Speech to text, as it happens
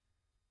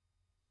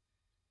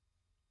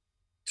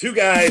Two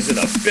guys and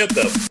a fifth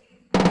of.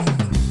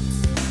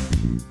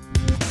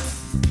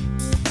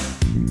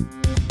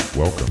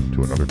 Welcome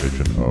to another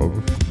edition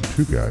of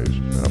Two Guys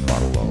and a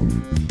Bottle of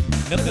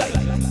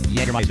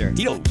Jägermeister,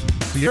 Tito's,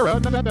 Sierra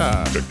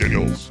Nevada, Jack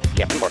Daniels,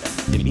 Captain Morgan,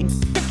 Jimmy Bean,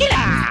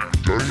 Tequila,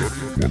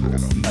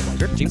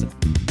 Budweiser, Jameson,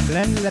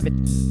 Glenlivet,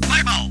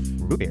 Fireball,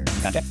 Root Beer,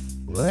 Contact,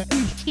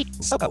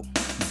 Soko,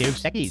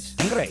 Dos Equis,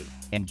 Angray,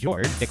 and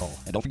George Pickle.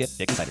 And don't forget,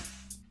 Dick Cider.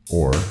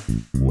 or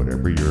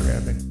whatever you're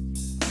having.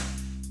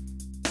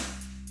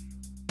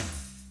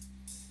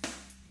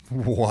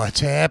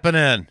 What's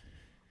happening?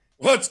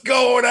 What's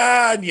going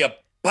on, you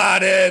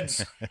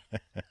potheads?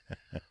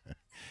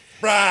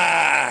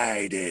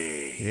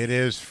 Friday. It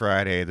is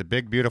Friday, the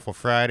big beautiful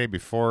Friday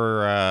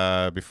before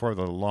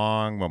the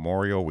long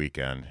Memorial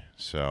weekend.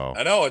 So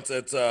I know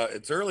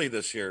it's early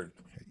this year.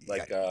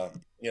 Like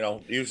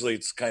usually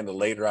it's kind of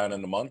later on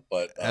in the month,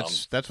 but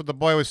that's what the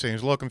boy was saying. He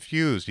was a little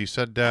confused. He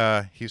said,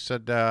 man, he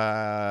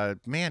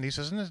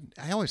says,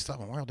 I always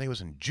thought Memorial Day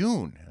was in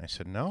June. I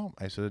said, no.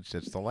 I said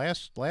it's the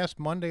last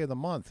Monday of the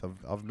month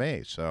of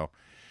May. So.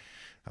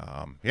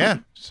 Yeah.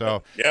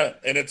 So yeah,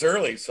 and it's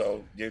early,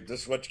 so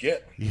this is what you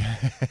get.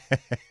 Yeah.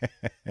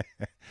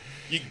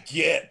 You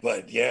get,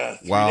 but yeah,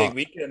 3-day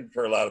weekend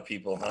for a lot of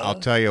people, huh? I'll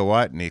tell you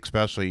what, and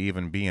especially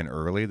even being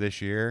early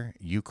this year,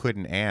 you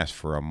couldn't ask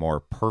for a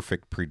more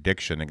perfect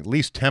prediction, at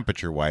least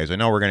temperature-wise. I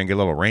know we're going to get a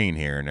little rain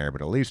here and there,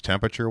 but at least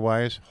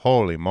temperature-wise,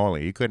 holy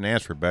moly, you couldn't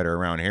ask for better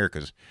around here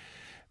because,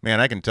 man,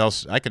 I can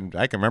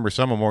remember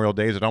some Memorial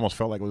Days it almost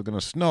felt like it was going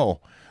to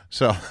snow.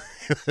 So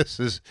this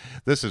is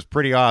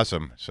pretty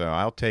awesome. So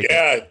I'll take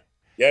it.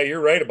 Yeah, you're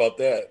right about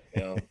that.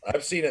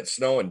 I've seen it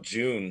snow in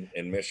June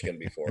in Michigan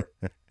before.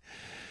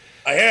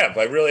 I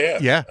really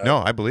have. Yeah, no,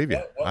 I believe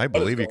you. I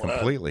believe you going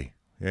completely.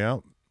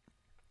 On?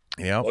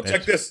 Yeah. Well,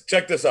 check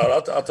this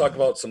out. I'll talk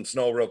about some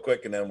snow real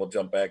quick, and then we'll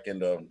jump back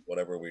into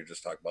whatever we were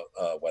just talking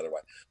about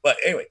weather-wise. But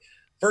anyway,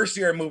 first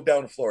year I moved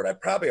down to Florida. I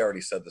probably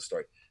already said the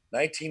story.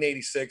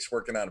 1986,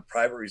 working on a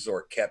private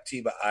resort,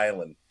 Captiva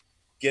Island.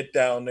 Get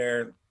down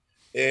there.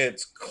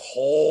 It's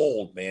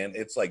cold, man.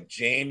 It's like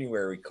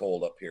January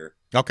cold up here.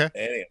 Okay.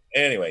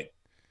 Anyway,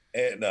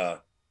 and the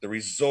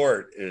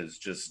resort is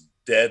just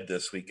dead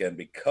this weekend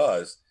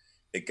because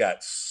they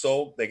got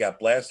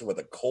blasted with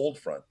a cold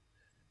front,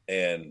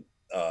 and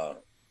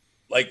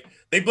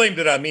they blamed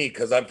it on me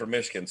because I'm from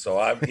Michigan, so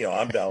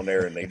I'm down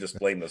there, and they just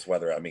blame this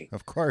weather on me.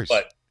 Of course.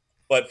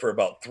 But for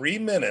about 3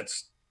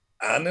 minutes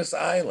on this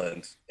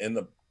island in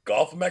the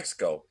Gulf of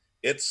Mexico,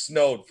 it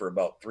snowed for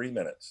about 3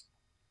 minutes.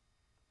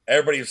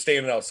 Everybody was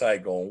standing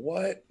outside going,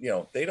 what?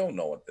 They don't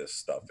know what this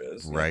stuff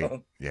is. Right.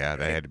 Yeah,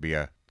 that had to be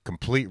a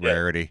complete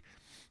rarity.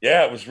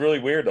 Yeah, it was really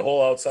weird. The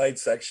whole outside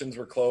sections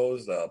were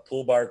closed.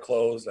 Pool bar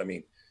closed. I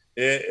mean,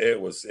 it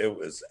was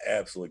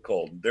absolutely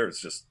cold.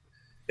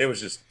 It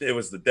was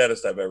the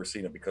deadest I've ever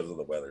seen it because of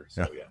the weather.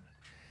 So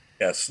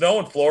yeah, snow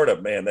in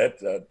Florida, man.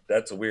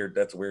 That's a weird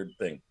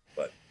thing.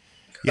 But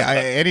yeah,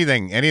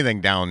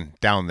 anything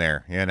down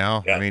there,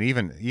 Yeah. I mean,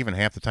 even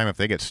half the time if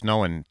they get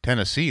snow in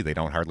Tennessee, they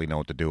don't hardly know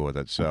what to do with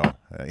it. So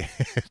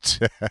it's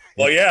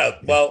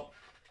well,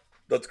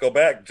 let's go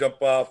back,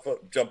 jump off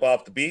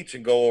the beach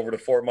and go over to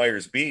Fort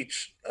Myers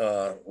Beach,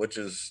 which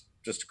is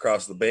just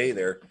across the bay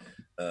there.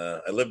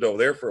 I lived over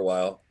there for a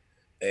while,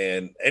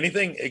 and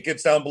it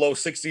gets down below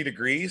 60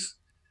 degrees.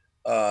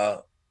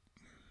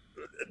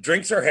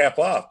 Drinks are half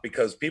off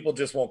because people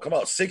just won't come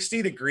out.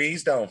 60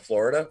 degrees down in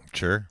Florida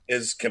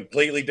is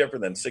completely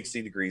different than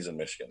 60 degrees in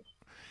Michigan.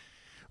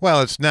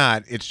 Well, it's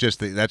not. It's just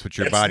that's what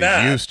your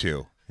body's used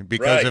to.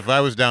 Because if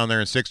I was down there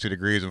in 60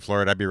 degrees in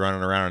Florida, I'd be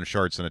running around in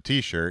shorts and a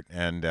T-shirt.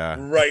 And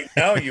right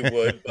now you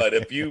would, but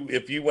if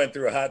you went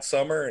through a hot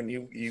summer and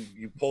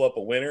you pull up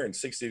a winter in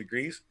 60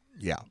 degrees,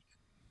 yeah,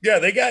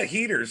 they got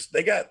heaters.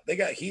 They got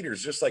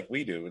heaters just like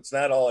we do. It's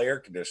not all air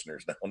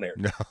conditioners down there.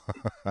 No,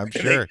 I'm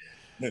sure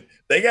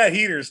they got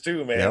heaters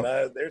too, man.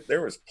 Yep.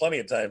 There was plenty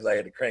of times I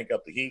had to crank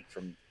up the heat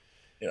from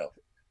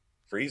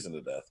freezing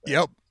to death. Man.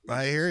 Yep,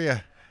 I hear you.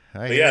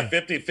 But yeah,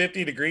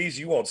 50 degrees,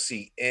 you won't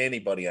see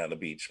anybody on the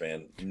beach,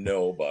 man.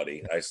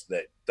 Nobody.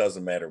 That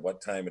doesn't matter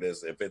what time it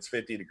is. If it's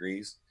 50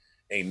 degrees,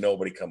 ain't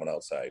nobody coming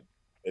outside.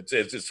 It's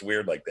just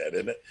weird like that,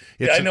 isn't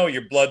it? I know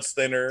your blood's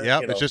thinner.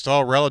 Yeah, it's just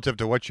all relative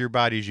to what your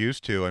body's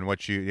used to and what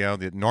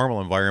the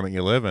normal environment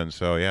you live in.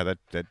 So yeah,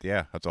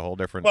 that's a whole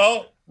different.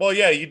 Well,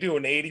 yeah, you do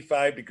an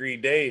 85-degree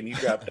day and you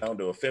drop down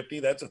to a 50.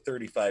 That's a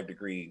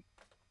 35-degree,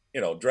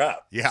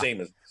 drop. Yeah.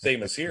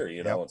 Same as here.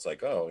 It's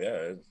like, oh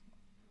yeah.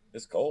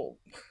 It's cold.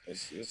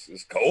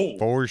 It's cold.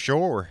 For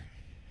sure.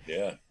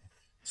 Yeah.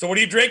 So what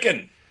are you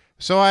drinking?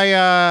 So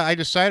I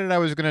decided I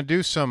was going to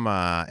do some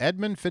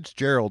Edmund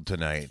Fitzgerald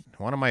tonight.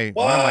 One of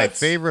my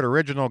favorite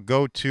original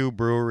go-to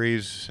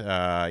breweries.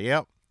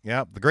 Yep.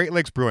 The Great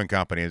Lakes Brewing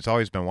Company. It's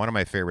always been one of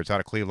my favorites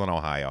out of Cleveland,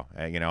 Ohio.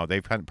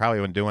 They've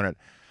probably been doing it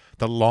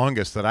the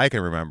longest that I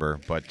can remember.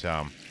 But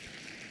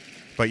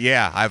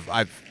yeah,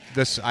 I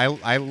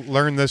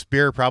learned this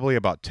beer probably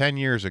about 10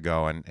 years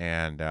ago,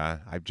 and I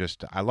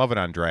love it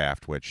on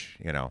draft, which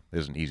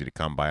isn't easy to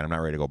come by. And I'm not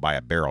ready to go buy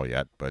a barrel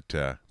yet, but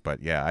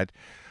yeah,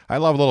 I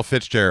love a little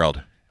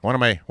Fitzgerald. One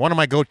of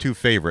my go-to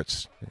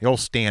favorites. The old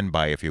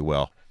standby, if you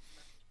will.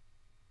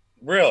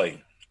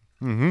 Really?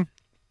 Mm-hmm.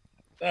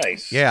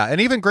 Nice. Yeah,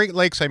 and even Great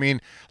Lakes, I mean,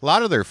 a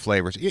lot of their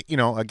flavors,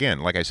 again,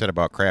 like I said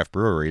about craft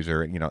breweries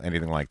or,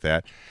 anything like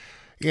that,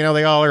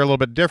 they all are a little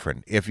bit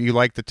different. If you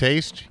like the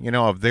taste,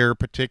 of their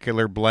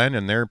particular blend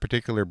and their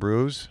particular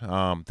brews,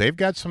 they've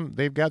got some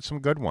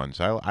good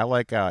ones. I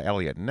like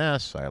Elliot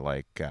Ness. I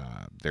like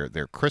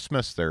their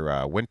Christmas,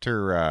 their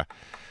winter.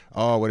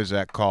 What is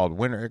that called?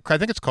 Winter. I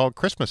think it's called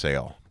Christmas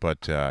Ale.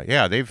 But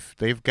yeah,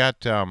 they've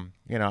got.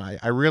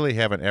 I really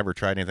haven't ever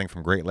tried anything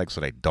from Great Lakes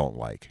that I don't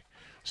like.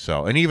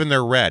 So, and even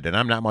their red, and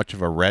I'm not much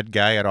of a red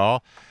guy at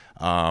all,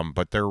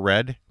 but their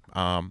red,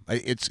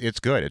 it's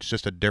good. It's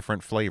just a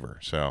different flavor.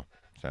 So.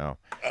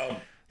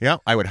 Yeah,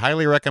 I would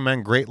highly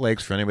recommend Great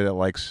Lakes for anybody that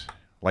likes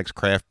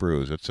craft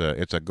brews. It's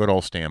a good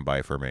old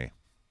standby for me.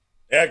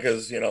 Yeah,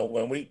 because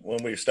when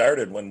we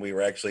started, when we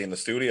were actually in the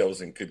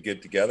studios and could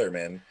get together,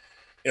 man,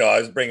 I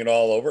was bringing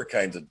all over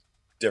kinds of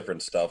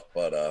different stuff.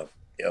 But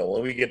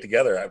when we get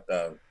together,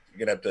 you're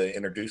gonna have to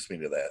introduce me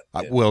to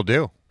that. Will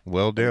do.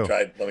 Will do.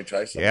 Let me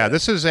try some. Yeah,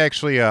 this is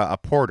actually a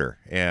porter,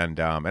 and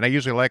I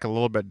usually like a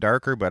little bit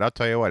darker, but I'll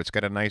tell you what, it's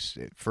got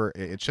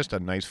it's just a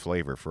nice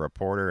flavor for a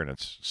porter, and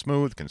it's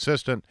smooth,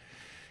 consistent.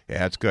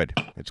 Yeah, it's good.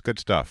 It's good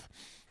stuff.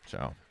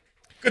 So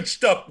good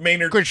stuff,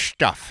 Maynard. Good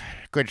stuff.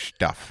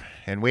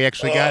 And we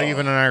actually got,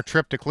 even on our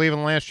trip to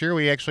Cleveland last year,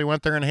 we actually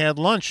went there and had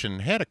lunch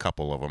and had a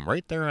couple of them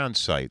right there on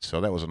site.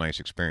 So that was a nice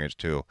experience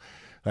too.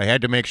 I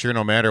had to make sure,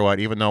 no matter what,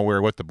 even though we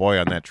were with the boy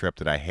on that trip,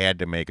 that I had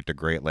to make it to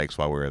Great Lakes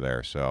while we were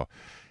there. So.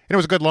 And it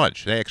was a good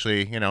lunch. They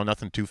actually,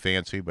 nothing too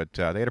fancy, but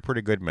they had a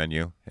pretty good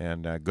menu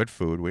and good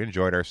food. We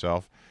enjoyed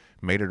ourselves.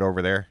 Made it over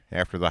there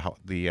after the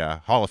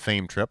Hall of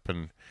Fame trip,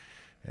 and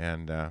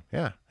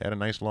yeah, had a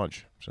nice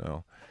lunch.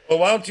 So. Well,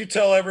 why don't you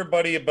tell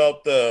everybody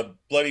about the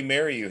Bloody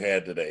Mary you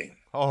had today?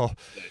 Yeah.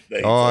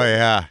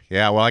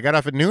 Well, I got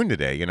off at noon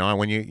today.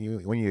 When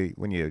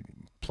you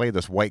play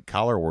this white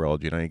collar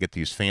world, you get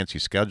these fancy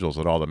schedules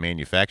that all the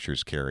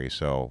manufacturers carry.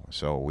 So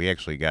we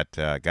actually got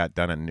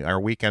done. Our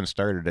weekend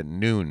started at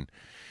noon.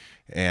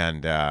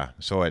 And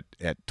so at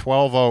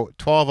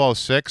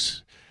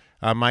 12:06,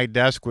 on my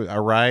desk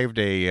arrived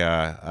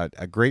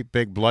a great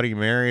big Bloody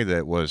Mary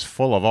that was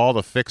full of all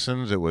the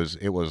fixins. It was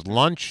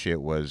lunch.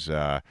 It was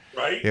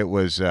right. It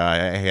was I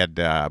had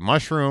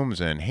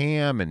mushrooms and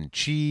ham and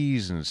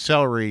cheese and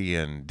celery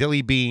and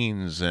dilly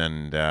beans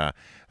and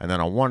then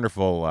a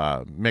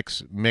wonderful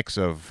mix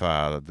of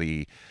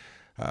the.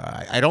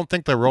 I don't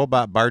think the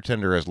robot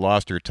bartender has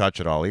lost her touch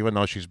at all, even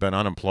though she's been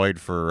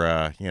unemployed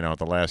for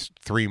the last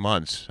 3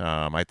 months.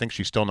 I think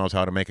she still knows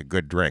how to make a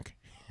good drink.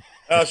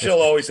 She'll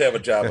always have a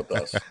job with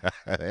us.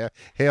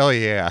 Hell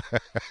yeah.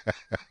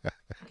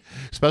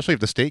 Especially if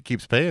the state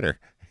keeps paying her.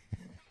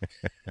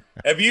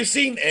 Have you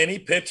seen any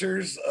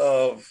pictures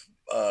of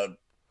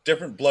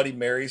different Bloody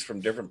Marys from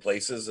different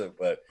places of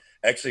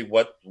actually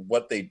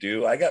what they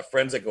do? I got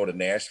friends that go to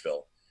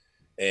Nashville.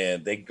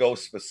 And they go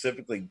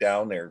specifically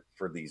down there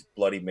for these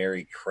Bloody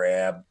Mary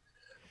crab,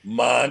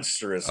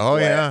 monstrous. Oh,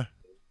 yeah.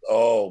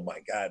 Oh, my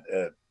God.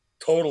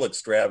 Total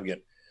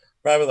extravagant.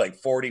 Probably like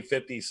 40,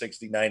 50,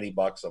 60, 90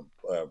 bucks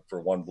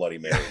for one Bloody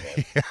Mary,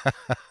 man. Yeah.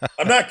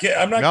 I'm not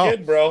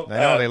kidding, bro. I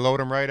know, they load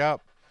them right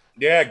up.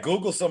 Yeah,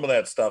 Google some of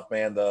that stuff,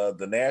 man.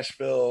 The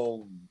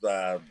Nashville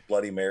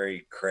Bloody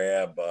Mary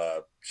crab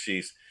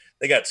cheese.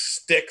 They got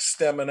sticks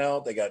stemming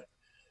out. They got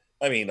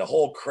a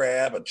whole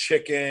crab, a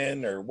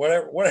chicken, or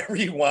whatever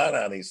you want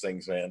on these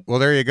things, man. Well,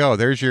 there you go.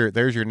 There's your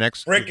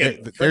next.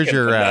 There's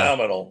your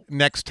phenomenal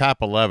next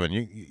top 11.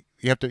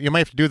 You might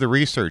have to do the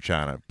research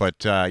on it,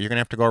 but you're gonna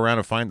have to go around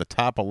and find the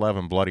top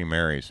 11 Bloody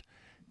Marys.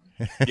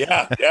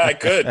 yeah, I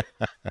could.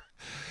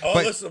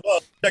 Listen,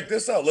 check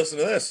this out. Listen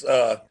to this.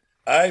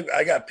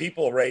 I got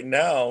people right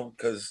now,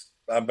 because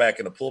I'm back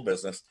in the pool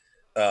business,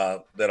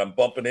 that I'm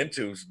bumping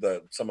into.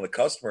 Some of the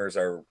customers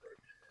are.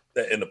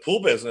 That in the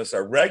pool business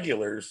are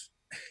regulars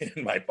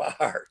in my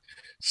bar.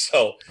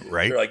 So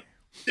they're like,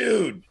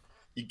 dude,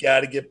 you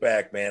got to get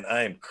back, man.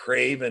 I am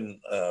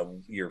craving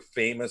your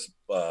famous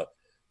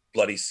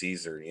Bloody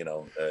Caesar,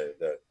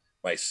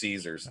 my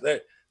Caesars.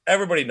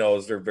 Everybody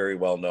knows they're very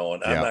well known.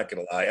 Yeah. I'm not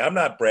going to lie. I'm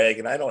not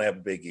bragging. I don't have a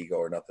big ego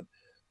or nothing.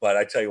 But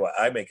I tell you what,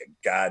 I make a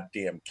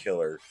goddamn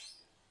killer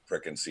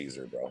frickin'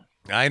 Caesar, bro.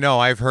 I know.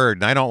 I've heard.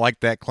 And I don't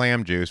like that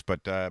clam juice,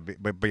 but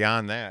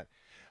beyond that,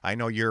 I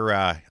know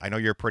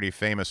you're pretty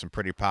famous and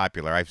pretty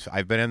popular.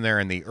 I've been in there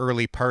in the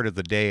early part of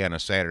the day on a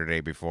Saturday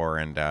before,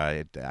 and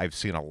I've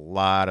seen a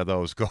lot of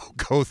those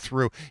go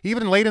through.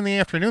 Even late in the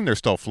afternoon, they're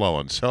still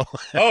flowing. So.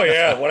 Oh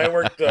yeah, when I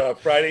worked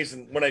Fridays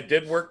and when I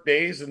did work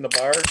days in the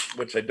bar,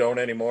 which I don't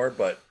anymore,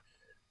 but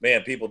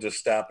man, people just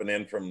stopping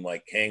in from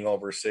like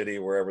Hangover City,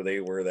 wherever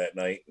they were that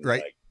night.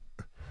 Right. Like,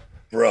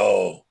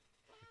 bro,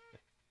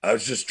 I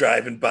was just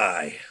driving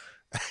by.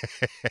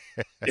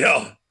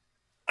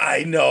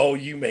 I know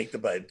you make the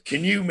bite.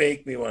 Can you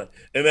make me one?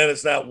 And then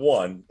it's not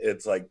one,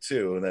 it's like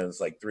two, and then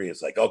it's like three.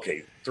 It's like,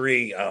 okay,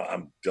 three,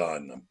 I'm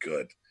done. I'm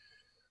good.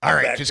 All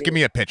right, just give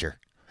me a pitcher.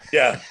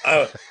 Yeah,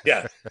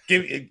 yeah.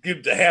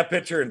 Give the half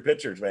pitcher and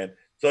pitchers, man.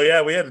 So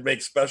yeah, we had to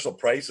make special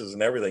prices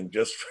and everything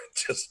just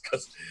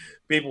because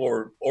people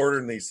were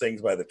ordering these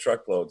things by the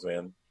truckloads,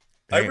 man.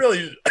 I Hey,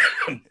 really,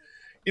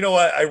 you know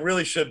what? I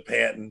really should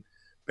patent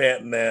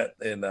that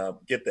and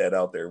get that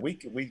out there. We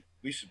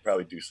should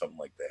probably do something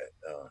like that.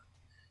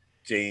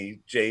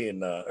 Jay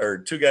and or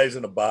two guys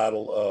in a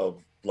bottle of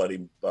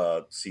bloody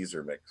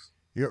Caesar mix.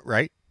 you're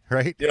right,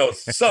 right. You know,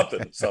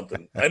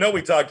 something. I know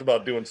we talked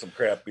about doing some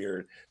craft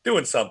beer,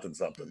 doing something,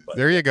 but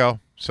There you go.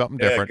 Something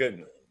yeah,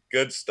 different.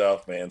 good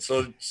stuff, man.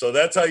 So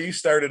that's how you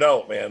started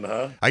out, man,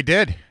 huh? I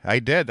did.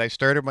 I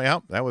started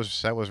my That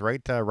was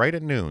right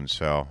at noon.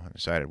 So I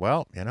decided,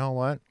 well, you know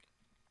what?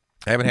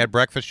 I haven't had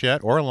breakfast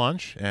yet or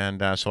lunch,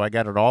 and so I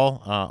got it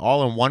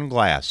all in one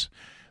glass.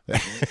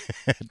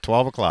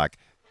 12 o'clock.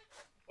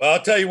 Well,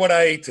 I'll tell you what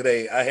I ate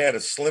today. I had a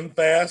Slim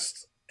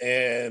Fast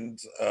and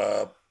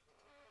a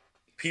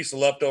piece of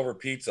leftover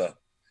pizza,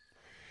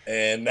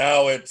 and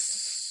now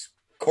it's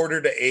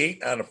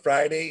 7:45 on a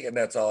Friday, and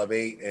that's all I've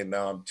ate. And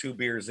now I'm 2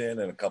 beers in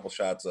and a couple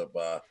shots of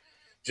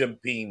Jim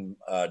Beam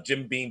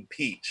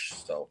Peach.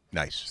 So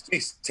Nice.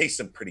 it's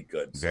tasting pretty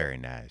good. So Very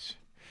nice.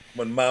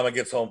 when Mama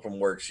gets home from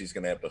work, she's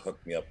gonna have to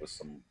hook me up with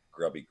some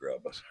grubby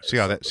grub. See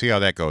how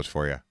that goes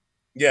for you.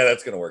 Yeah,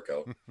 that's gonna work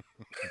out.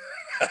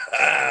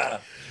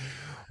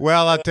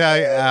 Well, I'll tell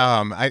you.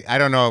 I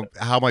don't know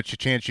how much a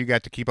chance you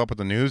got to keep up with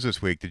the news this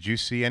week. Did you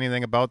see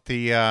anything about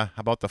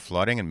the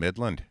flooding in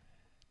Midland?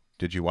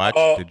 Did you watch?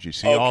 Did you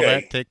see all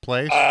okay. that take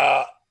place?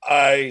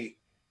 I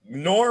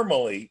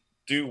normally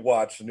do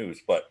watch the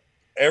news, but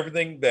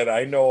everything that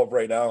I know of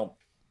right now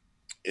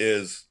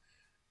is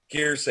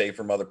hearsay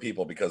from other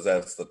people because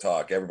that's the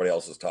talk everybody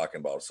else is talking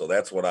about. So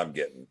that's what I'm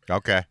getting.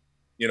 Okay.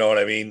 You know what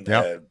I mean?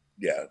 Yep.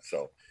 Yeah.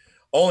 So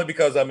only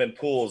because I'm in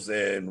pools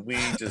and we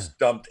just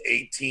dumped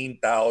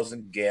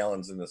 18,000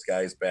 gallons in this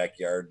guy's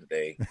backyard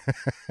today.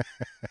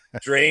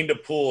 Drained a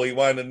pool. He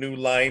wanted a new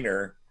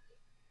liner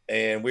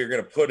and we were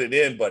going to put it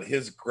in, but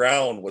his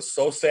ground was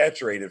so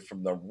saturated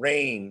from the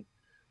rain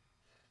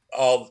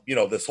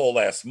this whole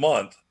last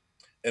month.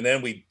 And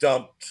then we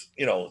dumped,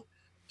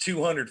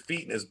 200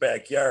 feet in his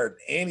backyard,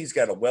 and he's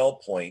got a well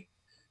point.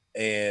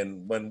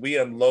 And when we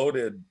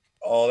unloaded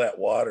all that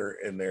water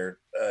in there,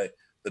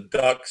 the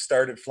ducks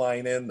started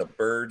flying in, the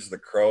birds, the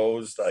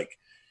crows,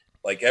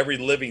 like every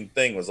living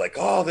thing was like,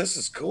 oh, this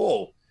is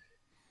cool.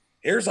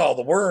 Here's all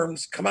the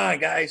worms. Come on,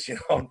 guys,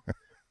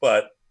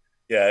 But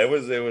yeah, it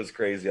was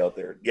crazy out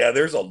there. Yeah,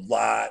 there's a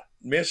lot.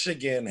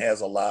 Michigan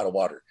has a lot of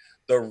water.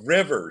 The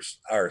rivers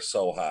are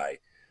so high.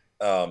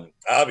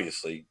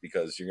 Obviously,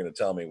 because you're going to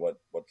tell me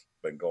what's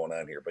been going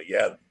on here. But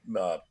yeah,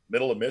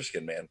 middle of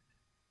Michigan, man,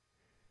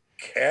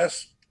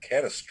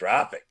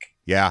 catastrophic.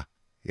 Yeah.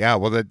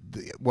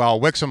 Well,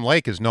 Wixom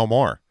Lake is no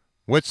more.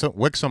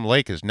 Wixom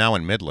Lake is now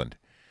in Midland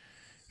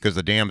because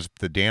the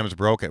dams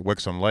broke at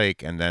Wixom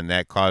Lake, and then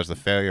that caused the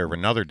failure of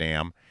another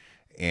dam.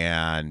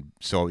 And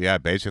so, yeah,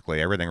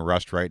 basically everything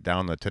rushed right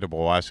down the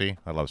Tittabawassee.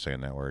 I love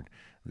saying that word.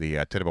 The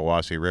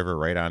Tittabawassee River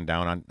right on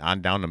down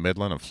to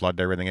Midland and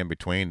flooded everything in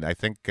between. I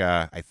think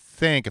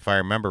if I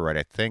remember right,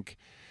 I think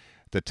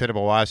the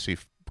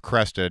Tittabawassee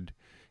crested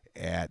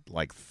at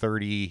like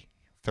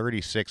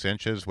 36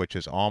 inches, which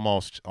is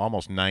almost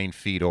 9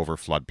 feet over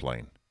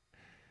floodplain.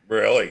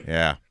 Really?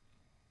 Yeah.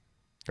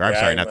 Or I'm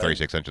sorry, not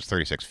 36 inches,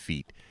 36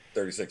 feet.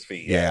 36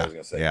 feet. Yeah, I was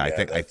gonna say. Yeah,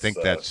 I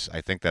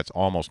think that's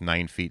almost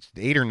 9 feet,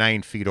 8 or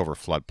 9 feet over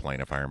floodplain,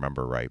 if I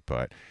remember right.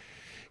 But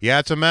yeah,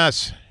 it's a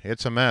mess.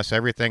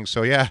 Everything.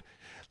 So yeah,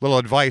 little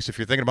advice if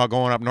you're thinking about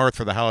going up north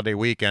for the holiday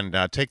weekend,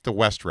 take the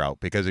west route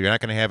because you're not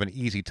going to have an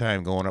easy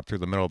time going up through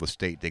the middle of the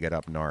state to get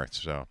up north.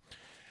 So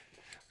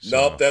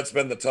nope, that's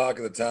been the talk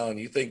of the town.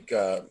 You think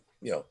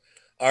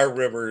our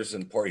rivers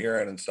and Port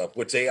Huron and stuff,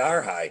 which they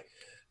are high.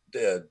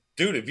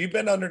 Dude, have you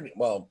been underneath?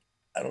 Well,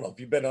 I don't know if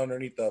you've been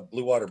underneath the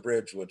Blue Water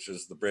Bridge, which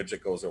is the bridge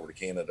that goes over to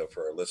Canada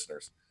for our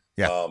listeners.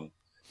 Yeah.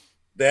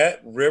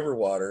 That river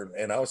water,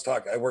 and I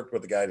worked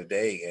with a guy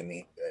today,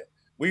 and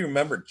we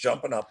remember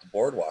jumping off the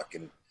boardwalk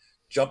and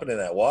jumping in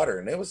that water,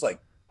 and it was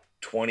like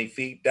 20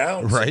 feet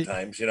down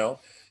sometimes,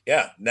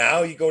 Yeah.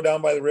 Now you go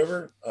down by the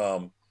river,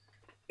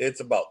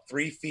 it's about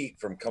 3 feet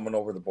from coming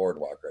over the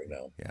boardwalk right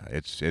now. Yeah,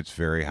 it's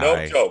very high.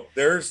 No joke.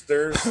 There's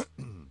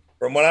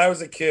from when I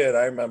was a kid,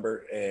 I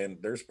remember, and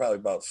there's probably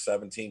about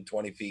 17,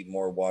 20 feet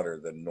more water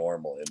than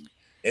normal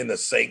in the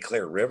St.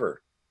 Clair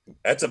River.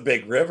 That's a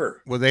big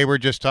river. Well, they were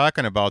just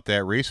talking about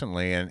that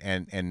recently,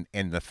 and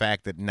the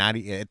fact that not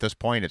at this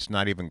point it's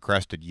not even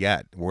crested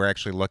yet. We're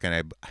actually looking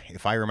at,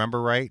 if I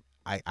remember right,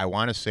 I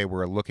want to say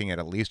we're looking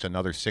at least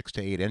another 6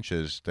 to 8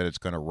 inches that it's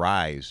going to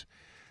rise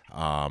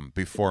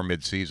before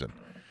mid-season.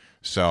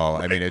 So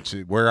I mean,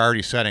 we're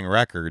already setting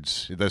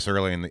records this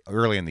early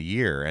in the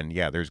year, and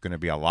yeah, there's going to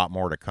be a lot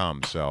more to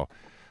come. So,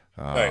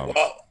 all right.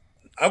 Well,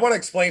 I want to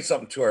explain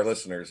something to our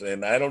listeners,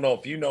 and I don't know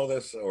if you know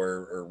this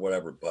or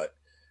whatever, but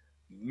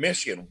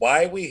Michigan,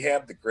 why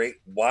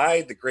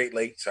the Great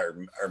Lakes are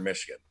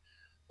Michigan.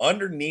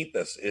 Underneath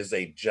us is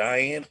a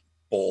giant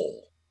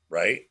bowl,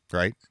 right?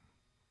 Right.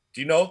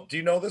 Do you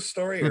know this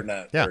story or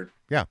not? Yeah.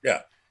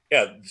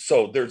 Yeah.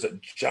 So there's a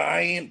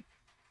giant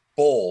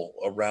bowl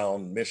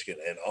around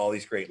Michigan and all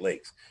these Great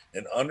Lakes.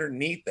 And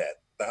underneath that,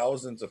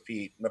 thousands of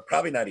feet,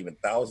 probably not even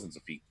thousands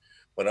of feet,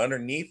 but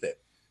underneath it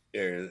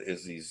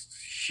is these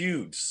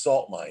huge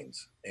salt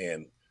mines.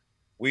 And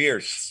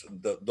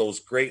those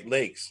Great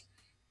Lakes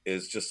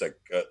is just a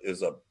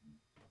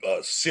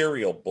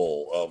cereal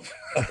bowl of,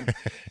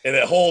 and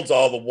it holds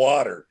all the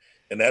water.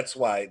 And that's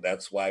why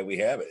we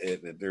have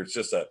it.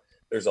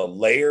 There's a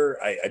layer.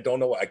 I don't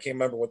know. I can't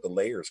remember what the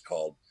layer is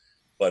called,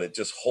 but it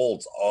just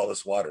holds all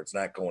this water. It's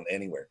not going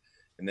anywhere.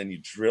 And then you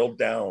drill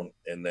down,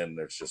 and then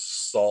there's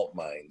just salt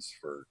mines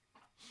for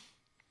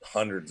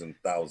hundreds and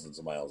thousands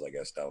of miles, I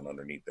guess, down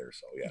underneath there.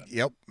 So yeah.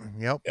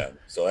 Yep. Yeah.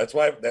 So that's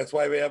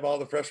why we have all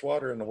the fresh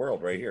water in the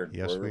world right here.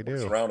 Yes, we do. We're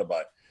surrounded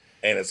by it.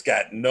 And it's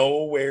got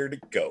nowhere to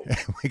go.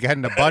 We got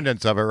an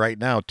abundance of it right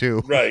now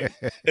too. Right.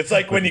 It's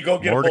like when you go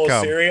get a bowl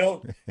of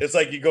cereal. It's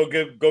like you go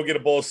get a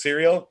bowl of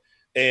cereal,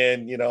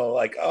 and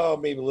like, oh,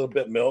 maybe a little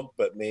bit of milk,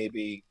 but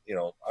maybe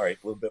all right,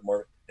 a little bit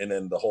more, and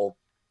then the whole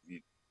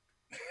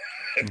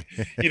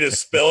you just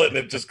spill it and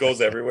it just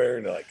goes everywhere,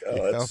 and you're like,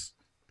 oh,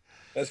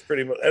 that's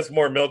pretty much, that's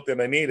more milk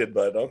than I needed,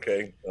 but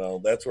okay, well,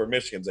 that's where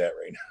Michigan's at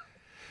right now.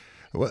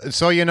 Well,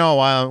 so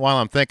while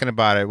I'm thinking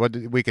about it,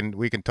 we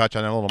can touch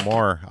on it a little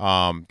more,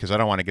 because I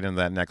don't want to get into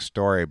that next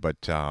story,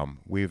 but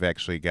we've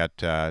actually got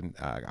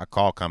a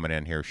call coming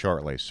in here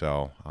shortly.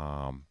 So,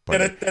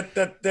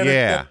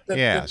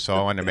 yeah. So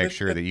I wanted to make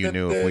sure that you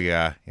knew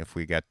if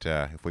we got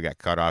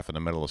cut off in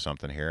the middle of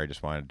something here. I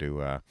just wanted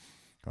to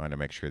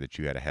make sure that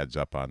you had a heads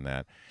up on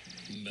that.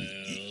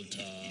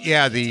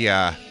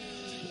 Yeah,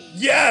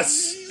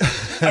 Yes!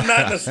 I'm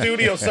not in the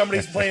studio.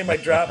 Somebody's playing my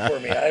drop for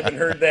me. I haven't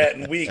heard that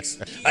in weeks.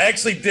 I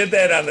actually did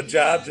that on the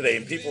job today,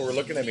 and people were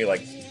looking at me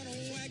like,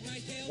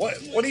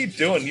 "What are you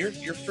doing? You're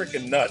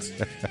freaking nuts!"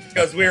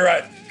 Because we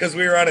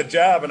were on a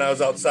job, and I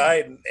was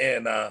outside,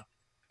 and I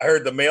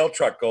heard the mail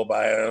truck go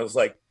by, and I was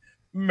like,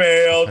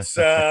 "Mail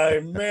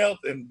time, mail!"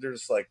 And they're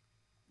just like,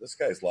 "This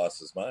guy's lost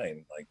his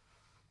mind." Like,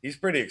 he's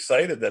pretty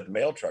excited that the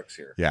mail truck's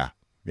here. Yeah.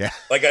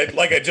 Like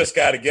I just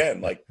got again,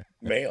 like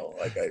mail.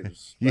 Like I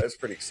was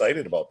pretty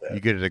excited about that. You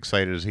get as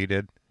excited as he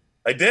did?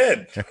 I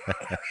did.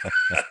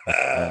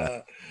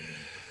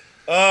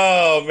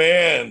 Oh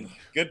man,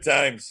 good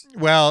times.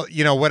 Well,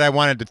 what I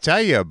wanted to tell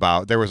you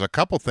about, there was a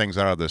couple things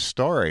out of this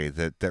story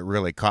that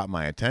really caught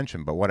my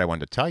attention. But what I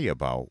wanted to tell you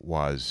about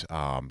was,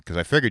 because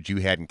I figured you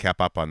hadn't kept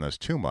up on this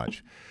too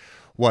much,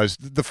 was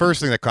the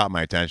first thing that caught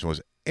my attention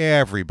was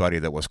everybody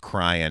that was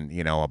crying,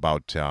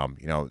 about, all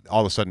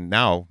of a sudden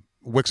now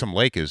Wixom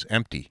Lake is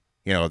empty.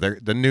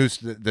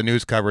 The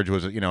news coverage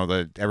was,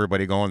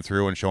 everybody going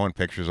through and showing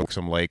pictures of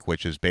Wixom Lake,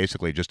 which is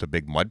basically just a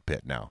big mud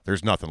pit now.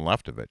 There's nothing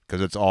left of it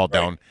because it's all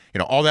down.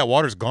 All that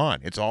water's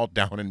gone. It's all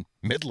down in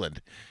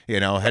Midland.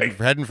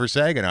 Heading for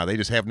Saginaw. They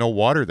just have no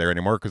water there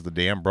anymore because the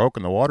dam broke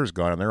and the water's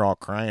gone, and they're all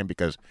crying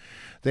because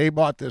they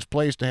bought this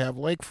place to have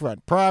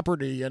lakefront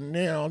property, and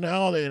now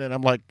they. And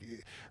I'm like,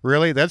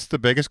 really? That's the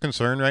biggest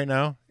concern right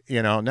now?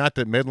 Not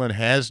that Midland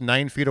has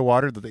 9 feet of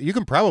water. That you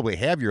can probably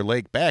have your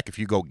lake back if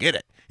you go get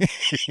it,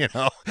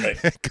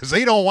 because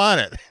they don't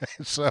want it.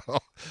 So,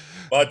 well,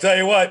 I'll tell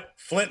you what,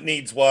 Flint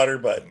needs water,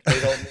 but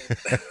they don't.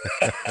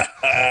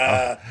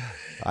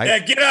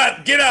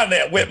 Get on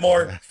that,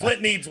 Whitmore.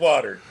 Flint needs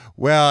water.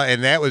 Well,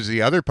 and that was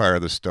the other part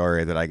of the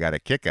story that I got a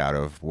kick out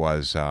of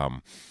was,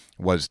 of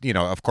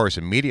course,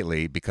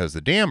 immediately because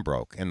the dam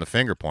broke and the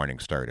finger pointing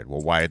started.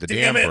 Well, why did the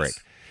dam break?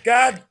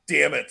 God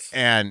damn it.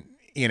 And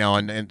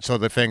and so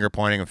the finger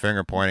pointing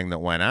that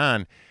went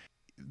on,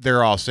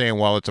 they're all saying,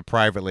 well, it's a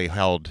privately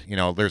held,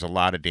 there's a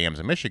lot of dams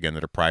in Michigan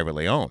that are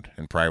privately owned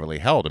and privately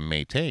held and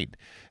maintained.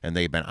 And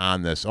they've been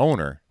on this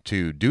owner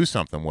to do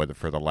something with it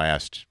for the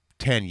last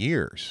 10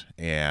 years.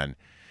 And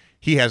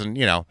he hasn't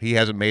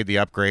made the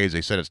upgrades.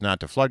 They said it's not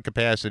to flood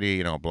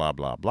capacity, blah,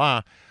 blah,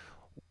 blah.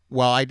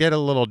 Well, I did a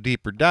little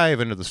deeper dive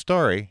into the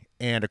story.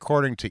 And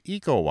according to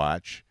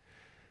EcoWatch,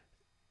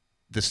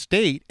 the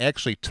state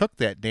actually took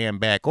that dam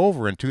back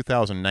over in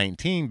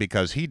 2019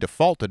 because he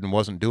defaulted and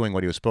wasn't doing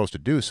what he was supposed to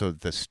do. So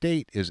the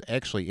state is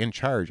actually in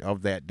charge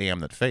of that dam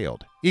that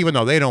failed, even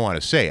though they don't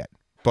want to say it.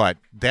 But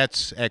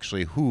that's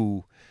actually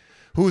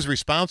who's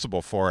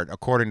responsible for it,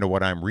 according to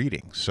what I'm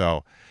reading.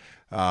 So,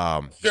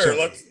 it's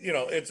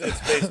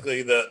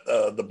basically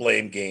the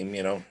blame game.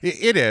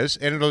 It is,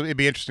 and it'll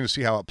be interesting to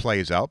see how it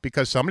plays out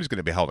because somebody's going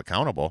to be held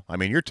accountable. I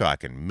mean, you're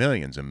talking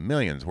millions and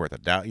millions worth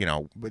of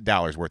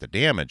dollars worth of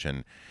damage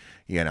and.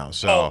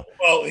 So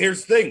well,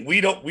 here's the thing: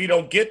 we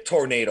don't get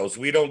tornadoes,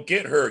 we don't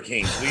get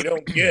hurricanes, we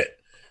don't get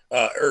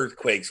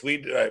earthquakes. We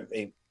don't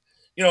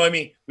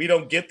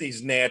get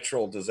these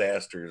natural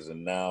disasters,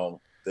 and now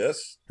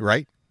this,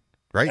 right?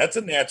 That's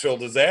a natural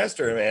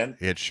disaster, man.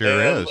 It sure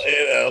is.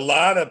 A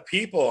lot of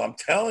people, I'm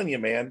telling you,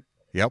 man.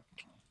 Yep.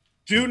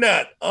 Do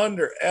not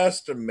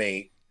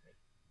underestimate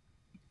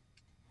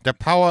the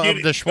power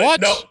of the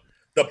Schwartz. No,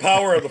 the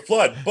power of the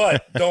flood,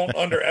 but don't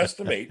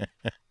underestimate.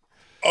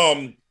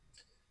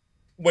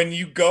 When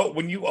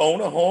you own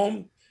a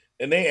home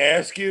and they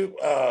ask you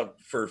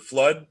for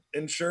flood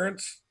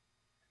insurance,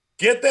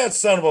 Get that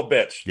son of a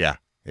bitch. Yeah,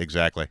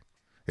 exactly.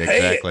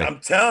 Hey,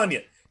 I'm telling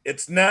you,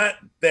 it's not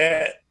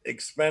that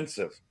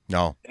expensive.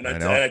 No, and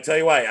I tell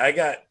you why. I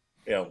got,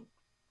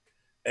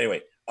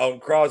 anyway, out in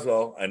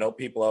Croswell, I know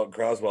people out in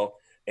Croswell,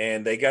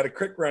 and they got a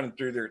creek running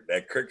through there.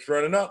 That creek's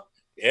running up.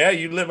 Yeah,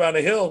 you live on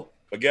a hill,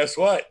 but guess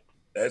what?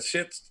 That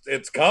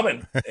it's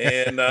coming,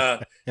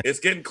 and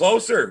it's getting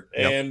closer.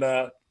 Yep.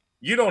 And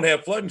you don't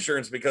have flood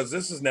insurance because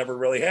this has never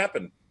really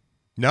happened.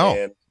 No.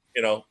 And,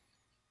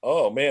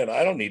 oh, man,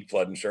 I don't need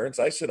flood insurance.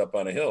 I sit up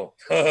on a hill.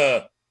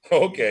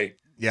 Okay.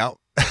 Yeah.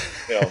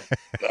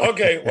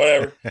 Okay,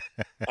 whatever.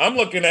 I'm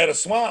looking at a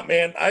swamp,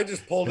 man. I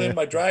just pulled in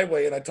my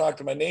driveway and I talked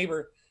to my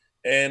neighbor,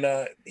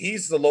 and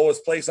he's the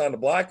lowest place on the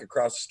block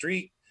across the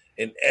street.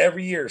 And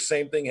every year,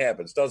 same thing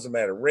happens. Doesn't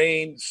matter.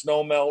 Rain,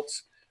 snow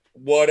melts,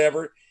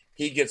 whatever.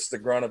 He gets the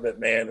grunt of it,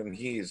 man. And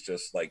he's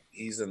just like,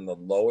 he's in the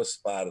lowest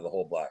spot of the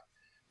whole block.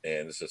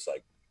 And it's just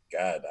like,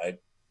 God, I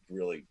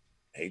really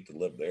hate to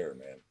live there,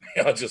 man.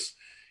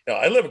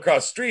 I live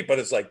across the street, but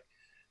it's like,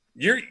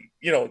 you're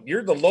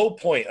the low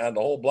point on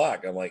the whole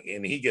block. I'm like,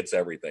 and he gets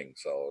everything.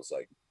 So it's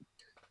like,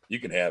 you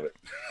can have it.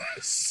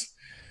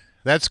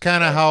 That's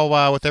kind of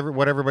how with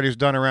what everybody's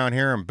done around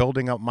here and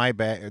building up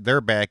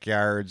their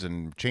backyards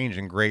and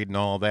changing grade and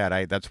all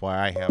that. That's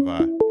why I have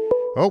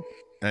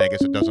I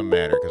guess it doesn't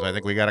matter because I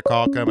think we got a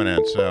call coming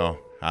in. So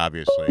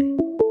obviously,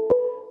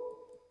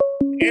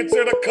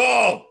 answer the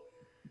call.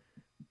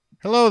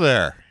 Hello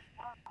there.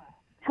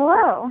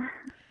 Hello.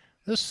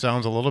 This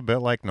sounds a little bit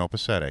like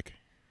Nopacetic.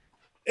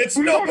 It's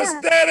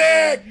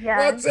Nopacetic.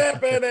 Yes. What's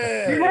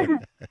happening?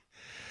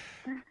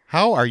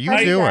 How are you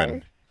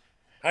doing?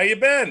 How you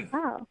been?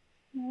 Oh,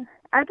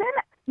 I've been,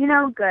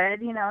 good,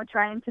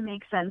 trying to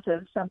make sense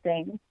of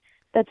something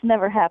that's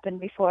never happened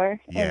before.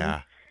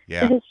 Yeah.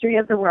 The history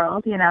of the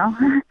world,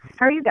 How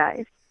are you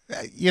guys?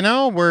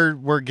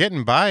 We're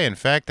getting by. In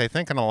fact, I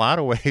think in a lot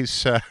of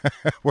ways,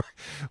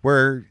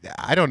 we're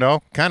I don't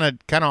know, kind of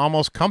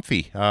almost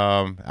comfy.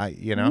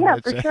 Yeah,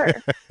 for sure.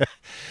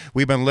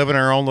 We've been living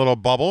our own little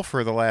bubble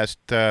for the last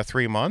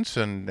 3 months,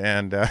 and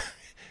I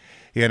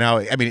mean,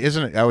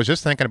 I was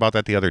just thinking about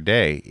that the other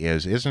day.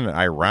 Isn't it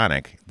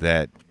ironic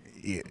that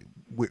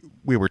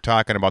we were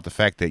talking about the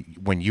fact that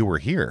when you were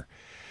here,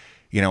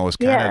 it was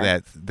kind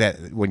of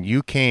that when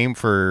you came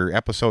for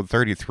episode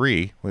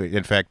 33.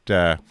 In fact.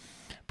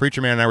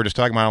 Preacher Man and I were just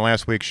talking about on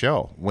last week's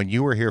show. When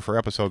you were here for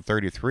episode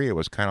 33, it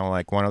was kind of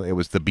like it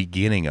was the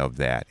beginning of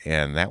that,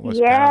 and that was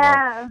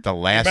kind of the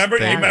last thing. You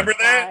remember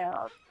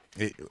that?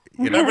 You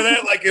remember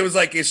that? Like, it was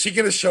like, is she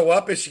going to show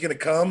up? Is she going to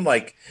come?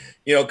 Like,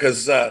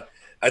 because I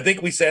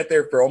think we sat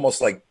there for almost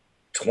like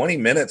 20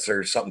 minutes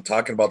or something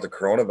talking about the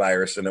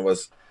coronavirus, and it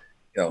was,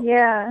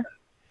 Yeah.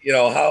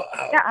 How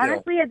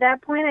honestly, at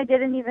that point, I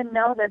didn't even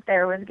know that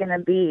there was going to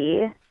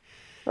be,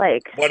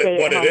 like,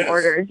 stay-at-home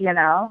orders,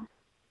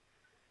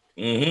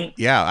 Mm-hmm.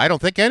 Yeah, I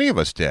don't think any of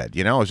us did.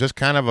 It was just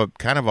kind of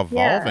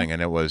evolving,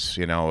 and it was,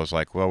 it was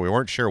like, well, we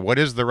weren't sure what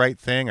is the right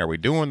thing. Are we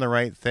doing the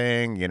right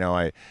thing?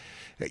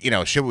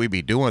 Should we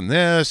be doing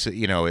this? For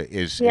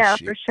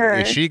sure.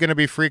 Is she going to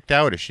be freaked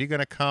out? Is she going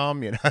to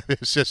come?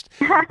 It's just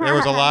there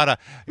was a lot of.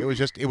 It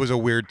was a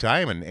weird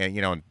time,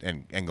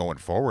 and going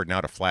forward now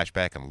to flash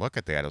back and look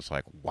at that, it's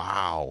like,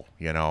 wow,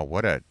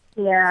 what a.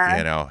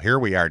 Yeah. Here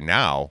we are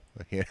now.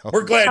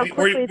 We're glad.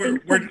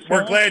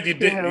 We're glad you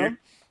didn't.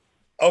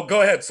 Oh,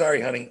 go ahead.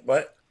 Sorry, honey.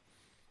 What?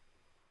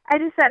 I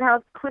just said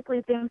how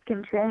quickly things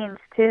can change,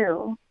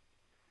 too.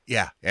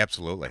 Yeah,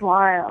 absolutely. It's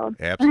wild.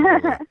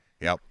 Absolutely.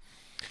 Yep.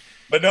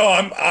 But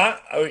no,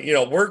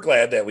 we're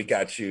glad that we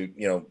got you,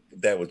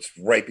 that was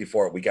right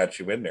before we got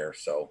you in there.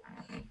 So,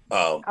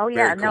 oh,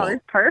 yeah. Cool. No,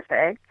 it's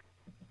perfect.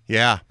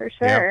 Yeah. For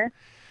sure. Yep.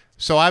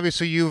 So,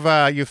 obviously,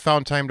 you've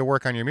found time to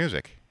work on your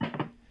music.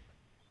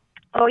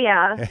 Oh,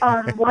 yeah.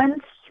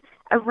 Once,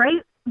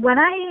 right when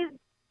I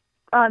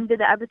did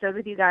the episode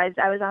with you guys,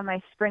 I was on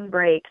my spring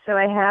break, so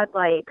I had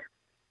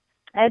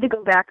to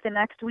go back the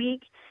next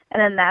week,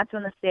 and then that's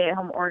when the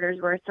stay-at-home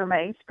orders were, so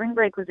my spring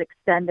break was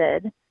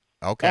extended.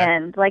 Okay.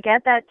 And,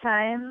 at that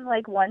time,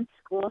 once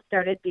school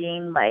started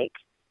being,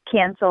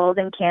 canceled,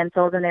 and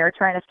they were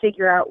trying to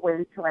figure out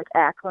ways to,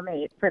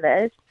 acclimate for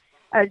this,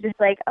 I was just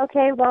like,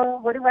 okay, well,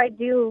 what do I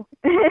do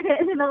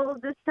in all of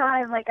this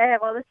time? I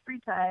have all this free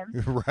time.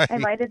 Right. I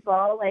might as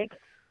well,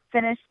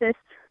 finish this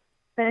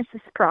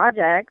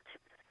project.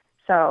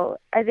 So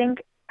I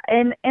think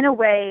in a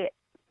way,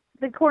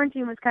 the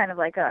quarantine was kind of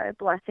like a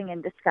blessing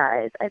in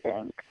disguise, I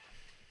think.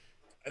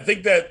 I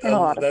think that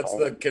that's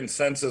the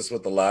consensus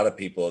with a lot of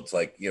people. It's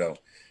like,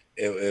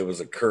 it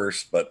was a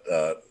curse, but,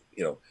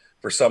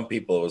 for some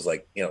people it was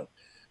like,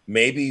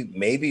 maybe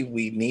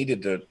we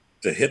needed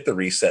to hit the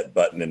reset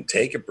button and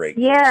take a break.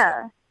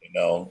 Yeah.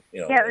 Yeah,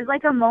 it was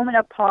like a moment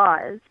of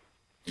pause.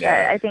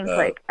 Yeah, I think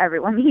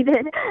everyone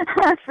needed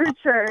for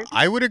sure.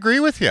 I would agree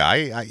with you.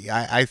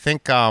 I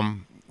think,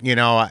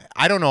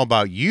 I don't know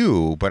about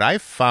you, but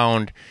I've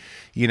found,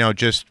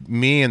 just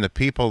me and the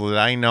people that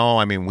I know,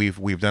 I mean,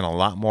 we've done a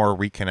lot more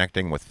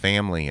reconnecting with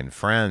family and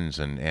friends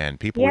and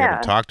people we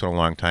haven't talked to in a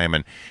long time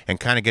and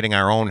kind of getting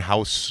our own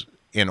house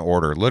in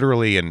order,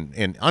 literally and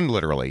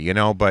unliterally, you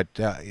know, but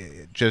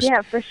just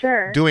Yeah, for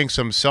sure. doing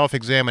some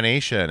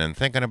self-examination and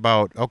thinking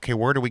about, okay,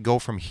 where do we go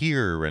from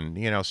here? And,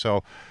 you know,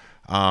 so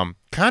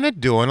kind of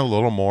doing a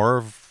little more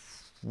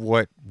of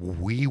what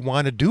we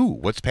want to do,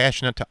 what's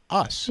passionate to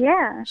us.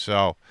 Yeah.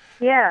 So.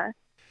 Yeah.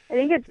 I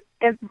think it's,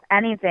 if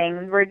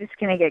anything, we're just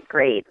going to get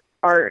great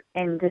art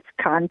and just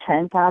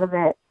content out of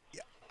it.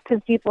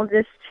 Because people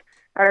just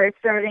are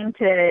starting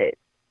to,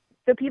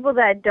 the people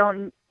that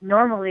don't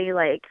normally,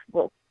 like,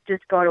 will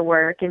just go to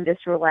work and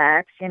just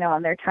relax, you know,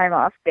 on their time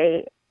off,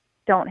 they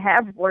don't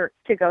have work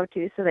to go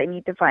to, so they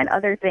need to find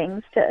other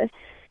things to,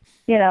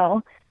 you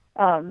know,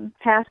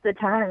 pass the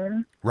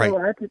time. Right. A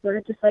lot of people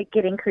are just, like,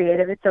 getting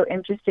creative. It's so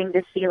interesting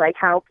to see, like,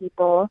 how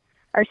people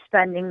are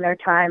spending their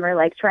time or,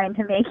 like, trying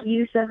to make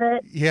use of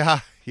it. Yeah,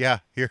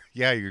 you're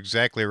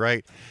exactly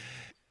right.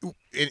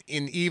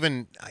 In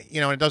even, you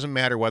know, it doesn't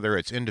matter whether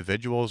it's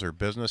individuals or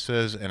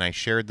businesses, and I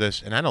shared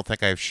this, and I don't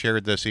think I've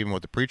shared this even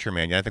with the Preacher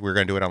Man yet. I think we were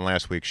going to do it on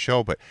last week's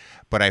show, but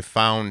I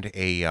found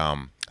a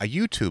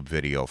YouTube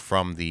video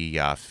from the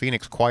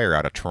Phoenix Choir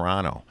out of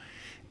Toronto,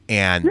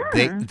 and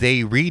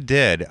they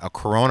redid a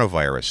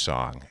coronavirus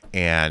song,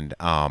 and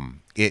I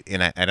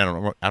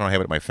don't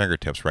have it at my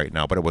fingertips right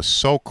now, but it was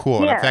so cool.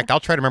 Yeah. And in fact, I'll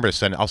try to remember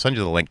to I'll send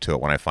you the link to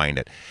it when I find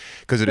it,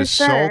 because it is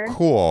sure. so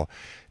cool.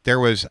 There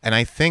was, and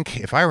I think,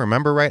 if I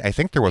remember right, I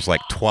think there was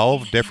like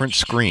 12 different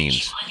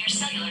screens.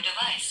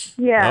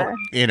 Yeah.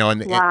 You know,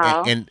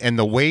 Wow. and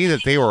the way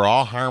that they were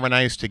all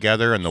harmonized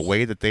together, and the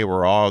way that they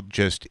were all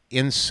just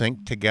in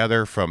sync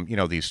together from, you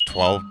know, these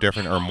 12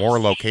 different or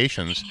more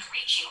locations.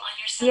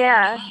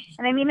 Yeah.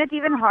 And I mean, it's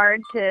even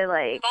hard to,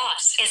 like,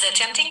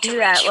 do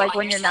that, like,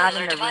 when you're not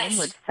in the room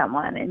with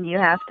someone and you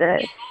have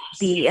to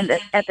be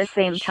at the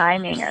same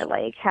timing or,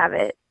 like, have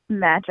it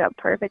match up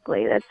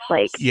perfectly. That's,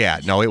 like, Yeah,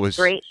 no, it was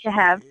great to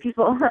have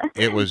people.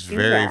 It was do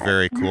very, that.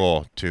 very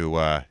cool to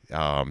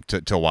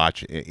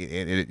watch.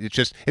 It's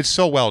just, it's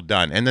so well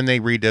done. And then they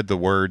redid the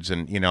words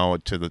and, you know,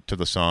 to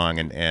the song,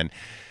 and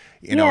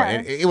you know,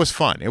 Yeah. it was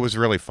fun. It was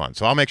really fun.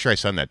 So I'll make sure I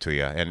send that to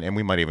you, and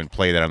we might even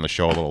play that on the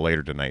show a little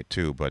later tonight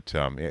too. But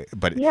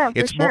Yeah, for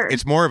it's sure.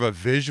 more of a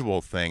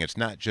visual thing. It's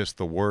not just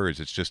the words.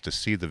 It's just to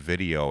see the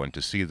video and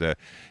to see the,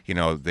 you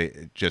know,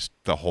 just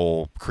the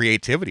whole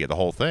creativity of the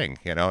whole thing.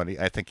 You know, and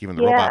I think even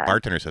the robot Yeah.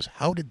 bartender says,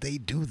 "How did they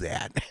do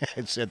that?"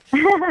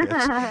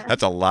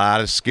 That's a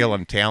lot of skill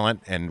and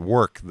talent and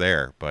work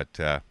there. But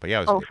yeah, it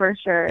was, Oh, for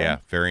sure. yeah,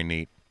 very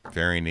neat,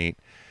 very neat.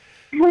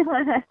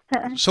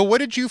 So what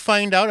did you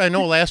find out? I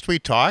know last we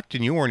talked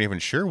and you weren't even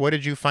sure. What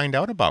did you find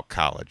out about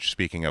college?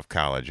 Speaking of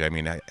college, I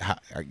mean,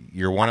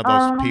 you're one of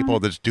those people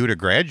that's due to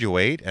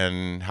graduate,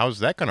 and how's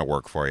that going to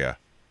work for you?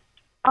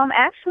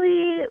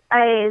 Actually,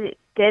 I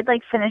did,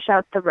 like, finish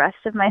out the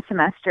rest of my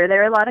semester. There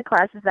were a lot of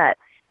classes that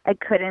I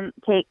couldn't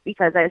take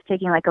because I was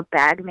taking, like, a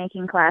bag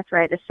making class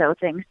where I had to sew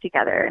things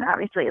together, and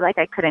obviously, like,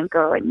 I couldn't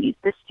go and use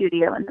the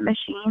studio and the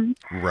machine.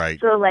 Right.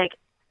 So, like,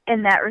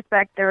 in that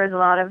respect, there was a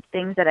lot of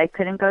things that I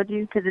couldn't go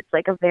do because it's,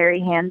 like, a very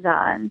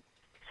hands-on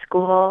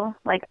school,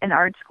 like an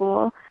art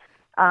school.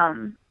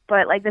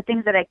 But, like, the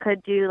things that I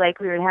could do, like,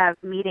 we would have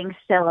meetings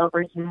still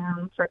over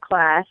Zoom for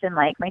class, and,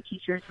 like, my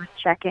teachers would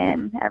check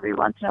in every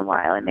once in a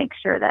while and make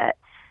sure that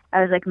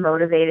I was, like,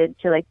 motivated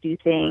to, like, do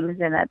things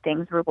and that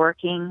things were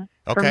working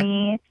for Okay.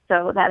 me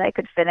so that I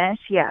could finish.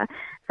 Yeah.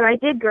 So I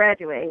did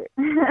graduate,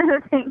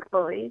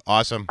 thankfully.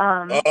 Awesome.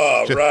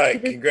 Oh, Just-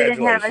 right. We just didn't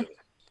have Congratulations.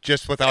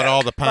 Just without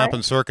all the pomp But-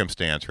 and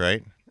circumstance,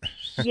 right?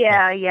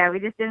 Yeah, we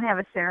just didn't have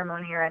a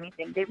ceremony or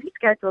anything. They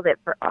rescheduled it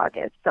for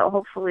August, so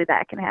hopefully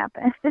that can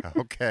happen.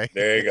 Okay.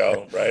 There you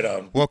go. Right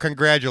on. Well,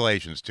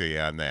 congratulations to you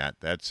on that.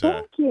 That's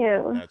Thank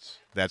you.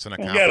 that's an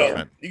You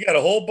accomplishment. You got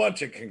a whole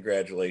bunch of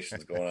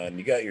congratulations going on.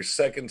 You got your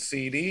second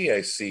CD.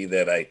 I see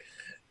that.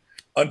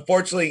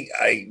 Unfortunately,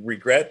 I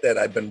regret that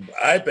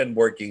I've been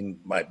working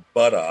my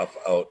butt off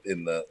out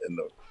in the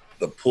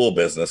pool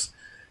business,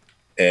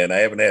 and I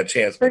haven't had a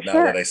chance. But For now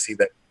sure. that I see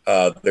that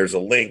there's a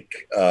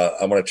link,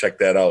 I'm going to check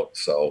that out.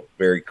 So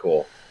very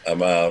cool. I'm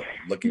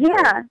looking. forward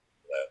to Yeah. that.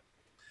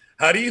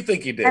 How do you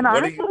think you did? And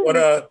What do you?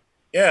 honestly, What?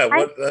 Yeah. I-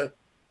 What? Wait,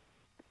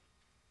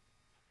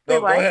 No,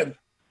 go what? ahead.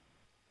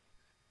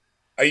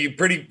 Are you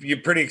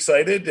pretty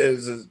excited?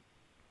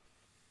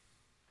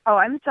 Oh,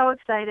 I'm so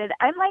excited.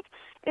 I'm like,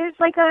 it's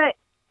like a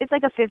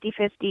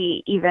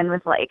 50-50 even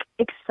with, like,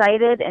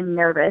 excited and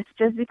nervous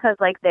just because,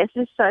 like, this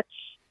is such,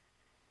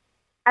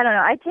 I don't know,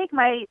 I take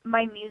my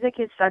music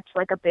is such,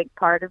 like, a big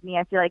part of me.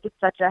 I feel like it's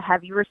such a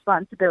heavy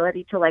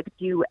responsibility to, like,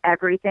 do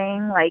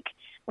everything. Like,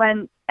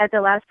 when at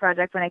the last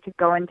project, when I could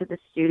go into the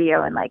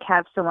studio and, like,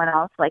 have someone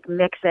else, like,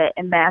 mix it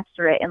and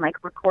master it and,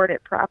 like, record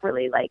it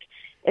properly, like,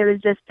 it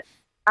was just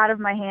out of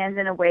my hands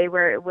in a way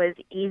where it was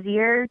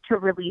easier to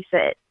release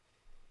it,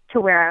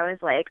 to where I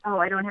was like, oh,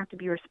 I don't have to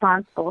be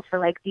responsible for,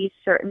 like, these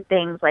certain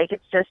things. Like,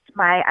 it's just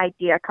my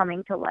idea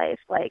coming to life,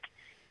 like,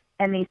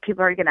 and these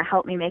people are going to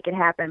help me make it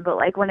happen. But,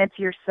 like, when it's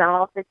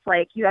yourself, it's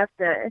like you have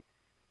to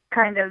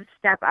kind of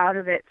step out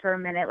of it for a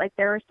minute. Like,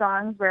 there were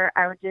songs where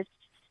I would just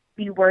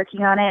be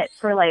working on it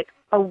for like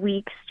a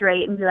week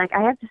straight and be like,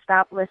 I have to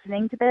stop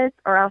listening to this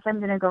or else I'm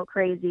going to go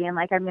crazy and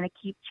like I'm going to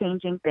keep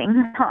changing things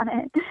on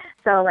it.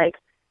 So like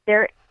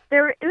it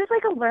was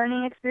like a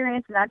learning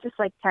experience, not just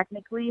like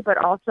technically, but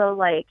also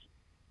like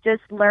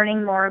just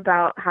learning more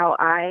about how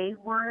I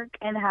work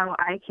and how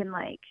I can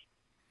like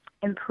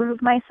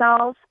improve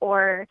myself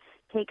or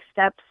take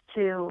steps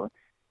to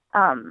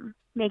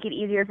make it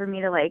easier for me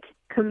to like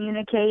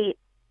communicate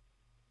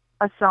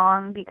a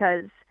song,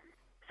 because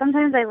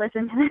sometimes I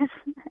listen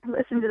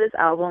to this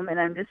album and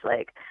I'm just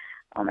like,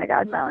 oh my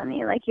God,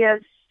 Melanie, like you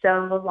have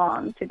so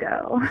long to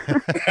go.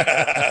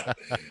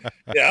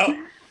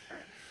 Yeah.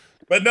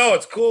 But no,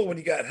 it's cool when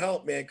you got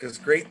help, man, because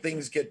great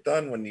things get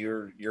done when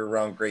you're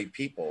around great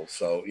people.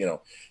 So,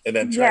 and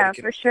then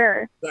for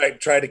sure.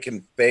 Try to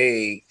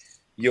convey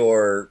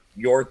your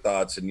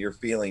thoughts and your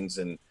feelings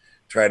and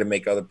try to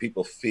make other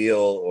people feel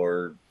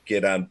or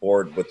get on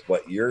board with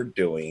what you're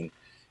doing,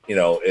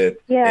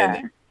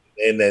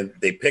 and then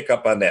they pick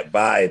up on that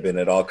vibe and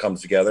it all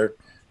comes together.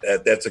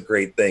 That's a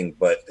great thing.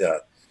 But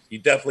you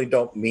definitely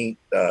don't need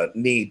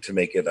to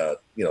make it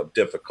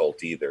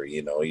difficult either.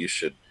 You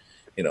should,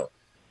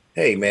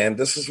 hey man,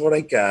 this is what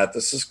I got.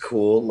 This is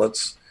cool.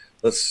 Let's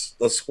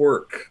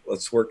work.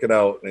 Let's work it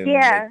out and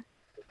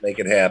make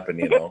it happen.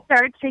 It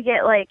starts to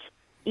get like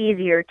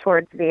easier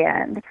towards the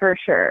end for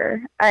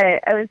sure. I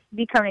was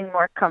becoming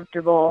more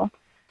comfortable.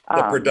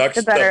 The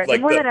production, the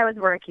more that I was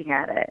working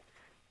at it.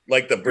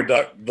 Like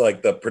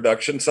the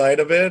production side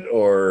of it,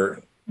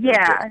 or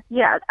yeah.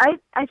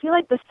 I feel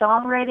like the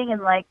songwriting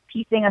and like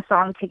piecing a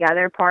song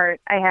together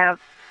part I have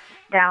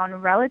down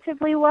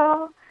relatively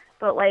well,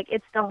 but like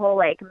it's the whole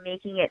like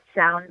making it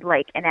sound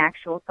like an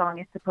actual song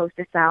is supposed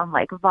to sound,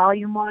 like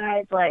volume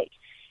wise, like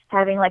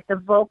having like the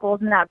vocals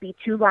not be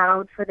too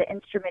loud for the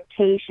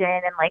instrumentation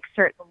and like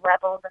certain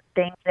levels and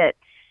things that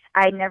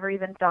I never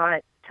even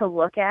thought to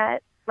look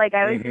at. Like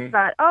I always just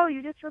thought, oh,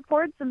 you just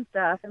record some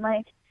stuff and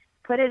like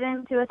put it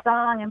into a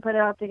song and put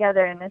it all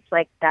together, and it's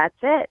like that's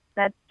it.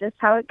 That's just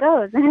how it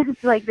goes. And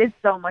it's like there's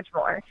so much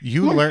more.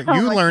 You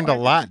learned a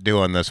lot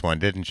doing this one,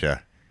 didn't you?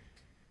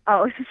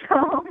 Oh,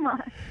 so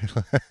much.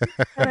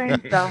 I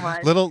learned so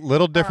much.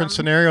 Little different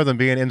scenario than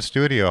being in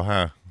studio,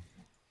 huh?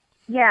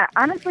 Yeah,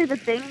 honestly, the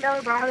thing though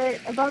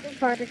about this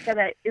project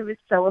that it was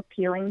so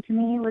appealing to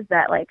me was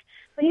that like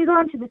when you go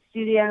into the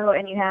studio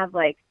and you have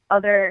like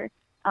other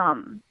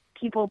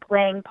people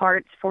playing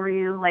parts for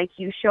you, like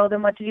you show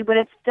them what to do, but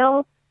it's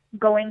still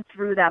going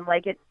through them.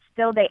 Like it's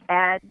still, they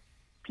add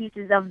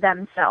pieces of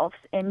themselves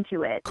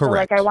into it. Correct. So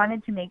like I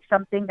wanted to make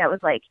something that was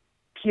like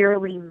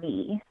purely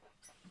me,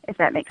 if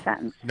that makes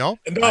sense. No,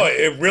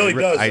 it really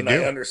does. I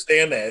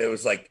understand that. It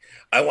was like,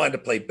 I wanted to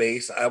play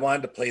bass. I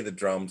wanted to play the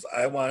drums.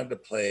 I wanted to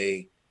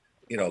play,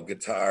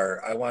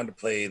 guitar. I wanted to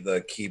play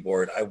the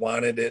keyboard. I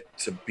wanted it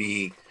to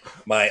be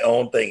my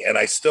own thing. And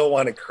I still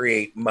want to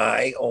create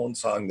my own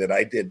song that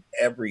I did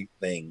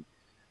everything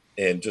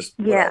and just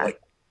put out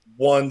like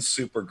one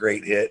super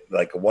great hit,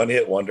 like a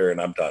one-hit wonder,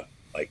 and I'm done.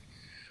 Like,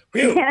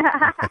 whew,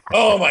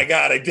 oh my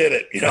God, I did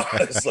it.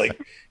 It's like,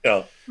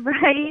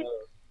 right.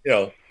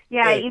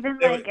 Yeah, even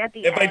like at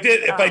the end.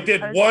 If I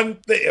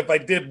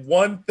did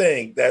one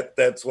thing,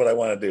 that's what I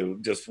want to do.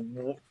 Just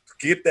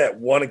get that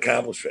one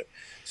accomplishment.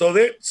 So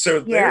there's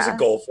a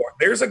goal for it.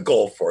 There's a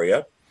goal for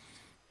you.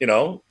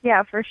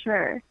 Yeah, for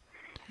sure.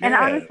 Yeah. And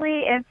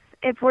honestly,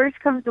 if worse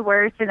comes to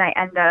worse, and I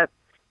end up,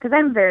 because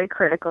I'm very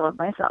critical of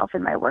myself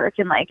and my work,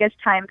 and like as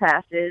time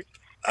passes,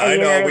 I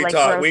know we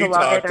talked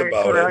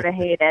about grow it. To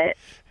hate it.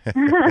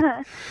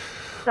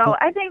 So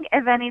I think,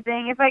 if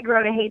anything, if I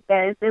grow to hate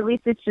this, at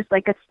least it's just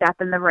like a step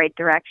in the right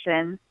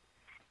direction.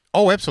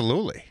 Oh,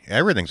 absolutely.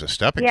 Everything's a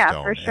stepping stone.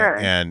 Yeah, for sure.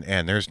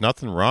 And there's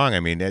nothing wrong. I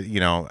mean,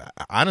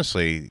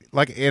 honestly,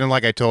 like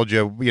I told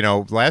you,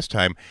 last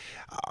time,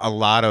 a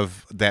lot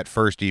of that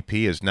first EP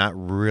is not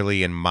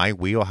really in my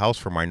wheelhouse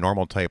for my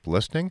normal type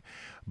listening,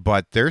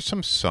 but there's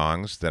some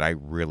songs that I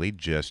really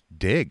just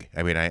dig.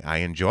 I mean, I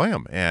enjoy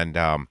them. And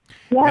and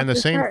the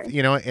same, sure.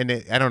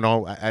 I don't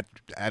know,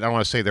 I don't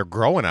want to say they're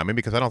growing on me,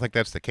 because I don't think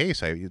that's the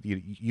case.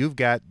 You've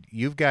got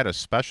a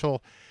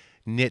special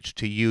niche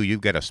to you.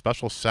 You've got a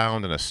special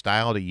sound and a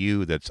style to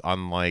you that's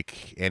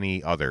unlike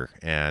any other.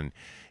 And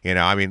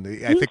I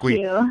mean, I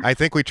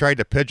think we tried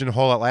to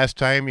pigeonhole it last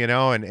time,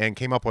 and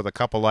came up with a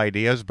couple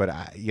ideas, but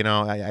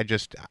I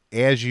just,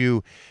 as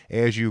you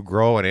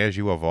grow and as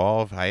you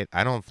evolve, I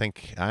don't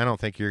think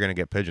you're going to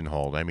get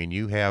pigeonholed. I mean,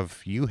 you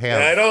have.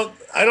 Yeah,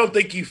 I don't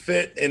think you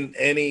fit in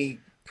any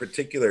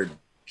particular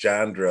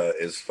genre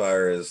as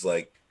far as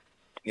like,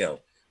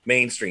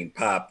 mainstream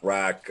pop,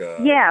 rock.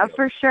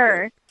 For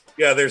sure.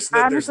 Yeah, there's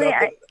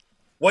nothing.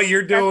 What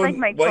you're doing,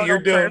 like what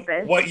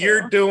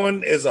you're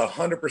doing is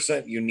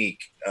 100%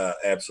 unique.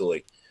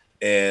 Absolutely.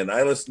 And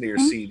I listened to your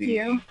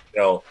CD,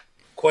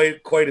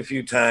 quite a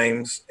few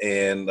times,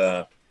 and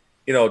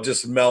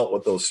just melt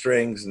with those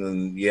strings, and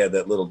then you have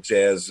that little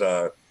jazz,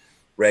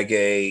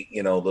 reggae,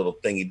 little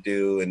thing you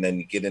do, and then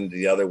you get into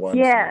the other ones.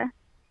 Yeah.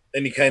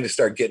 Then you kind of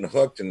start getting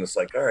hooked, and it's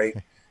like, all right,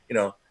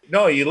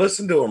 no, you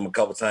listen to them a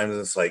couple times,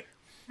 and it's like,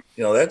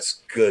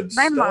 That's good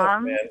My stuff,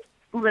 mom man.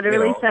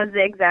 literally says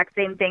the exact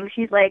same thing.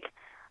 She's like,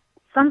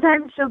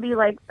 sometimes she'll be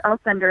like, I'll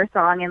send her a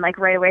song, and like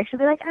right away she'll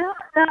be like, I don't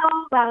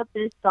know about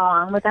this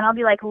song, but then I'll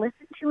be like,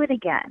 listen to it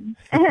again,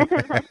 and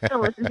then she'll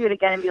listen to it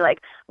again and be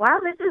like, wow,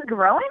 this is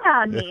growing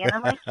on me, and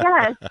I'm like,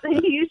 yes,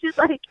 you should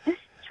like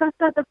trust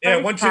that the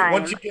first time.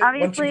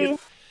 Obviously,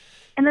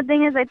 and the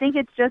thing is, I think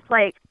it's just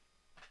like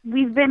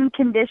we've been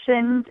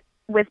conditioned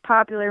with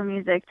popular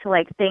music to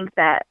like think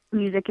that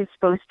music is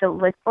supposed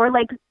to or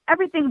like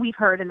everything we've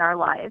heard in our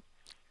lives,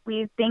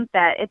 we think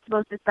that it's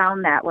supposed to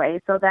sound that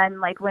way. So then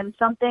like when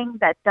something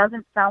that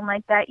doesn't sound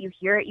like that, you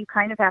hear it, you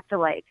kind of have to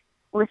like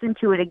listen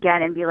to it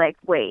again and be like,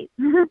 wait,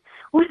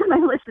 what am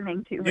I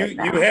listening to right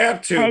now? You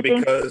have to,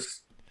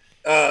 because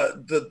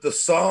the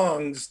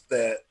songs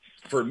that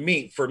for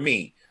me,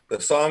 the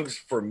songs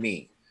for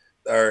me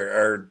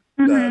are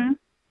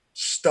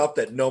stuff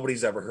that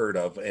nobody's ever heard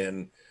of.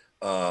 And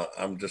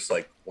I'm just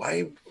like,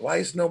 why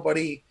is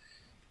nobody,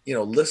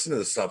 listening to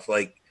this stuff?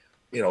 Like,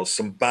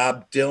 some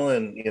Bob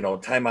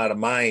Dylan, Time Out of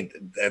Mind.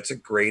 That's a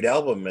great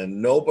album.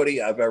 And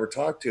nobody I've ever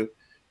talked to,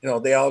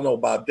 they all know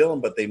Bob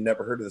Dylan, but they've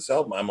never heard of this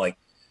album. I'm like,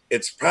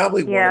 it's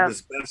probably one of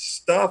his best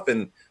stuff.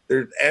 And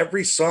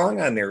every song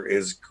on there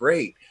is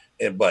great.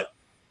 But,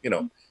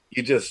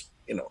 you just,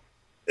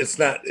 it's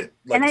not,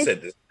 like I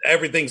said,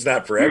 everything's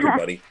not for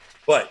everybody.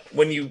 But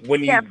when you,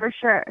 yeah, for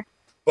sure.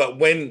 But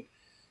when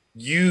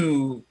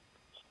you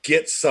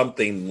get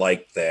something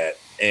like that,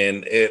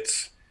 and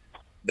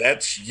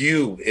that's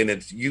you,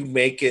 and you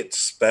make it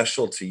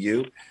special to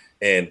you,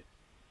 and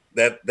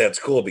that's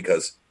cool,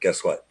 because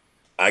guess what?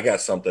 I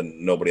got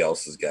something nobody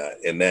else has got,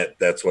 and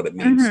that's what it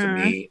means to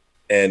me.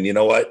 And you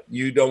know what?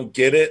 You don't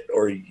get it,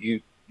 or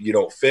you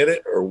don't fit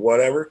it, or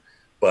whatever.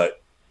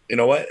 But you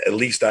know what? At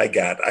least I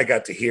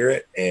got to hear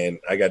it, and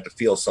I got to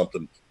feel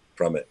something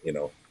from it.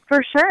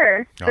 For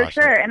sure,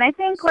 sure. And I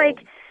think like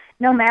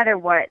no matter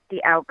what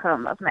the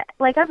outcome of I'm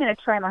going to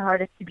try my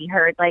hardest to be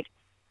heard. Like,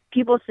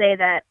 people say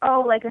that,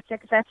 like a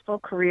successful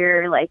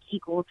career, like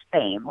equals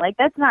fame. Like,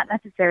 that's not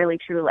necessarily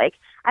true. Like,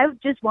 I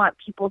just want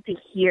people to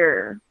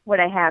hear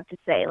what I have to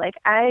say. Like,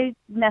 I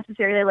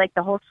necessarily like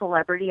the whole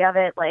celebrity of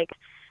it. Like,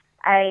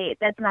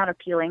 that's not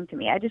appealing to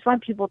me. I just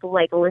want people to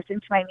like listen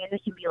to my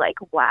music and be like,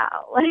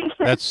 wow. Like,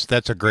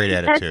 that's a great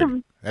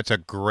attitude. That's a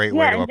great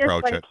way to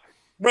approach it.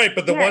 Right,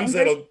 but the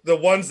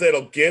ones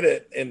that'll get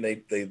it and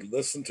they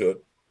listen to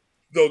it,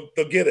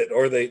 they'll get it,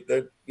 or they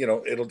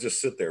it'll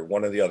just sit there,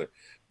 one or the other.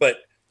 But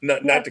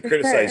not to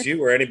criticize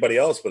you or anybody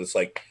else, but it's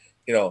like,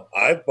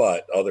 I've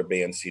bought other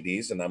band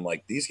CDs, and I'm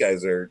like, these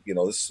guys are,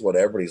 this is what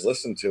everybody's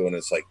listening to, and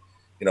it's like,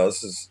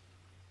 this is,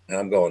 and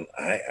I'm going,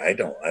 I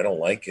don't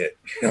like it.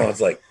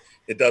 It's like,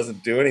 it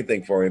doesn't do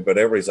anything for me, but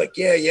everybody's like,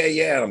 yeah,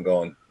 and I'm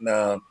going,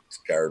 no, it's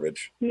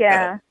garbage.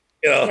 Yeah.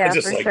 Yeah,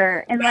 just for like,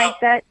 sure. And like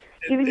that,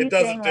 even it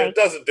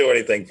doesn't do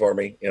anything for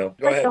me. Go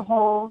ahead. The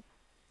whole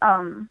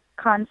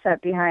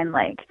concept behind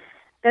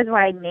that's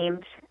why I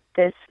named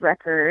this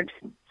record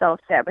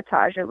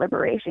Self-Sabotage or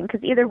Liberation,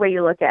 because either way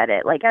you look at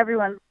it, like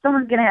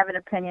someone's gonna have an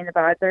opinion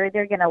about it. They're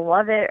either gonna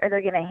love it or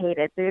they're gonna hate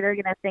it. They're either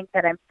gonna think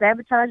that I'm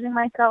sabotaging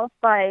myself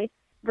by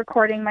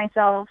recording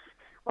myself,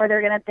 or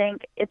they're gonna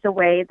think it's a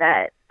way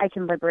that I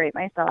can liberate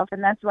myself.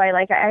 And that's why I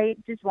like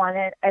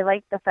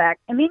the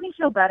fact it made me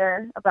feel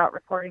better about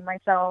recording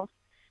myself.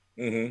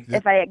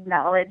 If I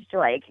acknowledged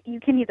you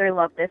can either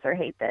love this or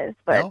hate this,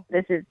 but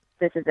this is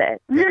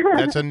it.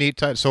 That's a neat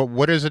title. So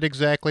what is it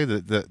exactly?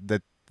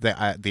 The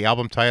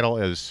album title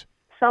is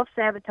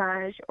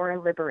Self-Sabotage or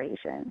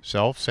Liberation.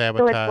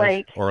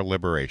 Self-Sabotage or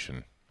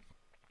Liberation.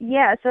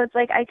 Yeah, so it's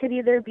like I could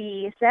either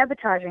be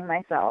sabotaging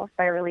myself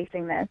by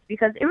releasing this,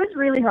 because it was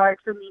really hard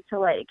for me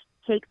to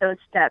take those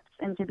steps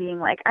into being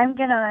like, I'm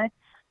gonna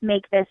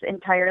make this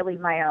entirely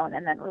my own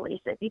and then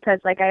release it, because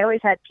I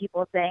always had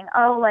people saying,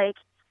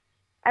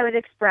 I would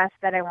express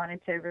that I wanted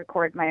to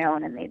record my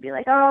own, and they'd be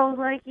like,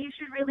 you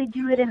should really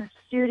do it in the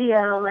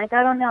studio. I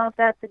don't know if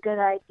that's a good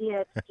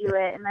idea to do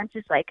it. And that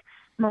just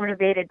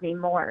motivated me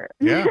more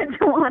to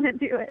want to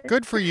do it.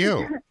 Good for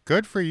you.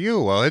 Good for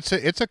you. Well, it's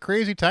a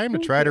crazy time to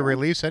try to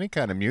release any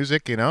kind of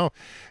music,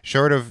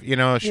 short of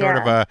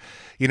a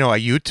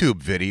YouTube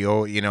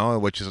video,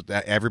 which is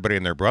everybody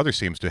and their brother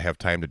seems to have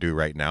time to do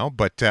right now.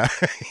 But, yeah,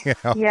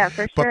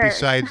 for sure. But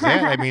besides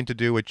that, to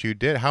do what you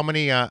did, how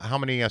many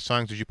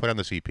songs did you put on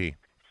this EP?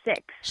 6.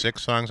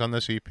 6 songs on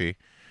this EP.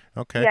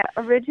 Okay. Yeah,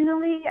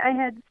 originally I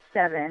had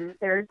 7.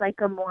 There's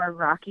a more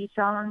rocky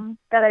song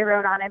that I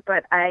wrote on it,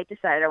 but I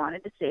decided I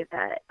wanted to save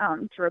that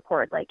to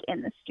record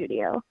in the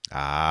studio.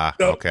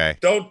 Okay.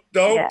 Don't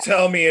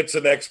tell me it's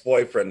an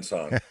ex-boyfriend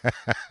song.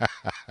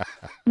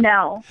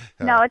 No,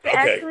 it's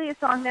actually a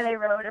song that I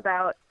wrote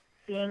about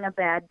being a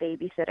bad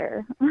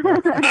babysitter.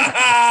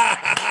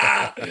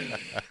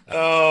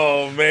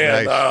 Oh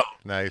man,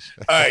 nice.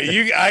 All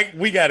right,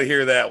 we got to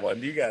hear that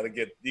one. You got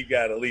to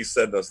at least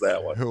send us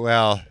that one.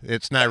 Well,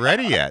 it's not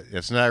ready yet.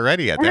 That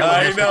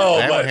I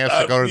know, one has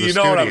to go to the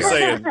studio. You know what I'm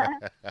saying?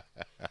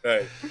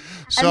 Right.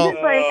 So, I'm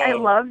just like, I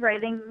love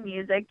writing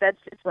music that's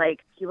just like,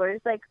 people are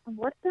just like,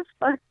 what the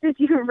fuck did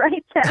you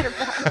write that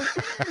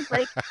about?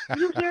 Like,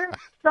 you hear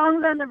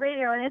songs on the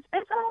radio and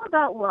it's all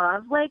about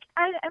love. Like,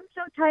 I'm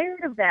so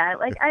tired of that.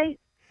 Like, I've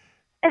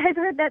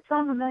heard that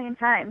song a million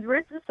times.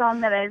 Where's the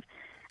song that I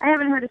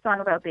haven't heard a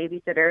song about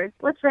babysitters.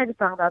 Let's write a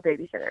song about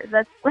babysitters.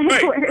 That's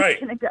like where it's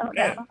going to go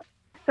now.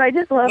 So I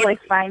just love like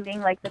finding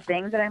like the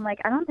things that I'm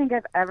like, I don't think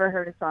I've ever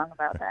heard a song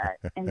about that,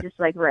 and just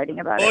like writing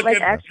about it. Like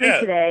actually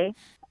today,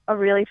 a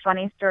really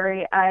funny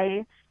story.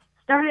 I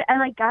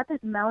like got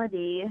this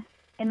melody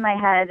in my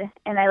head,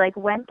 and I like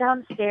went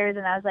downstairs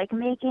and I was like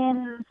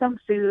making some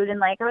food, and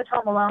like I was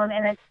home alone,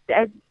 and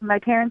my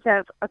parents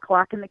have a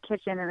clock in the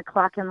kitchen and a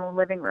clock in the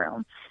living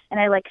room, and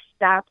I like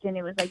stopped and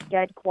it was like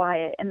dead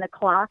quiet, and the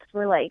clocks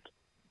were like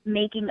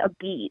making a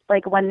beat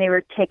like when they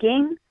were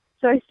ticking.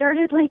 So I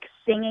started like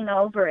singing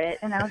over it,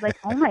 and I was like,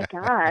 "Oh my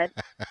god!"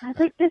 I was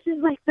like, "This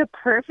is like the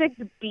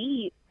perfect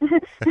beat."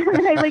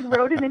 And I like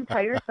wrote an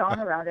entire song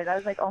around it. I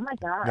was like, "Oh my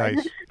god!"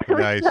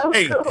 Nice. So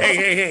Hey, cool.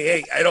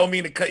 hey! I don't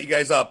mean to cut you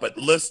guys off, but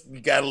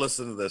you got to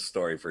listen to this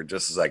story for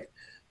just a second.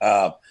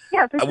 Yeah,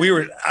 for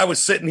sure. I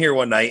was sitting here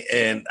one night,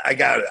 and I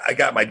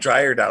got my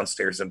dryer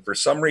downstairs, and for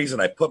some reason,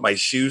 I put my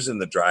shoes in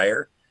the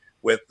dryer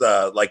with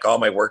like all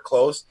my work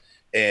clothes.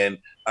 And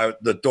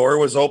the door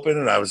was open,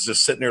 and I was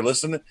just sitting there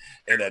listening,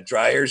 and that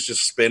dryer's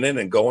just spinning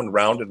and going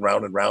round and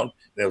round and round.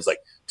 And it was like,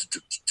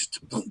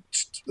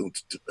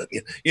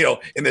 you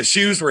know, and the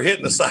shoes were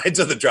hitting the sides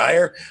of the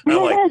dryer. And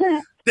I'm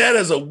like, that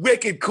is a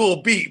wicked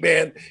cool beat,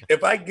 man.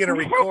 If I get a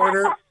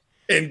recorder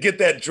and get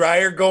that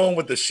dryer going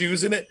with the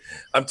shoes in it,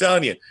 I'm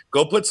telling you,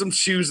 go put some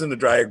shoes in the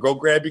dryer, go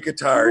grab your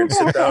guitar and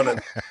sit down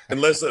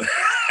and listen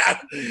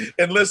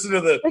and listen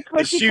to the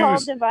shoes. Call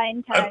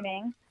divine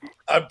timing.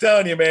 I'm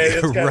telling you, man,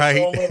 it's got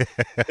Right.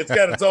 it's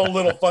got its own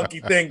little funky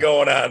thing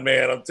going on,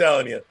 man. I'm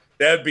telling you,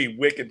 that'd be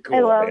wicked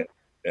cool. Man.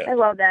 Yeah. I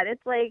love that.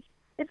 It's like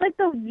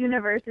the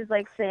universe is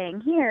like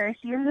saying, here's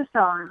a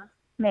song,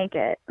 make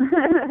it.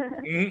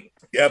 Mm-hmm.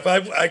 Yeah, if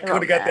I could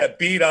have got that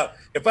beat off,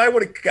 if I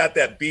would have got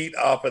that beat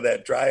off of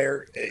that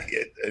dryer,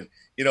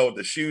 you know, with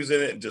the shoes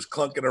in it and just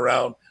clunking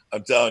around,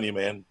 I'm telling you,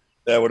 man,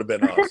 that would have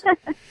been awesome.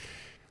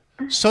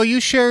 So you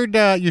shared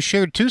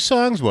two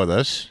songs with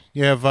us.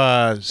 You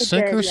have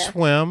Sink or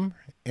Swim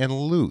and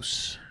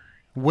Loose.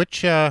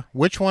 Which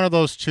one of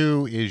those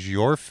two is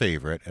your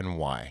favorite, and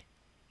why?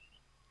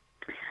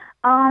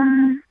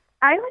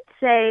 I would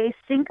say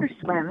Sink or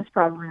Swim is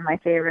probably my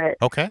favorite.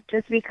 Okay.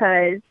 Just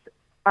because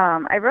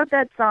I wrote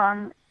that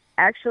song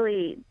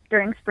actually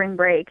during spring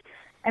break.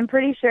 I'm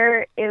pretty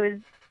sure it was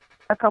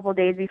a couple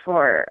days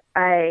before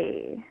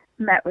I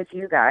met with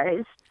you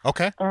guys.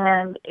 Okay.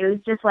 And it was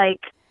just like,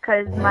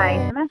 because my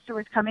semester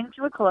was coming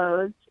to a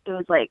close. It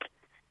was like,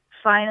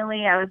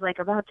 finally, I was like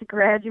about to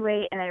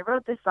graduate, and I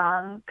wrote this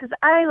song because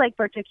I like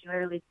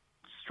particularly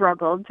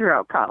struggled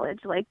throughout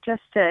college, like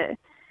just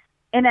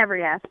in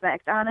every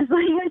aspect,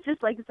 honestly. It was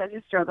just like such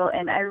a struggle.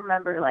 And I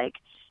remember like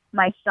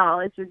my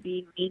solace would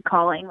be me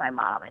calling my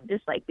mom and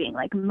just like being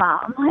like,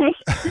 Mom, like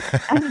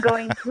I'm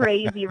going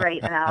crazy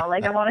right now.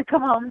 Like I want to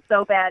come home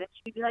so bad. And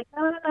she'd be like,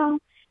 no.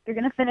 You're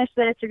going to finish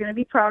this. You're going to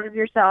be proud of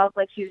yourself.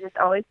 Like, she was just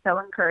always so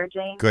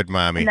encouraging. Good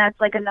mommy. And that's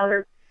like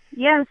another,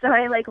 so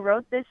I like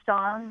wrote this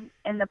song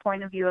in the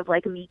point of view of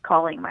like me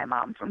calling my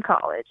mom from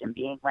college and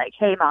being like,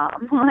 hey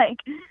Mom, like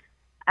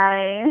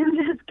I'm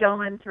just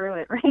going through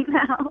it right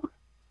now.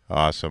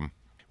 Awesome.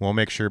 We'll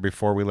make sure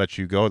before we let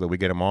you go that we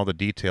get them all the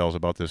details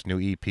about this new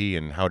EP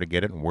and how to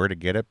get it and where to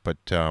get it. But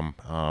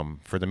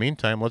for the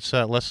meantime, let's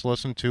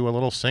listen to a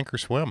little Sink or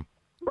Swim.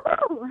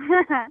 Whoa.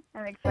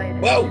 I'm excited.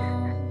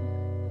 Whoa.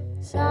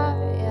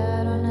 Sorry,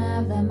 I don't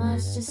have that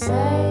much to say.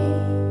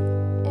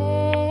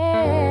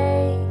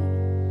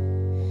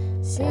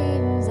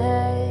 Seems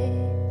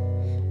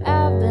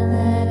I've been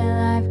letting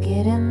life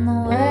get in the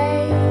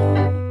way.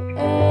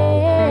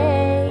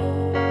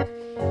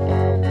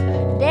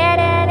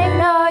 Didn't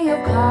ignore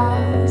your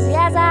calls.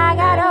 Yes, I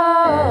got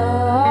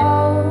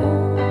all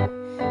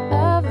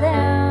of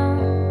them.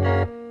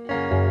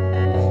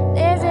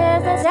 This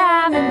is the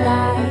time in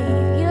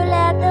life. You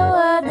let the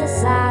world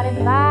decide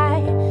if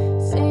I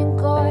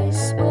sink or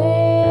swim.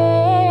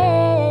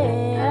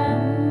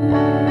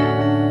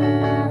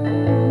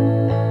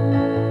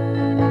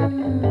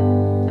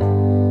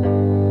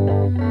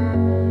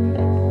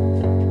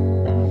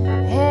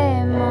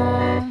 Hey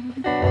Mom,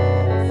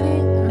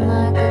 feeling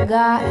like I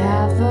got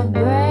half a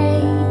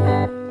brain.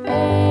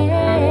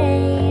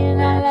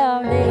 I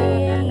love to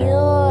hear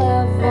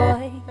your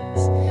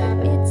voice.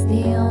 It's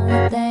the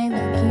only thing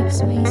that keeps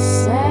me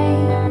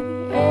sane.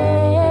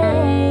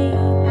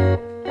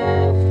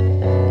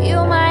 You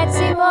might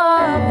see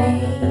more of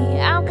me.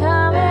 I'm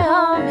coming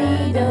home,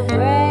 need a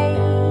break.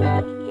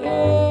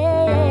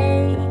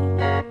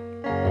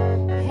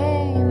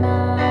 Hey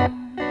Mom,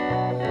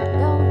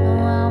 don't know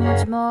how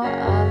much more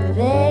of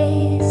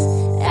this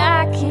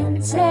I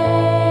can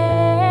take.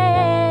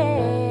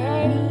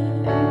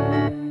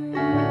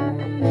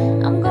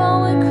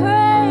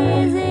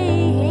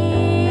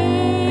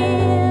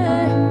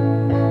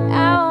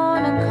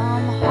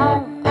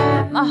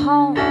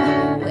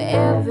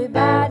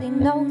 Nobody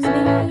knows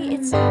me.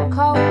 It's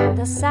cold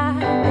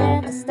outside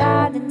and it's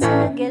starting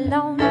to get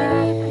lonely.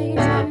 Please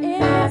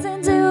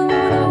listen to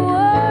the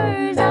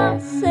words I'm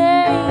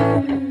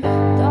saying.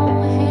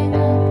 Don't hang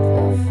up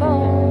the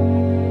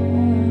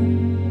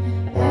phone.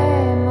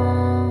 Hey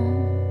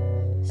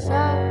mom,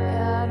 sorry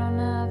I don't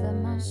have that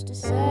much to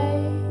say.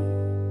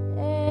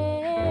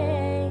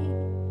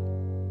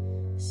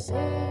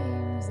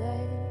 Seems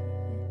that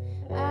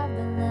I've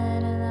been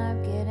letting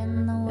life get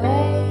in the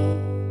way.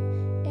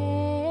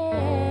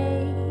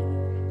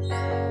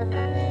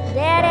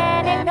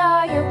 Didn't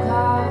ignore your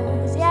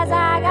calls. Yes,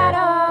 I got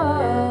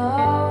all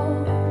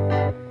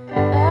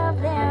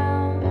of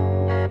them.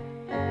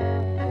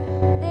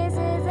 This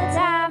is the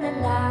time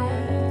in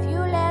life. You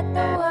let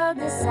the world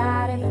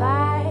decide if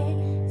I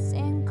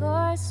sink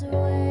or swim.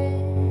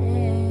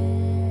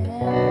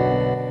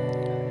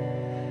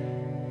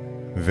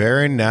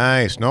 Very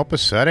nice. No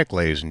pathetic,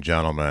 ladies and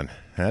gentlemen.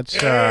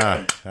 That's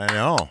I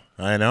know.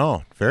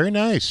 Very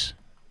nice.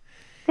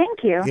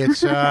 Thank you.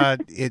 It's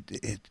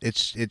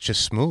it's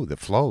just smooth. It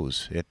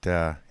flows.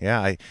 I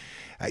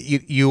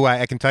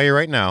can tell you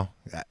right now,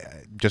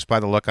 just by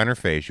the look on her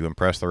face, you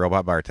impressed the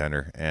robot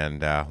bartender.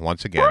 And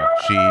once again,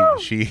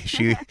 she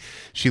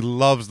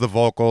loves the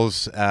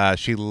vocals.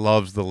 She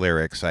loves the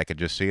lyrics. I could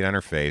just see it on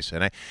her face.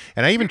 And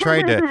I even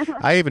tried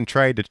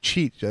to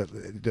cheat.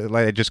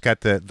 I just got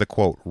the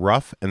quote,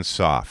 rough and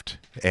soft.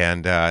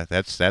 And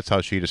that's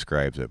how she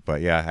describes it.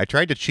 But yeah, I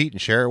tried to cheat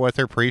and share it with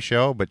her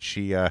pre-show, but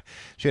she had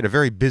a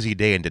very busy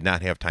day and did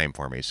not have time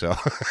for me. So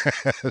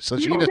so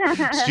she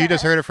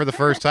just heard it for the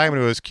first time,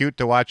 and it was cute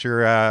to watch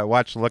her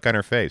watch the look on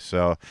her face.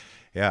 So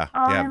yeah,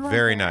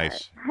 very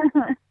nice.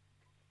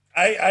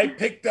 I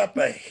picked up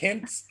a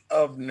hint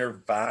of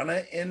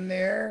Nirvana in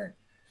there,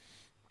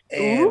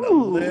 and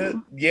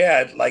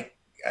like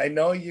I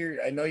know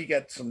you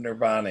got some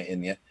Nirvana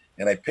in you,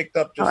 and I picked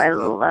up just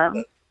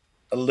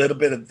a little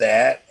bit of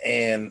that,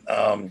 and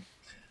I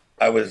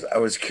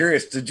was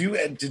curious. Did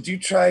you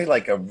try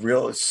like a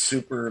real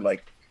super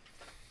like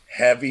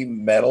heavy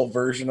metal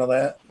version of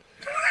that?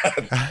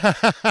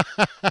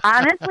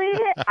 Honestly,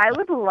 I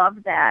would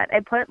love that.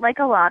 I put like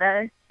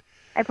actually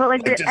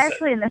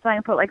in this song I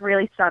put like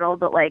really subtle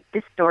but like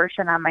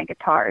distortion on my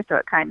guitar, so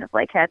it kind of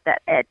like had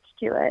that edge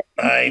to it.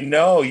 I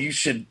know you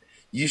should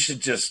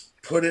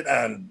just put it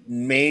on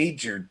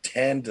major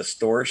 10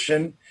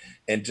 distortion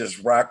and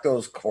just rock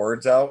those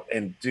chords out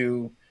and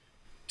do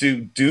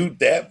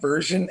that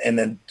version, and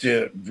then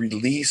to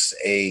release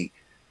a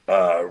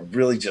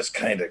really just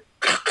kind of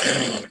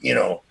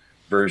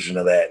version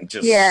of that,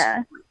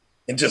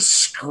 and just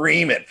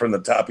scream it from the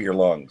top of your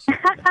lungs.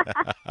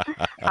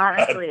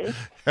 Honestly,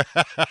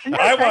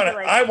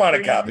 I want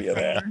a copy of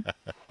that.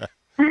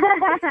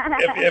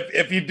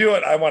 if you do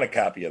it, I want a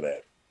copy of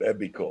that. That'd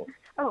be cool.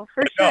 Oh,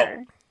 for sure.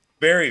 No,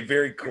 very,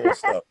 very cool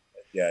stuff.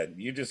 Yeah,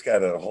 you just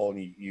got a whole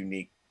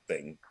unique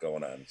thing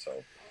going on,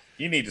 so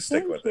you need to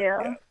stick with it.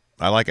 Yeah.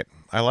 I like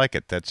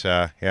it. That's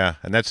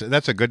and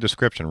that's a good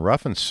description.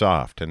 Rough and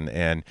soft,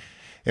 and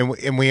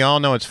we all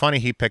know, it's funny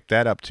he picked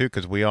that up too,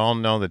 because we all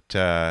know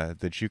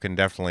that you can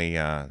definitely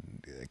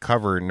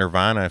cover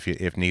Nirvana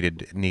if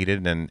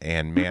needed,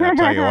 and man, I'll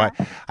tell you what,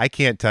 I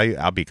can't tell you.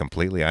 I'll be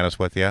completely honest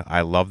with you.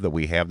 I love that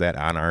we have that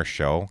on our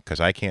show, because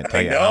I can't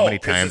tell you how many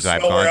times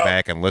I've gone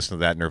back and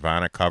listened to that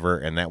Nirvana cover,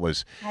 and that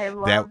was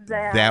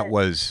that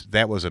was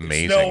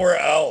amazing. It's nowhere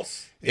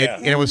else.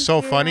 And it was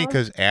so funny,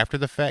 because after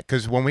the fact,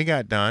 because when we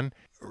got done,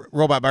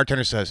 Robot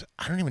Bartender says,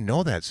 "I don't even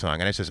know that song,"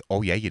 and I says,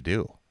 "Oh yeah, you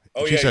do."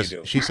 Oh, she says,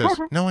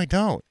 "No, I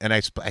don't." And I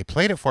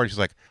played it for her. And she's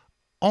like,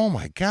 "Oh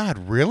my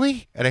God,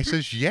 really?" And I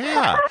says,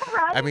 "Yeah."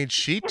 Right? I mean,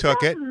 she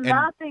took it and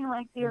nothing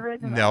like the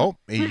original. No,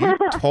 you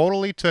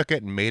totally took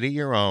it and made it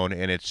your own.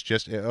 And it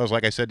was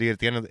like I said to you at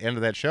the end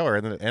of that show, or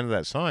at the end of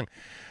that song.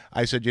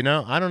 I said,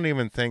 I don't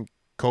even think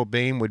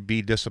Cobain would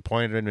be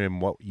disappointed in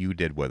what you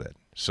did with it.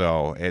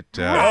 So it.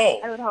 No,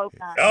 I would hope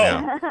not.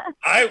 No,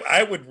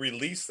 I would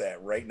release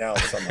that right now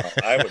somehow.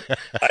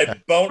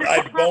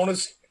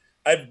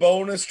 I'd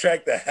bonus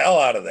track the hell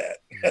out of that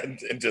and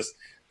just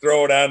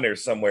throw it on there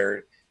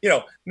somewhere.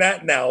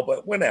 Not now,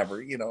 but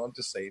whenever. I'm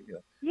just saying.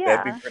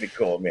 That'd be pretty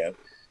cool, man.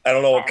 I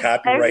don't know what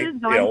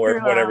copyright, or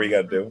whatever you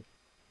got to do.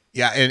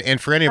 Yeah, and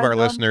for any of our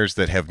listeners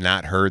that have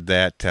not heard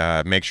that,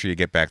 make sure you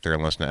get back there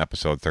and listen to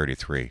episode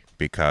 33,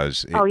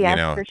 because for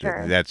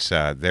sure. That's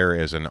there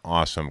is an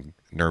awesome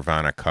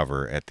Nirvana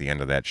cover at the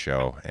end of that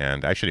show,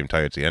 and I shouldn't even tell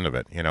you it's the end of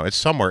it. It's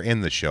somewhere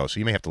in the show, so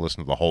you may have to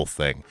listen to the whole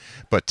thing.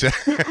 But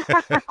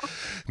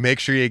make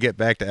sure you get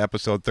back to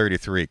episode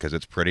 33, because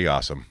it's pretty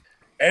awesome.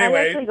 Anyway, I was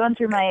actually going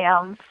through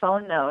my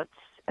phone notes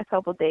a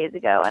couple days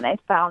ago, and I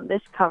found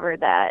this cover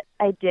that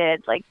I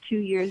did like 2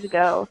 years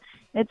ago.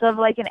 It's of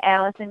like an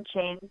Alice in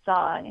Chains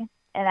song,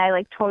 and I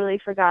like totally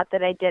forgot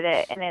that I did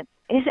it, and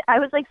I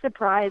was like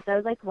surprised. I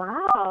was like,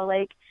 wow,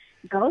 like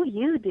go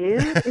you,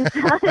 dude. It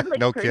sounded like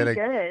no pretty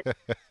kidding. Good.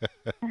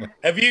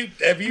 Have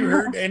you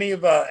heard any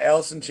of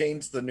Alice in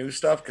Chains, the new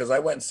stuff? Because I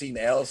went and seen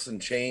Alice in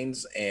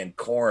Chains and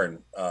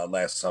Korn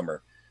last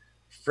summer.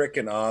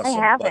 Freaking awesome.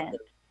 I haven't.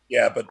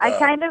 Yeah, but I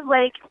kind of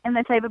like am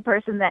the type of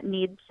person that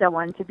needs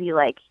someone to be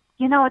like,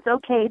 it's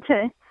okay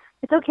to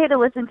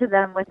listen to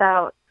them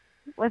without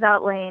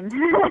Lane.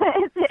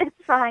 it's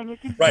fine. You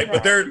can right,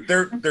 but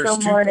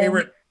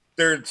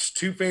there's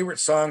two favorite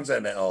songs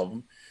on the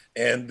album,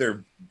 and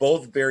they're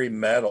both very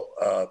mellow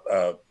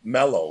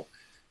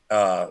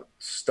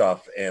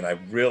stuff, and I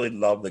really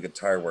love the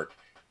guitar work.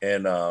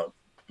 And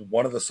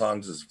one of the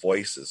songs is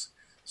Voices.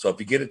 So if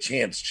you get a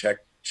chance,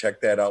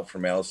 check that out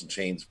from Alice in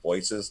Chains,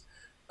 Voices,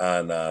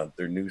 on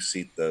their new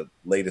the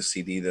latest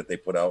CD that they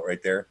put out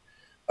right there.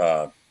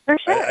 For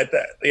sure.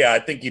 I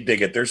think you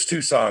dig it. There's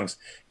two songs,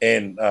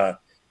 and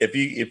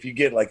if you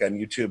get like on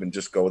YouTube and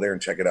just go there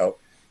and check it out,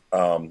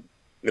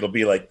 it'll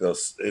be like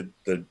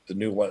the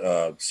new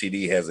one.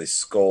 CD has a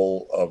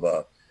skull of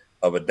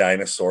a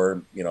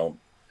dinosaur.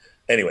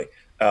 Anyway,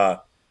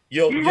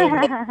 you'll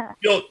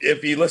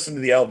if you listen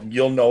to the album,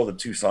 you'll know the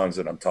two songs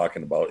that I'm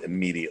talking about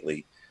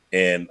immediately.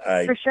 And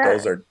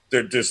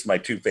they're just my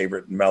two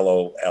favorite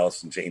mellow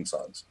Alice in Chains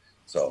songs.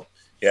 So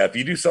yeah, if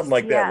you do something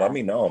like that, let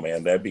me know,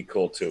 man. That'd be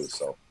cool too.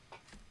 So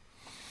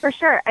for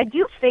sure, I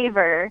do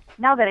favor,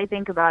 now that I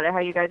think about it, how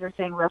you guys are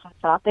saying rough and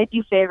soft, I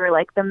do favor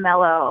like the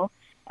mellow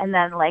and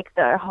then like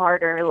the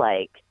harder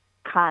like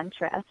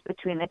contrast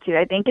between the two.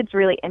 I think it's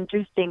really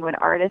interesting when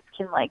artists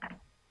can like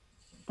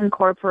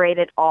incorporate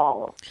it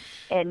all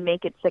and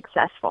make it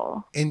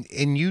successful.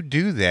 And you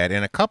do that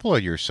in a couple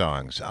of your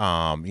songs.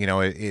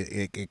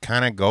 It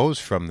kind of goes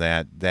from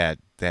that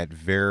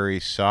very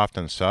soft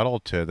and subtle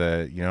to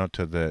the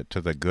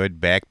good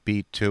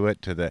backbeat to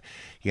it, to the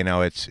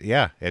it's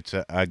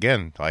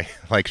again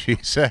like she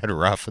said,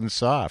 rough and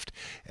soft.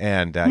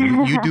 And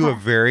you do a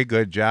very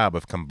good job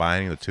of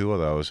combining the two of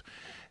those,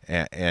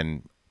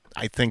 and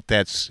I think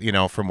that's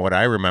from what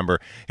I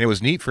remember, and it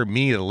was neat for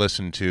me to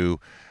listen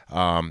to.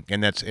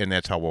 And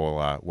that's how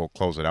we'll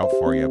close it out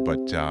for you.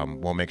 But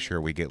we'll make sure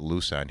we get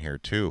Luce on here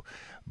too.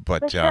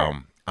 But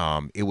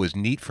it was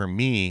neat for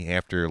me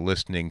after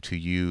listening to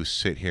you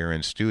sit here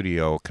in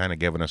studio, kind of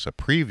giving us a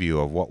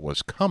preview of what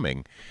was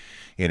coming.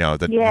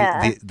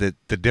 The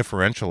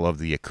differential of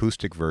the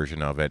acoustic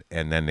version of it,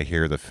 and then to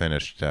hear the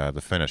finished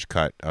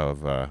cut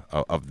of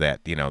that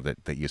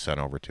that you sent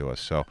over to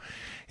us. So,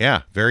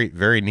 yeah, very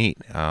very neat.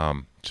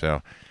 I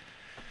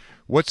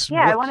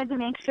wanted to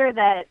make sure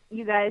that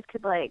you guys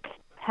could like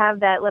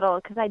have that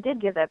little, because I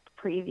did give that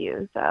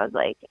preview, so I was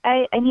like,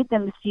 I need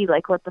them to see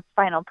like what the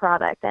final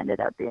product ended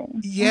up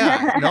being.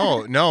 Yeah,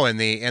 no, and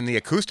the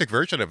acoustic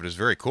version of it is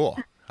very cool.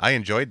 I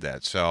enjoyed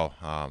that, so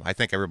I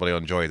think everybody will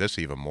enjoy this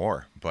even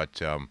more.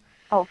 But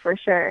oh, for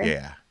sure.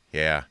 Yeah.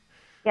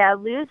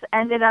 Luce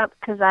ended up,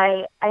 because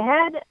I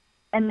had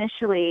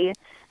initially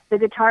the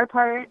guitar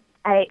part.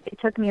 It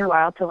took me a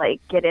while to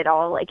like get it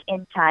all like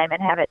in time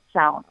and have it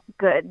sound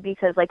good,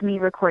 because like me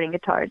recording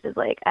guitars is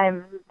like,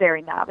 I'm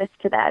very novice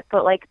to that.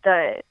 But like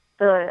the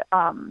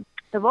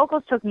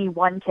vocals took me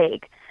one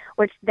take,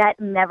 which that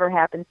never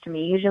happens to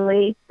me.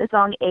 Usually the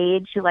song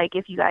Age, like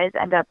if you guys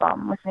end up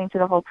listening to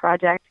the whole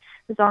project,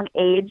 the song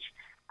Age,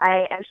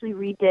 I actually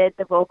redid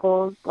the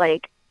vocals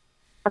like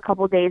a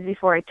couple days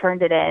before I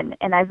turned it in,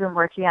 and I've been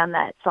working on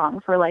that song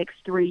for like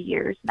 3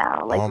 years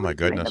now. Like, oh my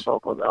goodness, the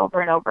vocals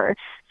over and over.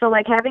 So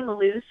like having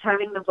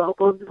the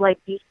vocals like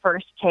the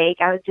first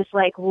take, I was just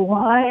like,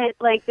 what?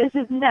 Like this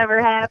has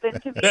never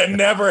happened to me. That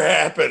never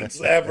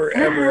happens. Ever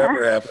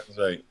happens,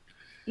 right?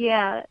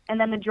 Yeah, and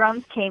then the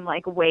drums came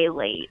like way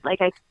late.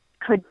 Like I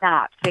could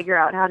not figure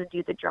out how to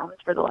do the drums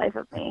for the life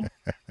of me.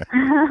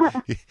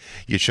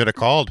 You should have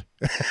called.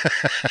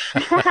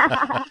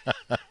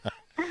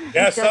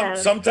 Yeah,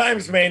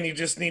 sometimes, man, you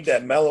just need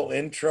that mellow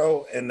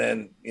intro, and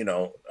then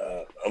a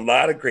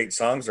lot of great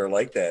songs are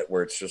like that,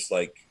 where it's just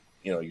like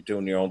you're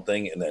doing your own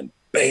thing, and then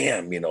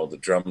bam, the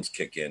drums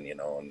kick in,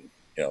 and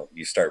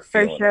you start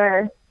feeling for sure.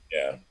 it.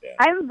 Yeah.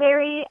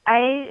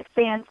 I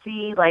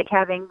fancy like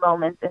having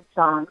moments in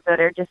songs that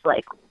are just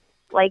like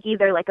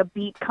either like a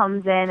beat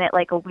comes in at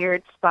like a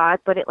weird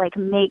spot, but it like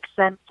makes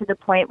sense to the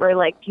point where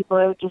like people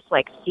are just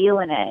like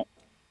feeling it.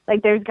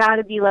 Like there's got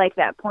to be like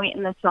that point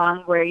in the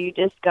song where you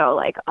just go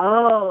like,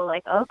 oh,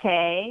 like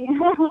okay.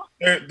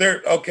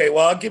 Okay.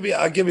 Well, I'll give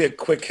you a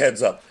quick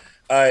heads up.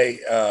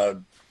 I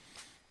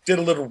did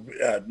a little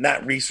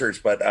not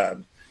research, but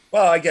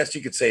well, I guess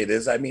you could say it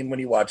is. I mean, when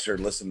you watch or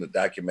listen to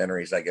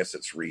documentaries, I guess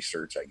it's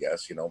research. I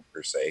guess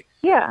per se.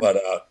 Yeah.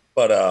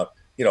 But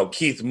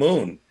Keith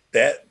Moon,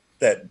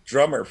 that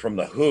drummer from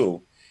the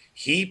Who,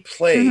 he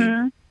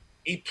played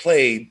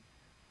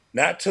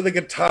not to the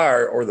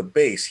guitar or the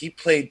bass. He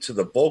played to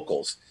the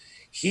vocals.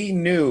 He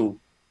knew,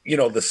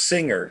 the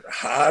singer,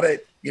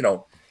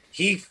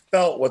 he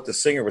felt what the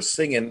singer was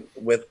singing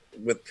with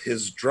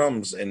his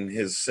drums and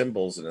his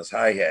cymbals and his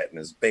hi-hat and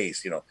his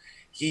bass.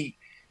 He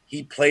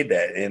played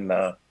that in,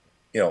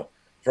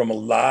 from a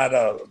lot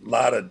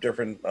of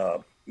different,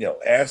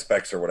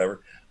 aspects or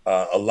whatever.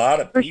 A lot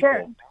of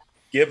people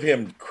give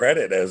him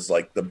credit as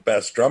like the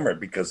best drummer,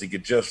 because he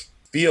could just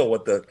feel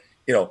what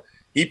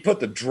he put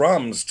the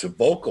drums to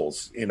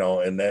vocals,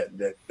 and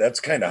that's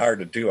kind of hard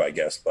to do, I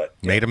guess. But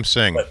made him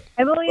sing.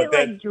 I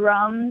believe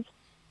drums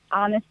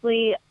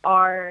honestly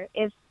are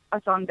if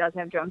a song does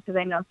have drums, because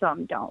I know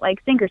some don't.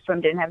 Like Sink or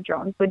Swim didn't have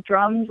drums, but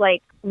drums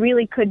like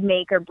really could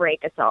make or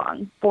break a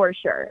song for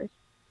sure.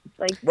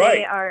 Like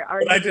they are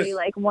arguably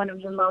like one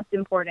of the most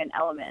important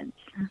elements.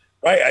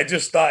 Right. I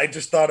just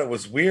thought it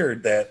was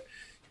weird that,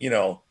 you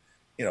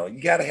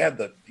got to have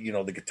the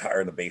guitar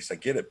and the bass. I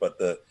get it, but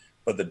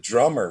the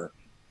drummer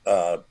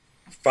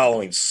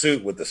following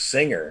suit with the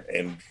singer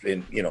and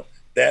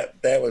that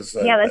was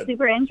that's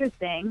super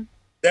interesting.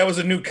 That was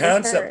a new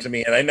concept to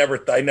me, and I never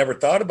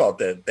thought about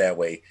that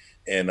way.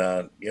 And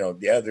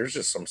there's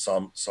just some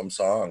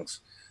songs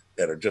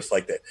that are just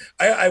like that.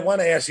 I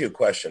want to ask you a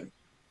question.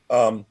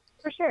 For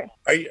sure.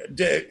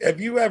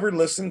 Have you ever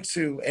listened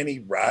to any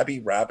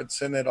Robbie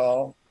Robinson at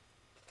all?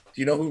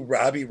 Do you know who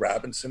Robbie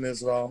Robinson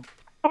is at all?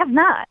 I have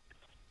not.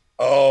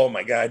 Oh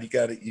my God, you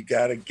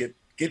gotta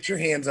get your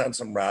hands on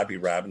some Robbie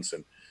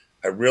Robinson.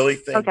 I really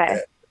think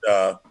that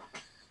the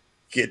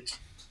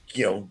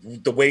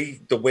way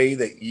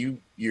that you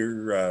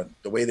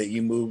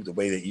move, the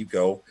way that you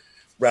go.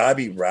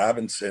 Robbie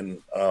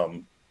Robinson,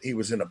 he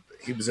was in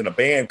a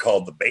band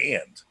called The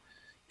Band,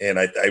 and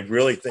I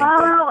really think.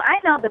 Oh, I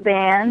know The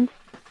Band.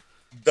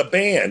 The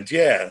Band,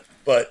 yeah,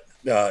 but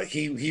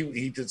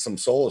he did some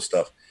solo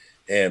stuff,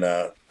 and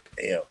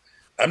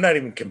I'm not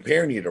even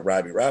comparing you to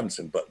Robbie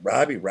Robinson, but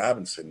Robbie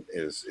Robinson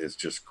is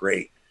just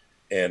great,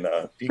 and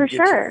if you for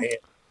get sure.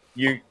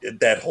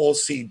 That whole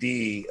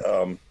CD.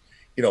 I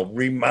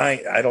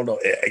don't know.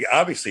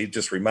 Obviously, it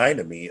just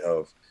reminded me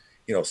of,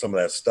 some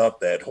of that stuff,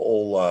 that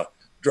whole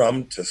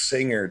drum to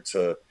singer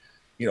to,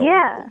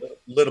 a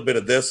little bit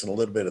of this and a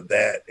little bit of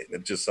that.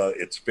 And it just,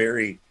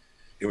 it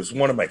was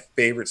one of my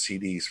favorite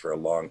CDs for a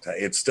long time.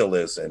 It still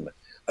is. And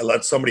I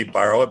let somebody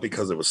borrow it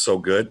because it was so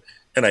good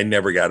and I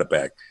never got it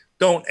back.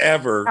 Don't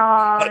ever.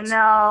 Oh,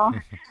 no.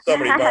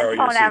 Somebody borrow your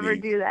Don't CDs. ever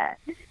do that.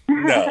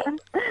 No.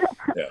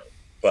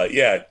 But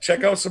yeah,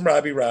 check out some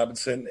Robbie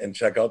Robinson and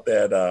check out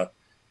that,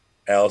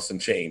 Alice in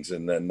Chains,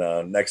 and then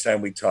next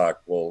time we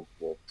talk, we'll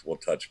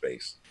touch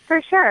base.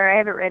 For sure, I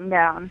have it written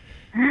down.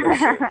 For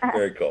sure.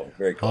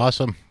 Very cool.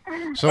 Awesome.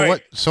 So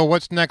right.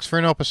 what's next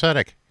for No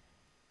Pathetic?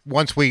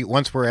 Once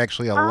we're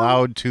actually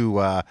allowed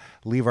to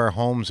leave our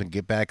homes and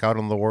get back out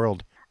in the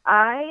world.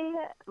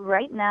 I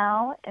right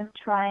now am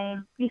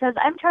trying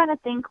to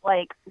think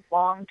like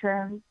long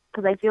term,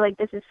 because I feel like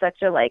this is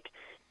such a like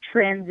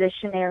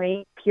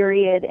transitionary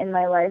period in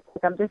my life.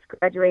 Like I'm just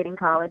graduating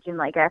college and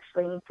like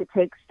actually need to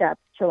take steps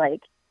to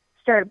like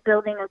start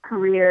building a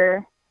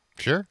career.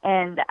 Sure.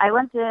 And I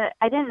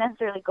didn't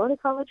necessarily go to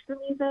college for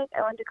music.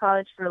 I went to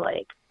college for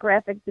like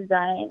graphic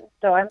design.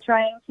 So I'm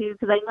trying to,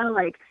 because I know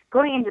like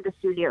going into the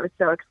studio is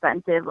so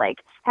expensive, like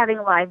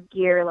having live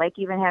gear, like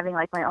even having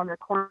like my own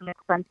recording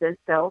expenses.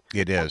 So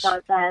it is. I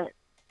thought that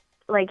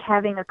like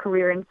having a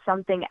career in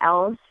something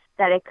else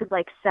that it could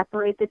like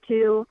separate the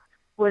two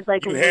would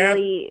like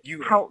really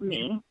help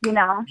me, so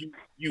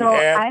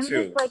I'm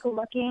just like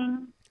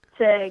looking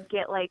to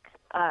get like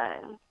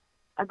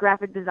a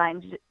graphic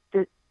design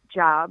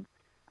job.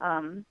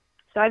 So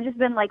I've just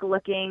been like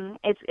looking.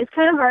 It's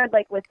kind of hard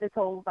like with this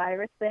whole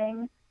virus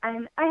thing.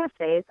 I have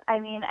faith. I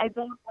mean, I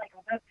built like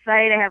a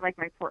website. I have like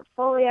my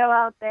portfolio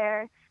out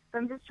there. So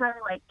I'm just trying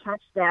to like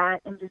catch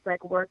that and just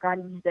like work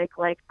on music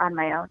like on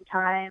my own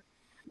time.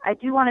 I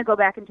do want to go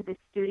back into the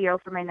studio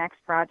for my next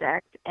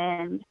project,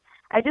 and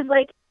I just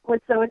like was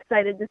so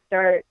excited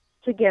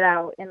to get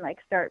out and like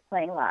start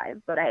playing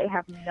live, but I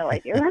have no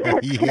idea when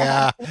that's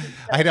yeah,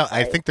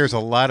 I think there's a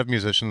lot of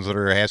musicians that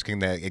are asking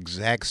that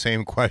exact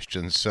same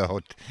question,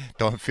 so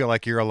don't feel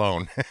like you're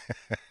alone.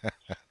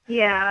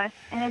 Yeah,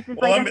 and it's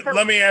just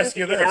let me ask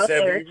you this: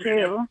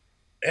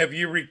 have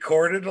you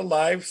recorded a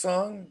live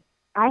song?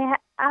 No,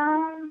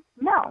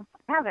 I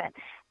haven't.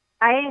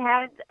 I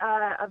had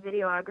a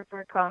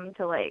videographer come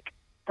to like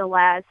the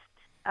last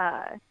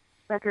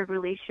record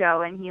release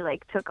show, and he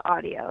like took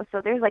audio,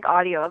 so there's like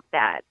audio of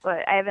that,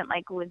 but I haven't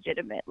like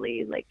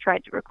legitimately like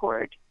tried to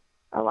record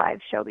a live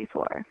show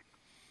before.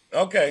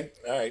 Okay,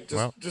 all right,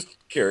 just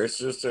curious,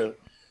 just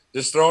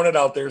throwing it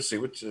out there, see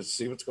what's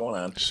going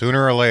on.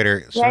 Sooner or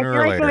later, I feel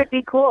like it would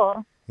be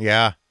cool.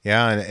 Yeah,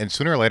 and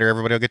sooner or later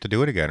everybody will get to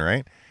do it again,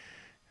 right?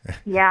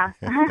 Yeah.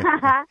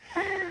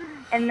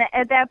 And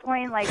at that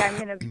point, like I'm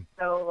gonna be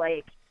so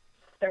like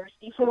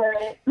thirsty for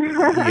it.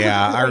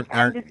 Yeah, like,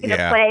 I'm just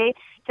gonna play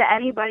to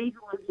anybody who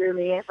will hear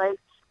me. It's like,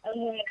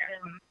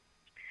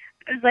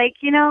 it's like,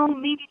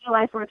 maybe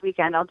July 4th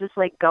weekend, I'll just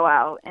like go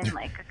out in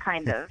like a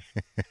kind of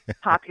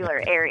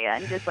popular area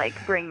and just like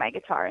bring my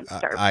guitar and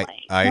start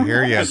playing. I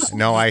hear you.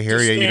 No, I hear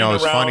you.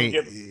 It's funny.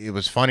 It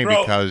was funny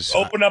because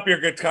open up your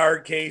guitar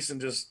case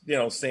and just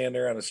stand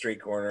there on a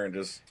street corner and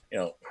just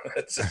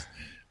it's just,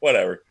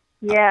 whatever.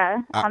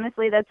 Yeah,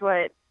 honestly, that's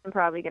what I'm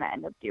probably going to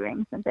end up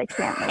doing since I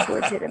can't like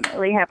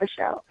legitimately have a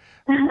show.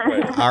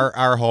 Right.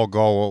 Our whole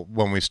goal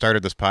when we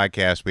started this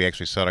podcast, we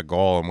actually set a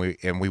goal,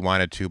 and we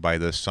wanted to by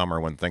this summer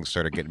when things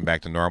started getting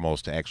back to normal,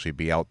 is to actually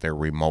be out there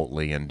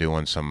remotely and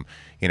doing some,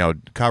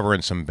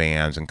 covering some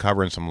bands and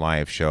covering some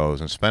live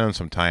shows and spending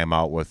some time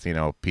out with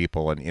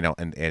people and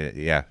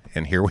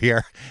and here we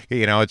are.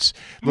 It's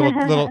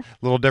a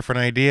little different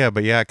idea,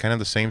 but yeah, kind of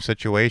the same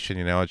situation.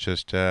 It's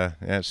just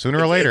sooner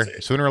or later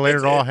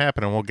it'll all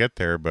happen and we'll get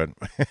there. But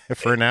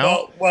for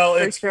now, well,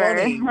 it's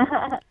funny.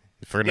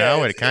 For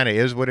now, it kind of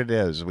is what it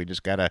is. We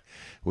just gotta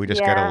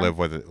live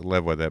with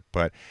it.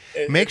 But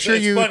make sure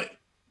you funny.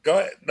 Go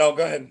ahead. No,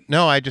 go ahead.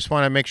 No, I just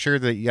want to make sure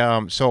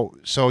that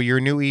so your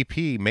new EP.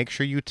 Make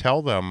sure you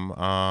tell them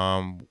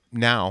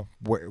now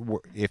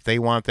if they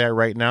want that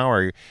right now,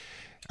 or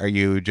are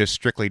you just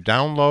strictly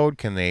download?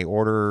 Can they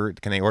order?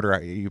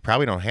 You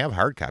probably don't have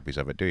hard copies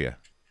of it, do you?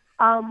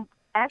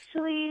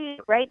 Actually,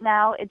 right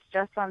now it's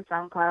just on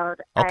SoundCloud.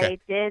 Okay. I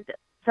did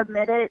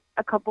submit it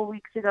a couple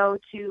weeks ago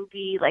to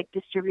be like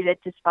distributed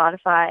to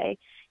Spotify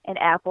and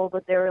Apple,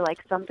 but there were like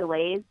some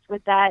delays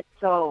with that.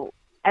 So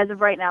as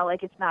of right now,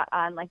 like it's not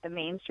on like the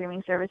main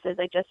streaming services.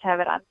 I just have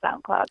it on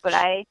SoundCloud. But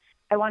I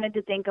wanted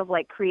to think of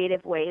like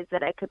creative ways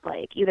that I could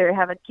like either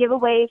have a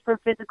giveaway for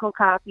physical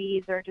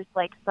copies or just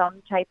like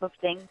some type of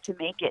thing to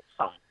make it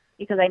fun,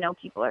 because I know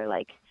people are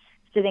like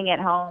sitting at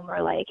home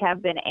or like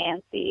have been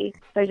antsy.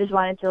 So I just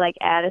wanted to like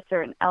add a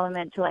certain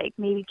element to like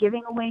maybe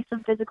giving away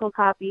some physical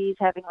copies,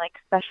 having like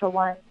special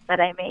ones that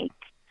I make.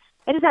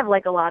 I just have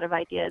like a lot of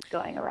ideas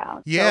going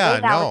around. Yeah, so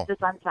right now it's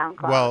just on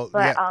SoundCloud. Well,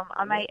 but yeah.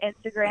 On my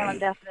Instagram, I'm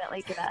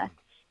definitely gonna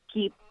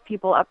keep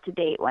people up to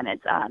date when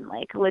it's on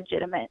like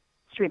legitimate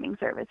streaming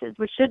services,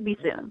 which should be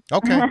soon.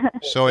 Okay.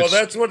 So well,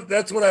 that's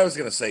what I was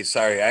gonna say.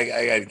 Sorry,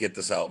 I gotta get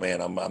this out,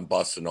 man. I'm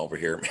busting over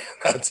here, man.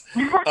 That's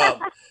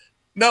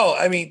no,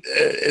 I mean,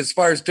 as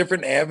far as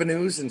different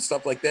avenues and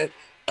stuff like that,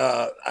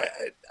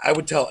 I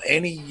would tell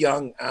any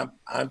young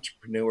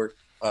entrepreneur,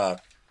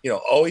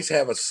 always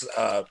have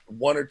a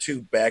one or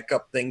two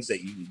backup things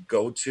that you can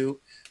go to.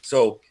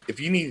 So if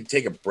you need to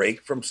take a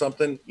break from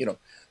something,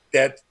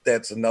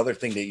 that's another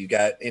thing that you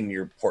got in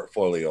your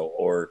portfolio,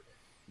 or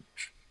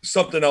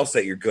something else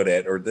that you're good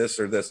at, or this,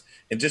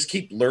 and just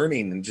keep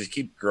learning and just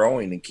keep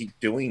growing and keep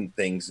doing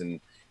things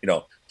and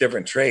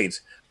different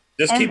trades.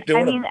 Just keep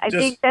doing it. I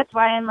think that's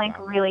why I'm like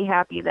really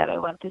happy that I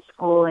went to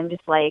school and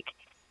just like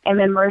am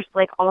immersed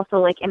like also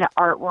like in an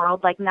art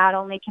world. Like not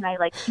only can I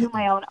like do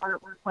my own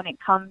artwork when it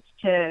comes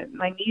to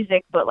my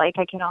music, but like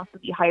I can also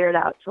be hired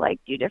out to like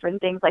do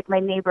different things. Like my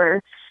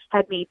neighbor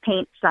had me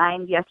paint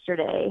signs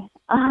yesterday.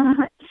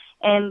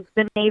 And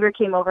the neighbor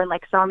came over and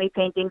like saw me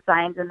painting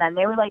signs, and then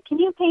they were like, "Can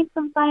you paint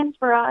some signs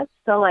for us?"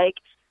 So like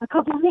a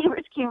couple of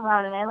neighbors came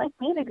around, and I like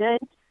made a good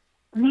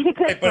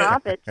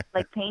profit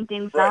like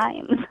painting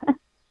signs.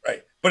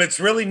 Right. But it's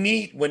really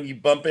neat when you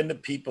bump into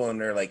people and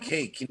they're like,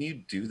 "Hey, can you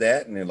do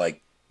that?" And they're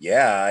like,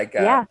 "Yeah, I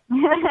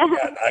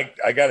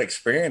got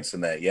experience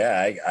in that.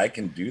 Yeah, I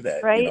can do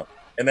that." Right.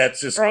 And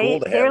that's just right. cool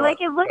to have. They're like,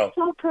 "It looks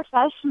so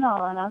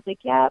professional," and I was like,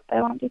 "Yep,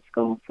 I went to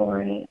school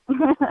for it."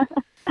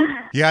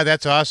 Yeah,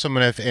 that's awesome.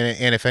 And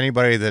if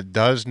anybody that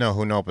does know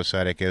who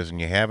Nopacetic is,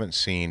 and you haven't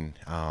seen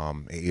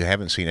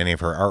any of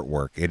her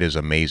artwork, it is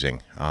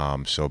amazing.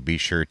 So be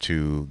sure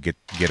to get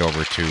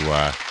over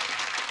to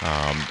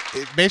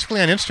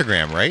basically on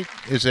Instagram, right?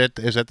 Is it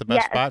the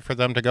best spot for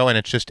them to go? And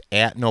it's just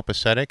at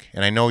Nopacetic.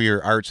 And I know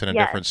your art's in a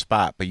different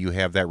spot, but you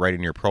have that right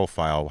in your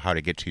profile, how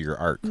to get to your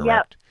art,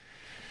 correct?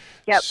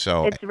 Yep.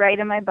 So it's right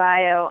in my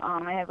bio.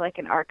 I have like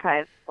an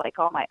archive, like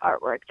all my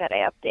artwork that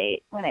I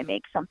update when I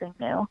make something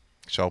new.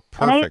 So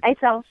perfect. And I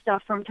sell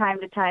stuff from time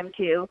to time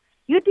too.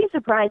 You'd be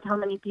surprised how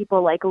many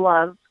people like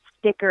love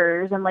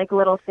stickers and like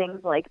little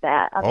things like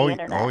that on the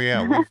internet. Oh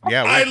yeah,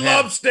 I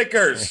love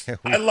stickers.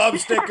 I love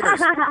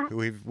stickers.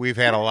 We've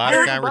had a lot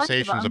of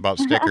conversations about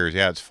stickers.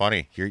 Yeah, it's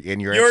funny. You're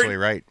absolutely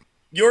right.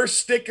 Your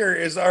sticker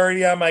is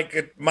already on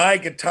my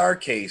guitar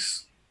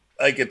case.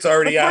 Like it's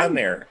already on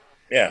there.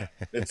 Yeah,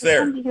 it's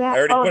there. I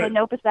already put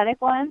the Nopacetic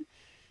one.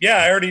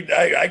 Yeah,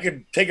 I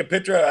could take a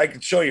picture. I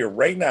could show you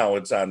right now.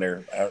 It's on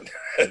there.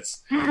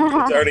 It's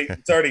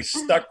already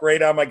stuck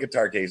right on my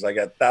guitar case. I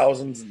got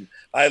thousands, and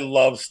I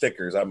love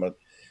stickers.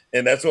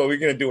 And that's what we're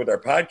gonna do with our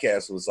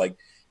podcast. Was like,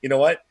 you know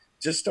what?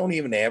 Just don't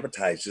even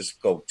advertise.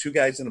 Just go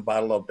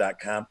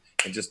 2guysinabottle.com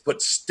and just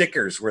put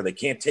stickers where they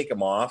can't take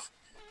them off,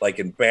 like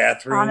in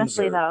bathrooms,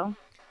 honestly, or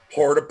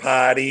porta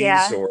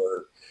potties,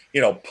 or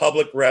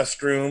public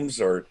restrooms,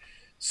 or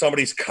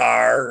somebody's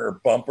car or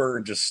bumper,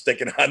 and just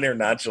stick it on there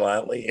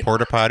nonchalantly.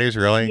 Porta potties,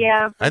 really?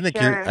 Yeah, I think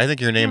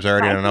your name's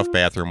already on enough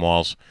bathroom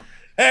walls.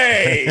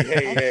 Hey.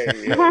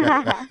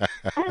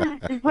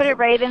 Just put it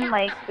right in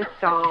like the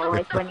stall,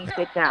 like when you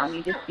sit down,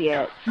 you just see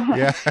it.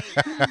 Yeah.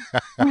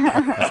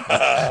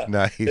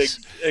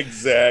 Nice.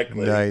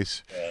 Exactly.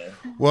 Nice. Yeah.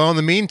 Well, in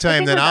the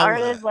meantime, then art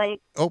is like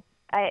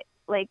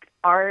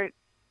art.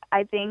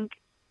 I think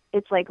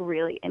it's like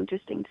really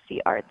interesting to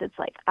see art that's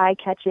like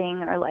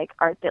eye-catching, or like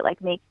art that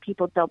like makes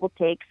people double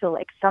take. So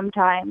like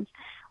sometimes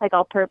like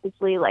I'll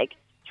purposely like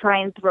try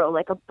and throw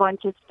like a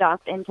bunch of stuff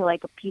into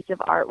like a piece of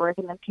artwork,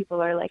 and then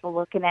people are like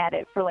looking at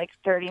it for like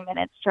 30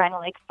 minutes trying to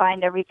like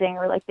find everything,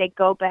 or like they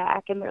go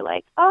back and they're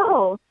like,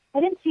 oh, I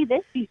didn't see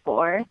this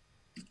before.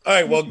 All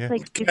right, well,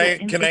 like, can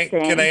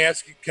I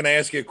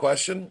ask you a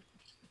question?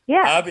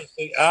 Yeah.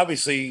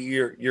 Obviously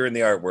you're in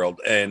the art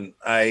world, and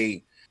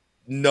I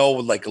know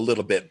like a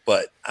little bit,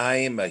 but I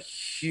am a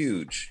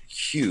huge,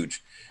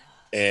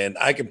 and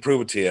I can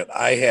prove it to you.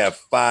 I have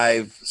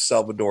 5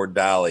 Salvador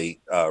Dali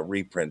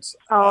reprints.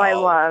 Oh, I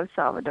love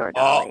Salvador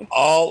Dali.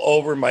 All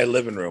over my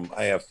living room,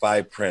 I have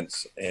 5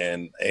 prints,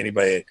 and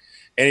anybody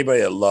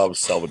that loves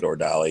Salvador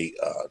Dali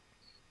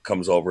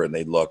comes over and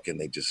they look and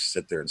they just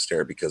sit there and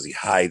stare, because he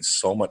hides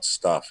so much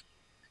stuff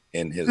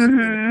in his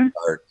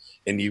art,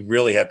 and you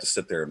really have to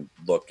sit there and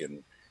look,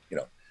 and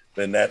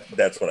then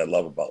that's what I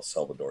love about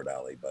Salvador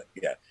Dali. But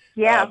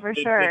yeah, for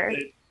sure.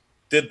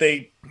 Did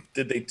they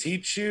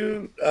teach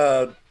you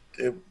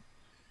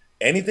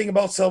anything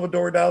about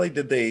Salvador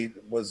Dali?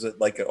 Was it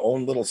like an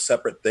own little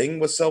separate thing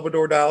with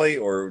Salvador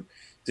Dali, or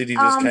did he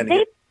just kind of?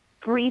 They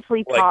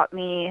briefly taught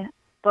me,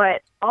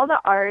 but all the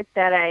art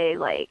that I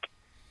like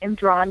am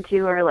drawn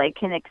to, or like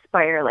can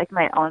inspire like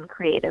my own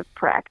creative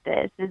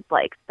practice, is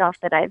like stuff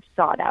that I've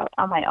sought out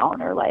on my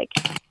own, or like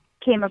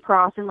came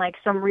across in like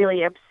some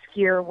really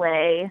obscure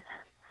way.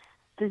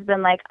 Has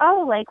been like,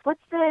 oh, like what's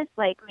this?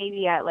 Like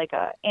maybe at like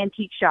a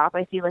antique shop,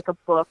 I see like a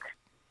book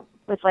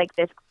with like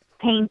this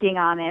painting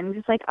on it. I'm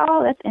just like,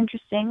 oh, that's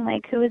interesting.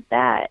 Like, who is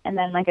that? And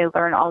then like I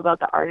learn all about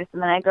the artist,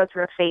 and then I go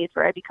through a phase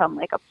where I become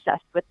like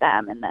obsessed with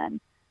them. And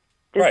then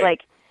there's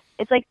like,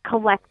 it's like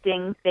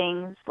collecting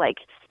things. Like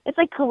it's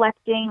like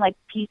collecting like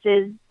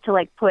pieces to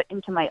like put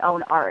into my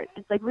own art.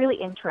 It's like really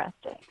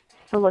interesting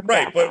to look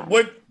back on.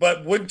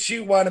 But wouldn't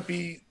you want to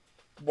be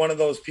one of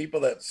those people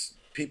that's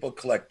people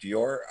collect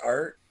your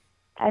art?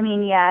 I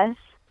mean, yes.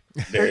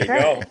 There you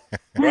go.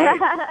 Right.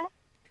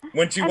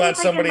 Wouldn't you want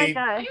somebody,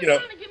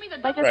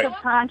 like a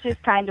subconscious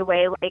kind of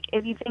way? Like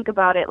if you think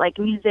about it, like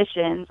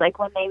musicians, like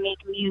when they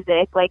make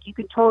music, like you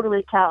can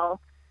totally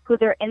tell who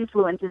their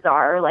influences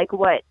are, or like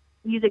what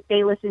music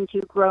they listen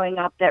to growing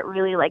up that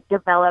really like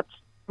developed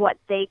what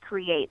they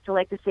create. So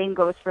like the same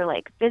goes for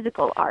like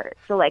physical art.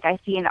 So like I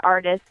see an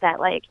artist that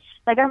like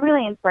I'm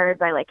really inspired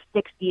by like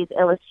 60s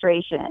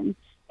illustration.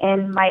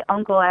 And my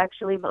uncle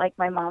actually, like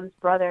my mom's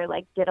brother,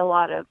 like did a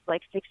lot of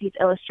like 60s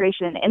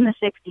illustration in the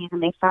 60s,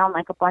 and they found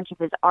like a bunch of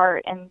his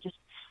art, and just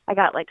I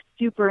got like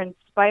super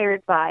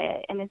inspired by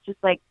it. And it's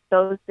just like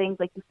those things,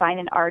 like you find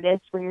an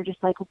artist where you're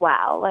just like,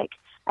 wow, like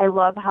I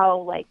love how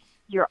like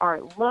your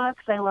art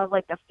looks. I love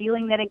like the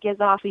feeling that it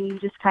gives off, and you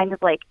just kind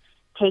of like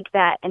take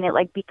that and it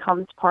like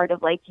becomes part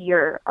of like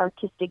your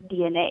artistic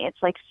DNA.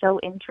 It's like so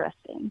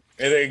interesting.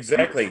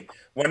 Exactly.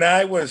 When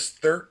I was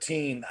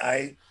 13,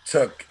 I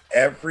took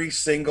every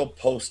single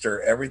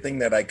poster, everything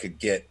that I could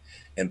get,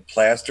 and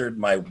plastered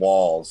my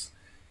walls.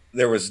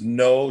 There was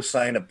no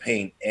sign of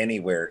paint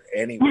anywhere.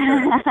 And it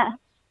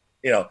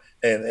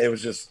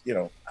was just,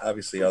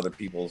 obviously other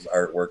people's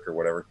artwork or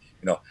whatever.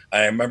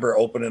 I remember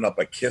opening up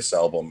a Kiss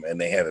album, and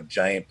they had a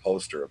giant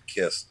poster of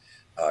Kiss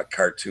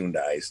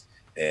cartoonized.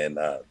 And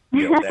that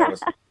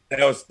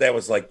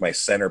was like my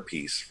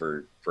centerpiece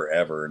for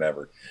forever and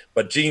ever.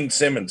 But Gene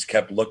Simmons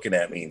kept looking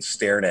at me and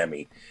staring at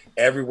me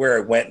everywhere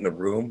I went in the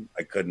room.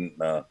 I couldn't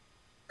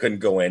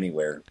go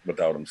anywhere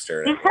without him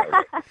staring at me.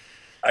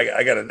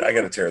 I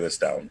gotta tear this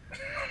down.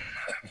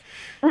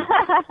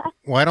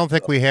 Well, I don't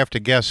think we have to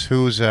guess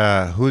who's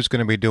going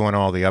to be doing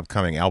all the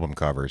upcoming album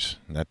covers.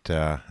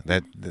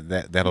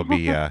 That'll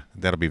be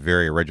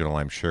very original,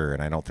 I'm sure,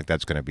 and I don't think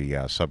that's going to be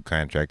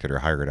subcontracted or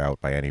hired out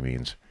by any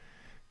means.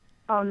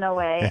 Oh, no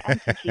way. I'm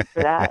too cheap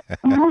for that.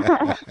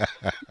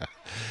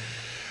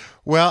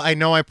 Well, I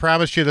know I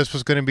promised you this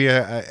was going to be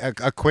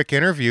a quick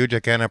interview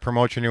to kind of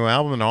promote your new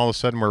album, and all of a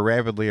sudden we're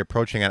rapidly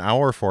approaching an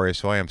hour for you,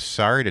 so I am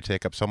sorry to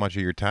take up so much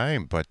of your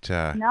time. But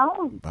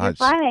no, you're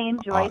fine. I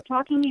enjoyed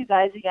talking to you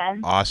guys again.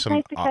 Awesome.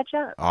 It's nice to catch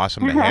up.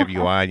 Awesome to have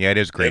you on. Yeah, it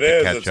is great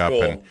to catch up.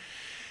 Cool.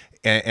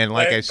 And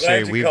like I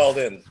say,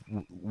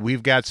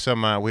 we've got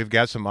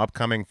some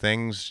upcoming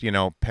things,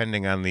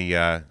 pending on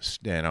the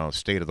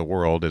state of the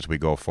world as we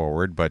go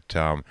forward. But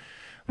and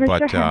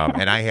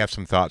I have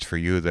some thoughts for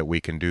you that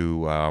we can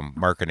do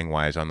marketing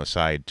wise on the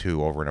side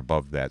too, over and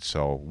above that.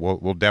 So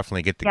we'll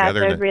definitely get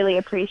together. Yes, I really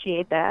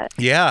appreciate that.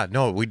 Yeah,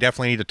 no, we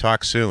definitely need to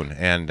talk soon,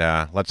 and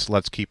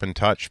let's keep in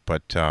touch.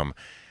 But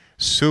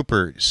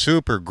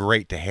super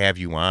great to have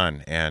you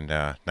on, and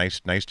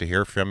nice to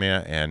hear from you.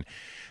 And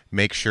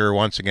make sure,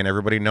 once again,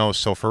 everybody knows.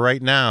 So for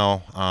right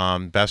now,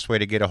 best way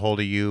to get a hold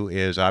of you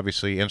is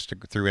obviously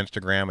through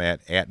Instagram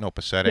at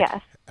Nopacetic.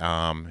 Yes.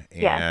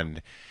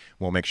 And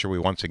we'll make sure we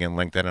once again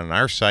link that on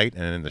our site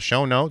and in the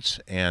show notes.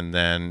 And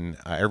then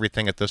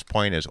everything at this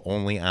point is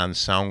only on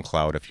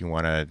SoundCloud if you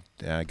want to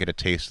get a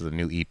taste of the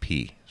new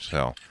EP.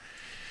 So,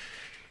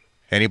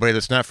 Anybody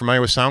that's not familiar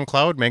with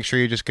SoundCloud, make sure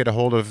you just get a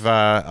hold of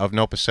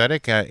No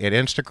Pathetic at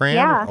Instagram,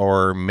 Yeah.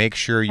 or make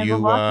sure you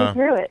walk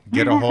you through it.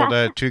 get a hold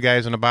of Two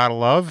Guys in a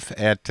Bottle of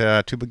at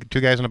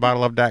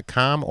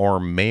twoguysinabottle.com, or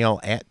mail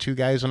at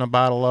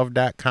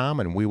twoguysinabottle.com,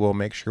 and we will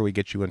make sure we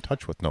get you in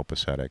touch with No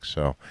Pathetic.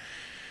 So,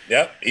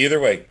 Yep. Either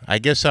way. I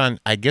guess on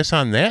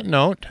that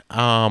note,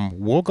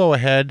 we'll go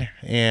ahead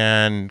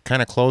and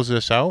kind of close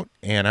this out,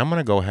 and I'm going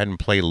to go ahead and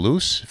play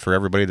Loose for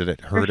everybody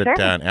that heard it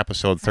on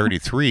episode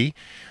 33.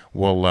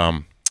 We'll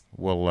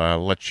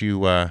let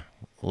you.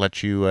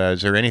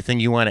 Is there anything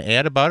you want to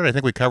add about it? I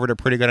think we covered it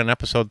pretty good on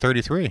episode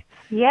 33.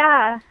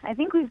 Yeah, I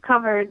think we've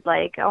covered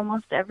like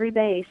almost every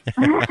base.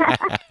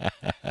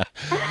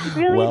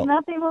 Really, Well,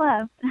 nothing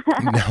left.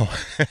 No,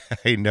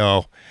 I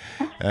know.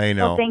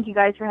 Well, thank you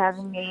guys for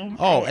having me.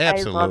 Oh, I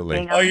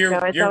absolutely. love being on the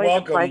show. It's You're always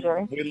welcome. A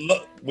pleasure.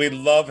 We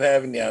love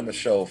having you on the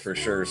show for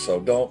sure. So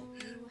don't.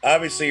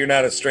 Obviously, you're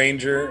not a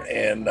stranger,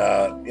 and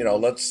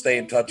let's stay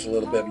in touch a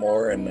little bit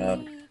more,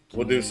 and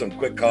we'll do some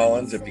quick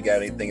call-ins. If you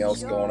got anything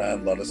else going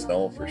on, let us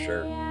know for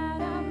sure.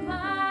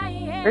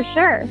 For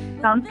sure.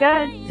 Sounds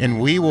good. And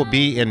we will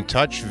be in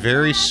touch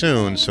very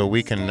soon so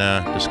we can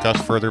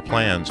discuss further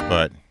plans.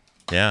 But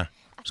yeah,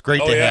 it's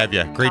great to have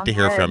you. Great to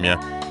hear from you.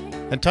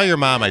 And tell your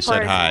mom I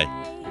said hi.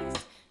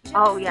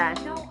 Oh, yes,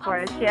 of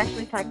course. She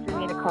actually texted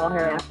me to call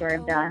her after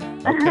I'm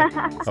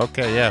done.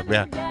 Okay, yeah.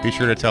 Be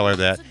sure to tell her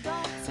that.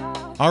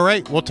 All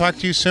right, we'll talk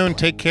to you soon.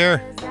 Take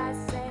care.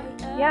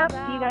 Yep,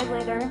 see you guys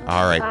later.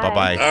 All right,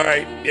 bye-bye. All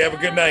right, you have a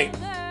good night.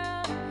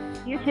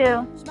 You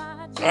too.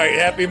 All right,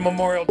 happy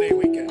Memorial Day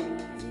weekend.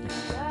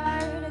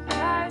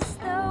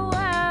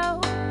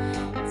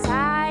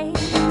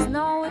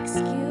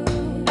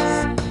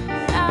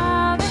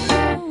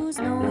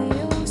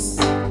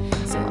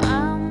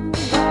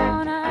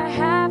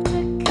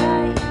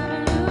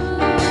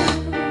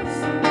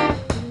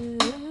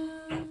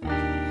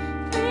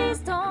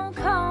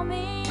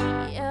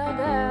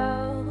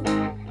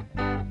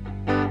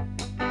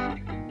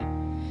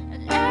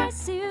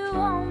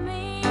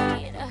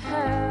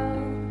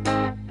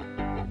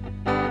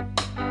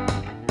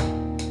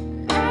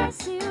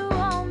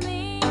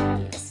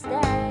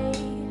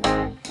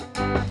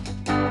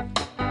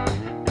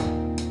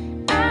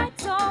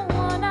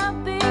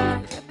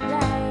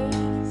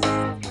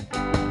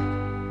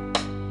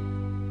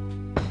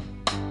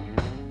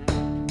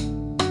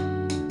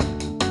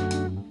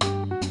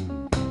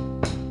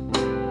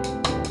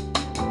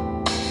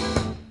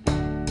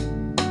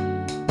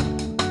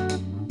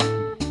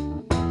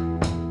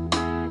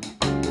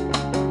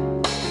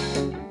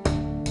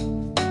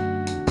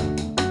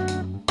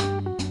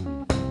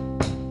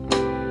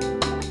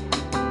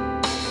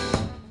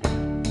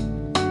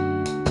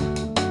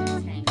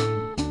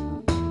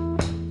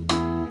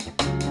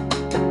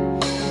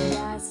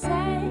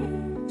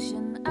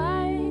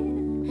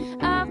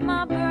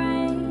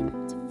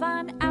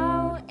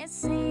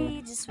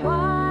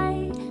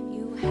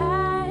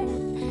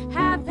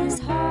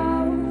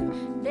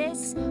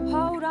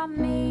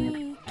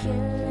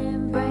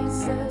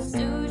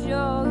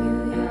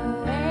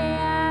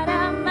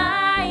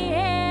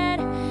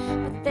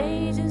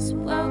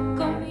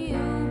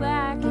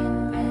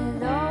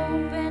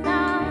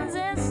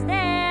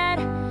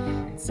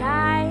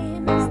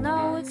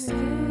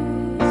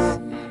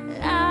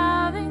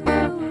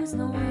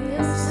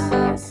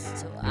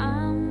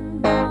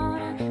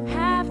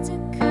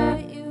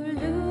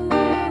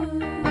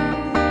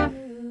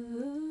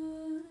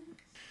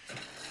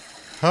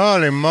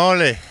 Holy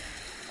moly.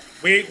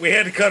 We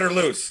had to cut her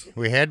loose.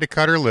 We had to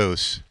cut her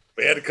loose.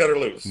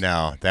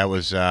 No, that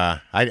was I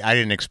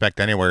didn't expect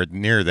anywhere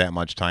near that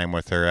much time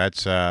with her.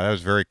 That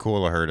was very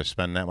cool of her to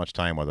spend that much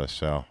time with us.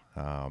 So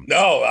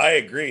no, I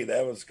agree.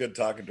 That was good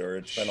talking to her.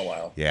 It's been a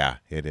while. Yeah,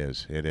 it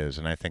is,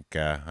 and I think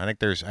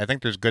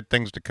there's good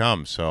things to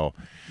come. So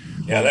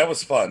yeah, that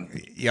was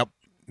fun. Yep.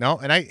 No,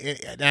 and I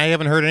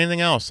haven't heard anything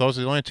else. Those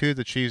are the only two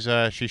that she's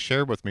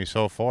shared with me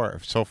so far.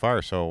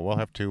 So we'll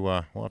have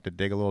to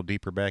dig a little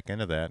deeper back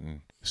into that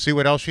and see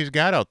what else she's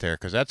got out there,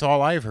 because that's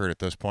all I've heard at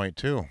this point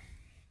too.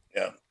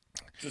 Yeah,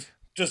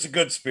 just a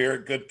good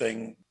spirit, good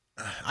thing.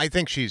 I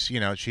think she's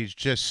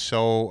just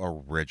so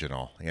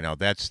original.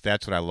 That's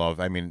what I love.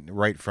 I mean,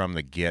 right from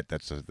the get,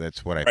 that's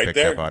what I picked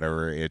up out of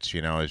her. It's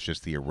it's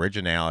just the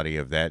originality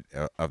of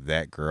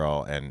that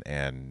girl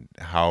and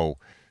how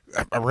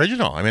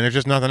original. I mean, there's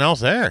just nothing else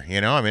there.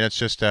 I mean, it's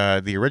just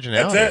the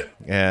originality. That's it.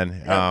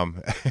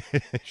 And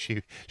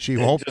she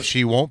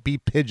won't be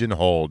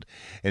pigeonholed,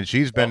 and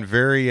she's been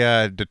very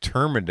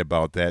determined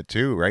about that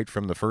too. Right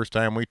from the first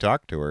time we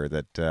talked to her,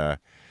 that's a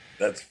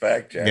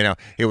fact, Jack.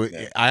 It was.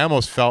 Yeah. I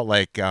almost felt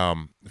like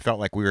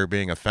we were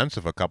being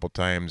offensive a couple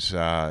times.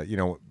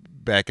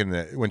 Back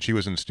when she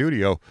was in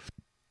studio,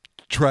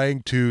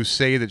 trying to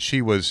say that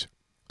she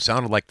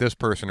sounded like this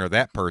person or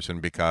that person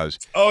because.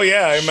 Oh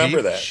yeah, I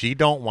remember that. She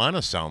don't want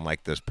to sound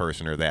like this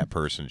person or that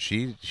person.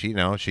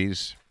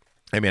 She's.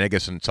 I mean, I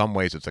guess in some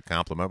ways it's a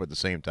compliment, but at the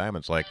same time,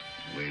 it's like.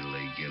 Wait till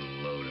they get a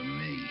load of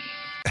me.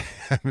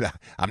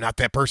 I'm not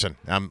that person.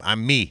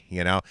 I'm me,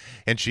 you know.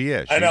 And she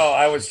is. I know.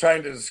 I was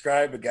trying to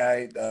describe a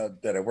guy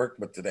that I worked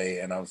with today,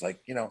 and I was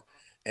like, you know,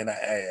 and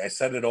I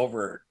said it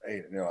over,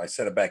 you know, I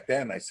said it back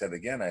then. I said it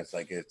again. I was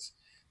like, it's,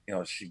 you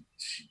know, she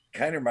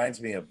kind of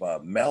reminds me of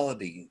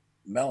Melanie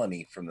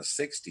from the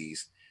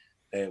 '60s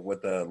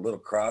with a little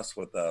cross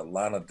with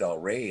Lana Del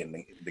Rey,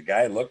 and the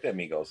guy looked at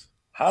me, and goes,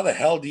 "How the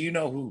hell do you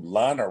know who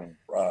Lana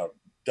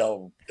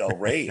Del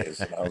Rey is?"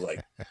 And I was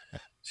like,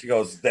 she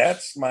goes,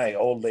 "That's my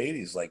old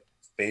lady's like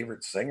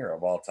favorite singer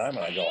of all time."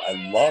 And I go,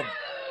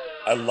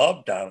 I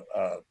love Don.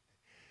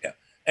 Yeah.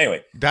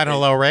 Anyway, Donna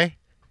Del Rey.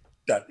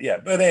 Yeah,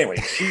 but anyway,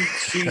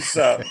 she's just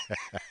you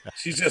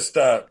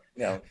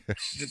know,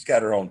 she's just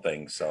got her own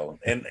thing. So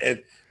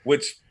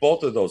which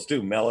both of those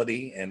do,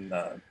 Melody and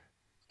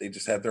they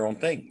just have their own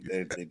thing.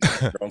 They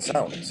just have their own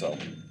sound. So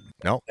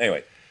no.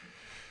 Anyway,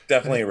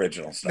 definitely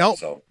original stuff. Nope.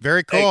 So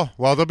very cool. Hey.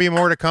 Well, there'll be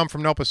more to come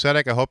from No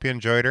Pathetic. I hope you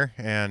enjoyed her.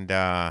 And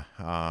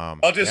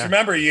I'll just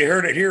remember you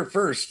heard it here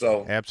first.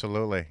 So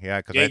absolutely,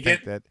 yeah,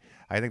 because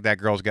I think that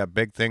girl's got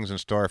big things in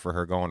store for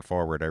her going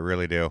forward. I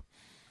really do.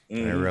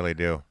 Mm-hmm. I really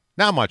do.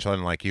 Not much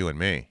unlike you and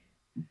me.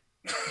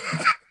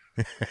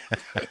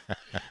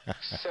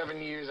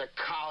 7 years of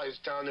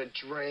college down the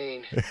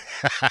drain.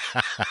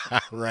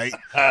 Right.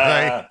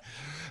 Right.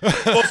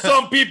 Well,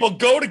 some people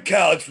go to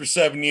college for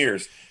 7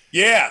 years.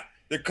 Yeah,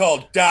 they're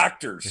called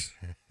doctors.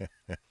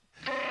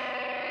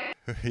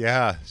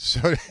 Yeah.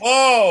 So.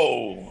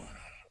 Oh.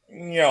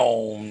 You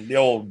know, the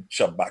old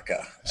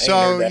Chewbacca.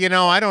 So, you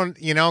know, I don't,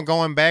 you know,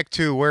 going back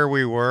to where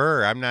we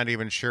were, I'm not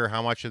even sure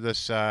how much of this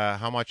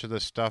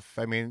stuff.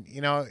 I mean,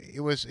 you know,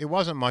 it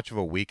wasn't much of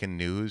a week in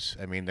news.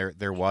 I mean,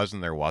 there was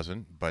and there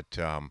wasn't, but,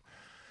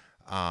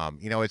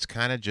 you know, it's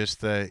kind of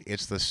just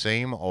it's the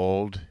same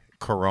old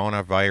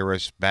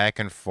coronavirus back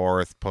and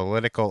forth,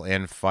 political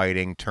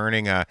infighting,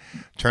 turning a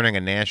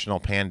national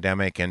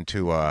pandemic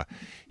into a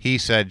he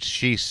said,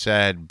 she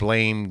said,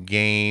 blame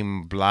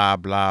game, blah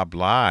blah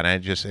blah,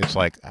 and it's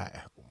like,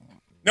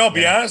 no,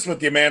 be honest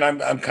with you, man,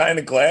 I'm kind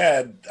of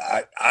glad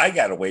I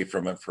got away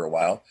from it for a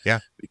while,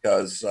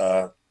 because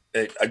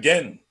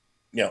again,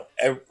 you know,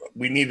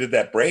 we needed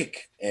that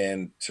break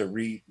and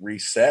to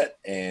reset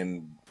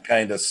and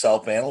kind of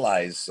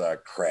self-analyze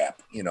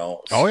crap, you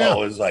know. So it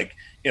was like,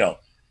 you know.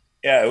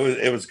 Yeah,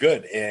 it was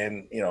good.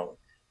 And, you know,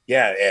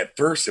 yeah, at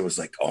first it was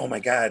like, oh my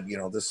God, you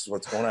know, this is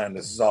what's going on.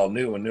 This is all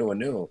new and new and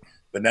new.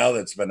 But now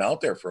that's been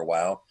out there for a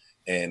while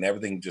and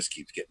everything just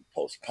keeps getting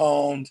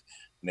postponed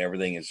and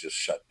everything is just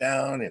shut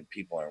down and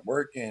people aren't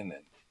working.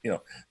 And, you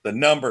know, the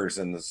numbers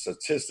and the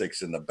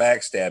statistics and the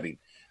backstabbing,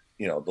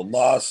 you know, the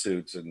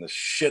lawsuits and the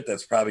shit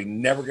that's probably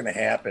never going to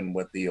happen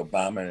with the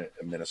Obama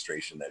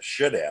administration that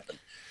should happen.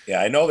 Yeah,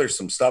 I know there's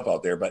some stuff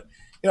out there, but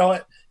you know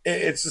what?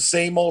 It's the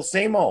same old.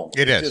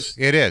 It is.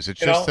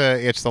 It's just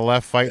it's the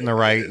left fighting the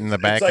right and the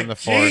back and the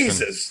forth.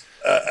 Jesus,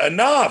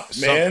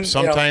 enough, man.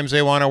 Sometimes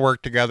they want to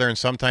work together, and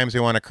sometimes they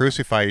want to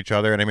crucify each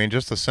other. And I mean,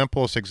 just the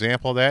simplest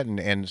example of that,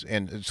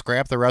 and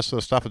scrap the rest of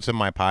the stuff that's in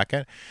my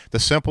pocket. The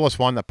simplest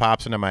one that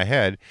pops into my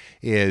head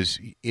is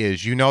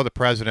you know the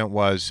president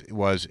was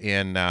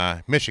in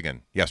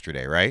Michigan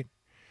yesterday, right?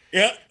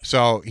 Yeah.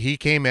 So he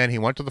came in, he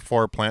went to the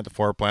Ford plant. The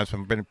Ford plant's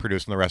been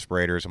producing the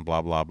respirators and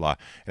blah, blah, blah.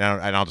 And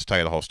I'll just tell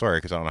you the whole story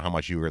because I don't know how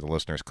much you or the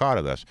listeners caught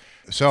of this.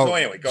 So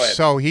anyway, go ahead.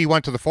 So he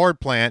went to the Ford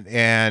plant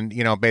and,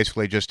 you know,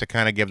 basically just to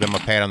kind of give them a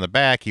pat on the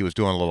back, he was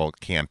doing a little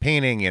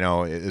campaigning, you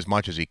know, as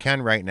much as he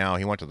can right now.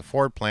 He went to the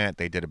Ford plant.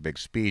 They did a big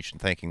speech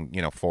and thanking,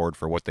 you know, Ford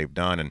for what they've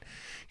done and,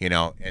 you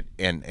know,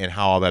 and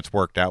how all that's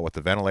worked out with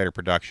the ventilator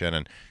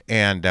production.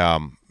 And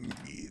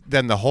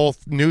then the whole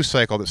news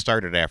cycle that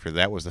started after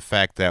that was the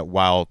fact that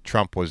while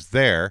Trump was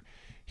there,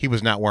 he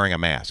was not wearing a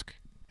mask.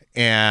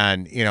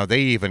 And, you know,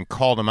 they even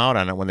called him out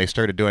on it when they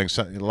started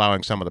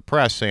allowing some of the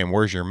press saying,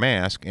 where's your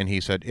mask? And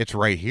he said, it's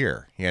right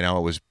here. You know,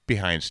 it was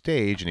behind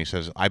stage. And he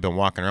says, I've been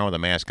walking around with a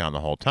mask on the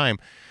whole time.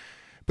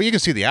 But you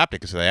can see the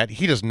optics of that.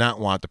 He does not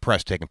want the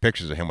press taking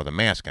pictures of him with a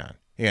mask on.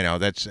 You know,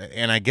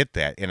 and I get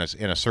that in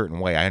a certain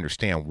way. I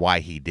understand why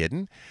he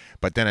didn't,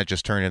 but then it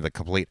just turned into the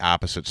complete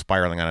opposite,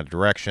 spiraling on a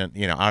direction,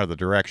 you know, out of the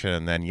direction.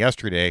 And then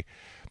yesterday,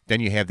 then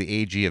you have the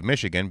AG of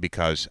Michigan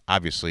because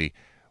obviously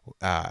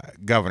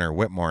Governor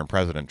Whitmore and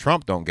President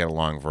Trump don't get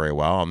along very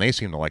well, and they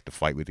seem to like to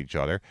fight with each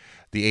other.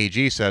 The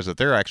AG says that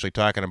they're actually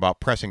talking about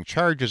pressing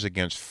charges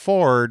against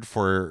Ford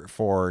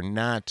for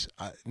not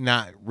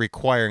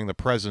requiring the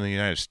President of the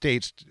United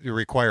States to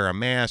require a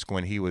mask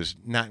when he was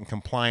not in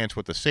compliance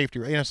with the safety.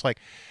 And it's like,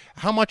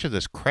 how much of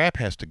this crap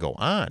has to go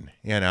on?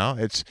 You know,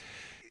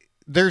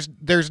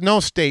 there's no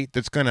state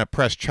that's going to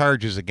press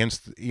charges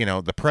against, you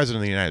know, the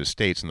President of the United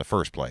States in the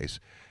first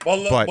place. Well,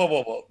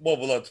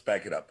 let's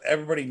back it up.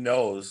 Everybody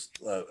knows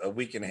a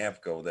week and a half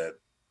ago that,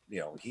 you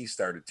know, he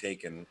started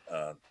taking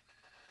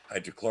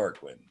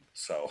hydrochloroquine.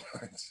 So,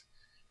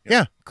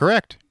 yeah,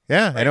 correct.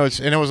 Yeah, right.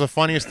 And it was the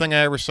funniest thing I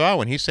ever saw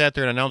when he sat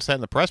there and announced that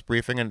in the press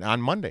briefing. And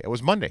on Monday, it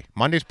was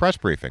Monday's press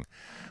briefing.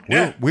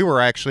 Yeah. We were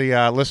actually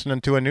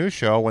listening to a news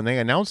show when they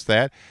announced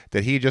that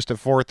he just at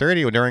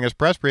 4:30 during his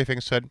press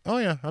briefing said, "Oh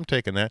yeah, I'm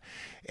taking that."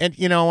 And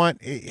you know what?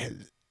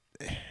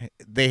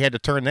 they had to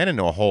turn that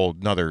into a whole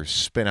another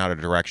spin out of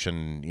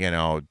direction. When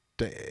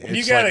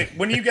you got a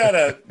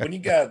I don't want to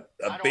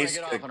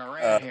get off on a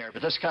rant here,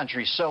 but this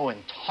country's so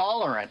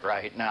intolerant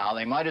right now.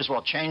 They might as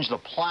well change the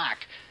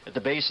plaque at the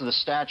base of the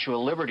Statue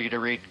of Liberty to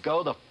read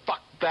 "Go the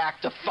fuck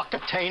back to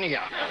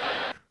Fuckatania."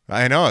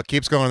 I know it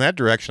keeps going that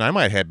direction. I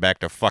might head back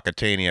to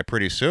Fuckatania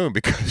pretty soon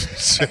because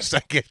it's just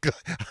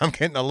I'm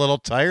getting a little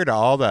tired of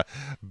all the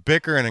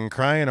bickering and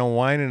crying and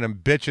whining and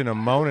bitching and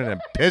moaning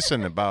and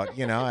pissing about.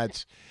 I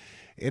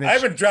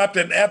haven't dropped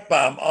an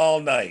F-bomb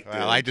all night.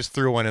 Well, I just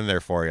threw one in there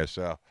for you,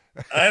 so.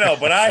 I know,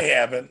 but I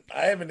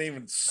haven't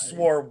even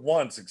swore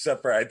once,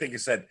 except for I think you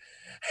said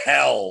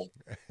hell,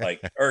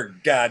 or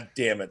God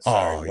damn it,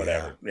 sorry,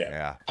 whatever.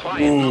 Yeah.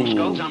 Quiet,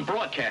 numbskulls, I'm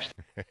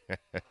broadcasting.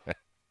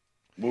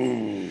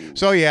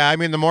 So yeah, I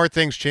mean, the more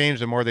things change,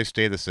 the more they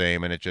stay the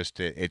same, and it just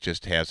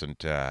hasn't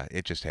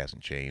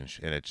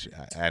changed, and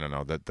I don't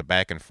know, the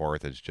back and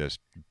forth is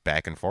just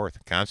back and forth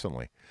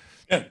constantly.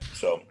 Yeah.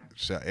 So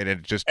and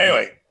it just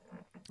anyway.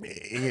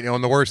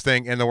 And the worst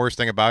thing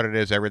about it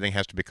is everything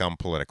has to become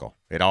political.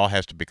 It all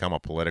has to become a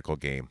political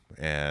game,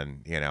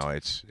 and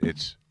it's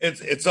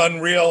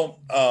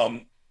unreal.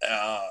 I'm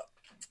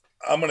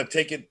going to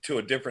take it to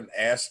a different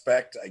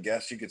aspect, I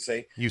guess you could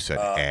say. You said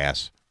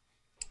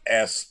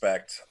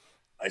aspect.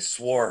 I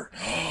swore.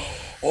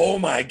 Oh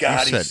my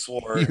God, he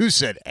swore. You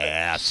said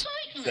ass.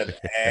 He said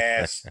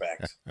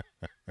aspect.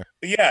 But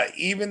yeah,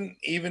 even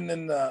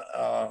in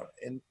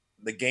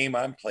the game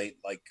I'm playing,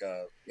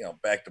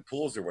 back to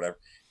pools or whatever.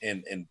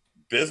 And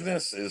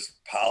business is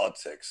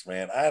politics,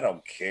 man. I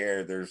don't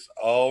care. There's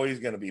always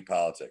going to be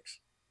politics.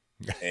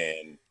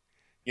 And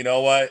you know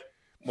what?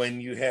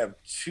 When you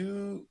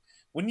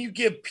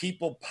give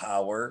people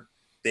power,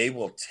 they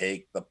will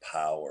take the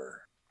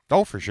power.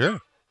 Oh, for sure.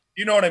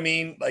 You know what I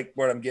mean? Like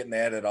what I'm getting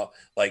at it all.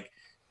 Like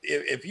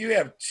if you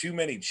have too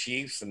many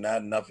chiefs and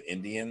not enough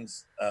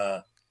Indians,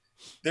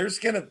 there's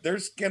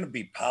gonna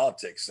be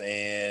politics,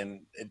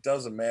 and it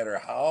doesn't matter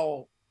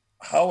how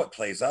it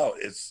plays out.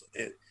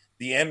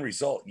 The end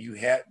result. You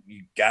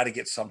got to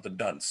get something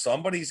done.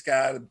 Somebody's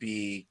got to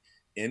be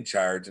in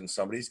charge, and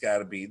somebody's got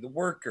to be the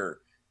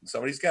worker, and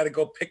somebody's got to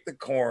go pick the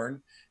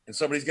corn, and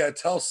somebody's got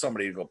to tell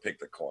somebody to go pick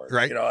the corn.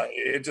 Right.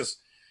 It's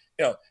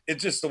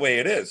just the way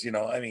it is.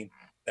 I mean,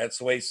 that's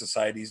the way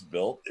society's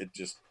built. It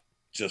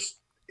just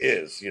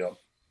is.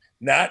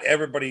 Not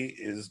everybody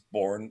is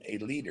born a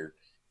leader.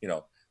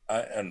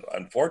 And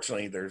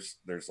unfortunately, there's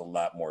a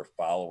lot more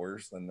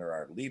followers than there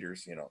are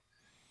leaders.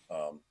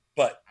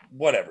 But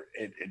whatever,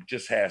 it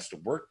just has to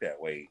work that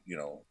way,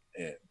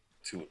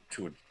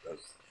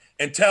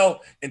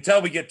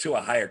 until we get to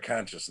a higher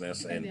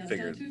consciousness and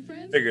figure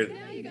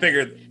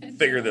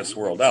this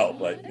world out.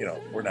 But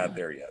we're not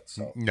there yet.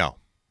 So no,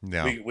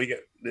 we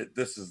get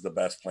this is the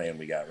best plan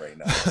we got right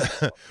now.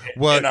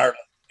 Well,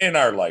 in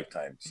our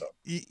lifetime. So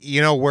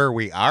where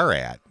we are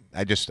at.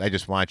 I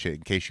just want you,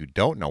 in case you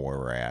don't know where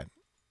we're at.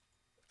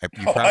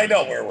 I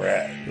know where we're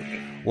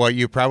at. Well,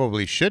 you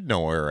probably should know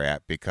where we're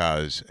at,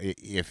 because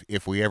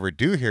if we ever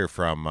do hear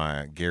from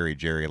Gary,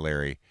 Jerry,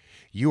 Larry,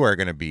 you are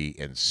going to be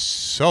in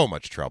so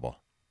much trouble.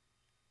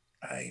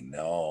 I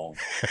know.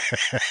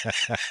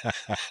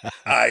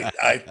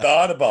 I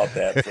thought about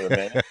that for a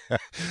minute.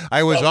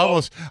 I was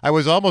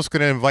almost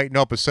going to invite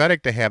No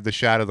Pathetic to have the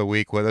shot of the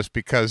week with us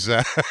because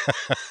I'm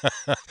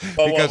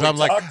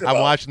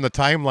watching the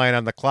timeline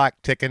on the clock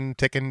ticking,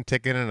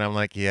 and I'm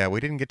like, yeah, we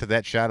didn't get to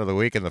that shot of the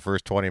week in the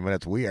first 20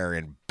 minutes. We are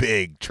in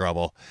big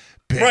trouble.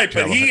 Right,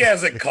 but he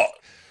hasn't called.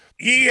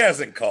 He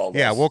hasn't called.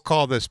 Yeah, us. We'll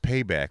call this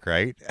payback,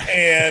 right?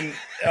 And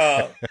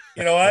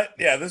you know what?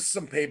 Yeah, this is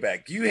some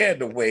payback. You had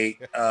to wait.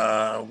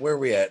 Where are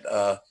we at?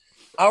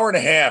 Hour and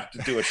a half to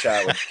do a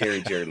shot with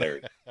Gary, Jerry,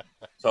 Larry.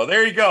 So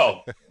there you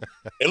go.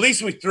 At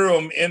least we threw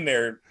him in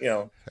there.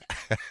 We're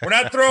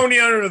not throwing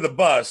you under the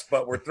bus,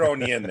 but we're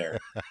throwing you in there.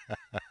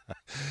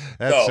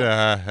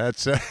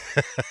 That's.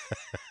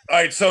 All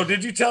right. So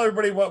did you tell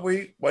everybody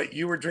what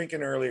you were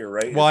drinking earlier,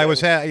 right? Well, I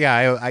was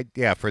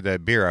for the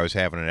beer I was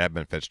having an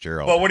Edmund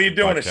Fitzgerald. Well, what are you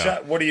doing a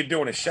shot? What are you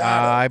doing a shot?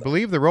 I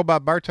believe the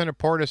robot bartender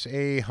poured us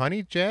a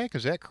honey jack.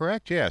 Is that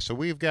correct? Yeah. So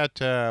we've got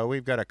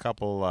a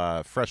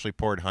couple freshly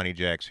poured honey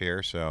jacks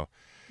here. So.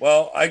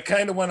 Well, I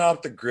kind of went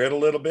off the grid a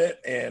little bit,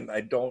 and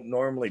I don't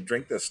normally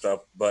drink this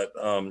stuff, but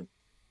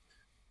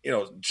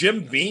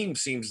Jim Beam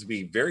seems to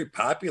be very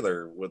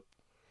popular with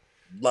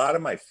a lot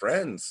of my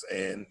friends,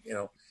 and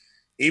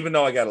even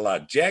though I got a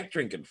lot of Jack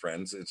drinking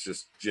friends, it's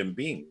just Jim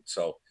Beam.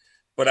 So,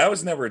 but I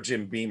was never a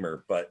Jim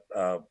Beamer, but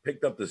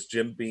picked up this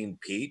Jim Beam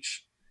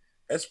Peach.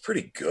 That's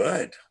pretty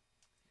good.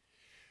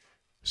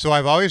 So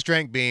I've always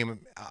drank Beam,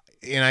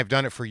 and I've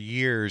done it for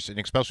years, and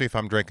especially if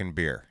I'm drinking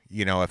beer.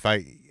 If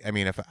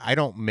I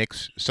don't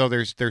mix, so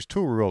there's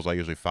two rules I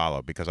usually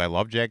follow, because I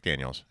love Jack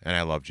Daniels and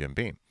I love Jim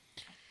Beam.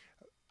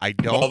 I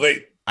don't. Well,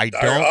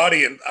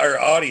 our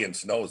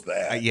audience knows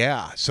that.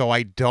 Yeah, so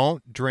I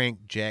don't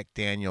drink Jack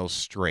Daniels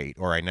straight,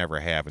 or I never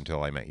have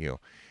until I met you,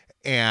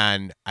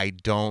 and I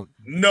don't.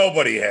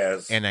 Nobody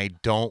has. And I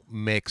don't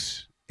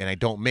mix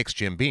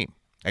Jim Beam.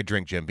 I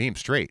drink Jim Beam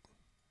straight.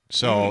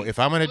 So if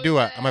I'm going to do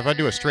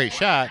a straight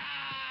shot,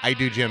 I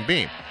do Jim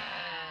Beam.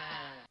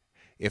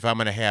 If I'm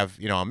going to have,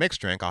 a mixed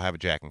drink, I'll have a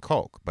Jack and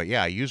Coke. But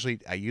yeah, I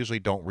usually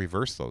don't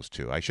reverse those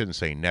two. I shouldn't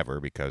say never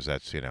because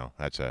that's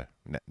a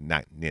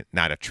not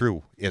a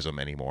truism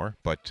anymore.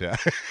 But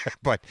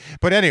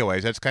but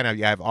anyways, that's kind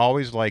of I've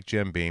always liked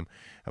Jim Beam.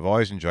 I've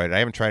always enjoyed it. I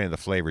haven't tried any of the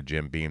flavored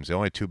Jim Beams. The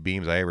only two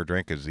Beams I ever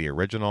drink is the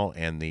original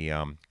and the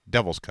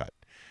Devil's Cut.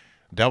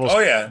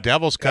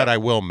 Devil's Cut I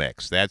will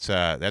mix. That's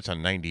a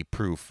 90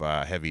 proof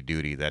heavy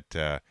duty.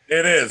 That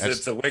it is.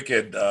 It's a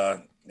wicked.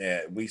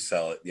 Yeah, we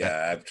sell it.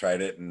 Yeah, I've tried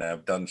it and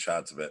I've done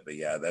shots of it. But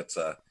yeah,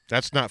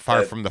 that's not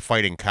far from the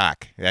fighting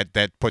cock.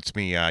 That puts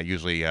me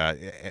usually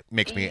it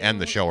makes me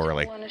end the show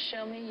early. Want to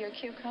show me your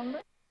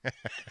cucumber?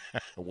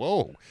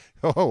 Whoa!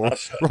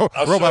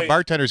 Robot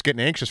bartender's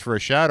getting anxious for a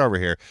shot over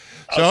here.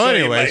 So,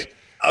 anyways,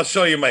 I'll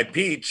show you my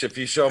peach if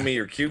you show me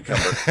your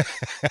cucumber.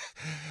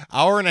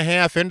 Hour and a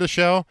half into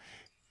show.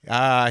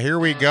 Here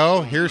we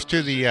go. Here's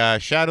to the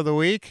shot of the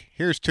week.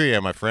 Here's to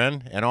you, my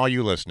friend, and all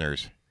you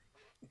listeners.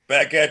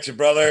 Back at you,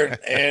 brother,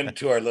 and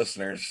to our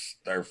listeners,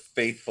 our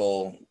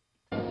faithful.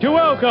 To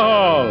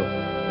alcohol,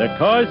 the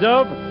cause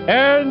of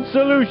and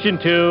solution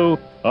to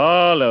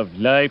all of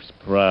life's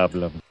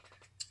problems.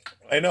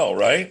 I know,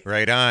 right?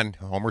 Right on.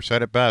 Homer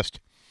said it best.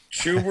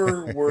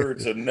 Truer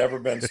words have never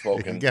been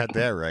spoken. You got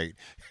that right.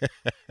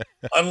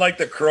 Unlike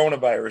the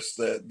coronavirus,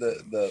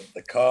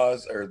 the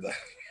cause or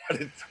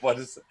what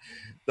is it?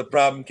 The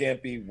problem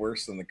can't be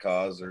worse than the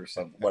cause or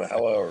something.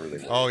 However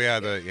they. Oh yeah,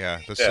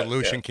 the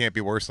solution can't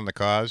be worse than the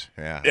cause.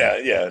 Yeah.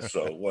 Yeah.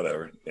 So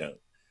whatever. Yeah.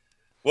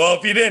 Well,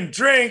 if you didn't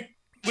drink,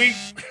 we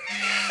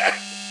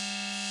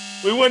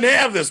wouldn't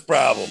have this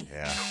problem.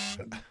 Yeah.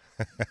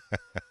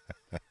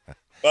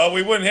 Well,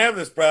 we wouldn't have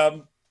this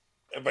problem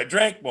if I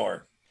drank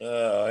more.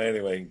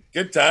 Anyway,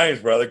 good times,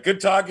 brother.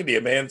 Good talking to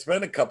you, man. It's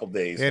been a couple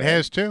days. It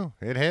has too.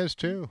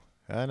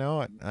 I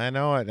know it.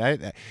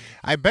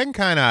 I've been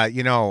kind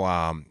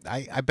of,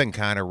 I've been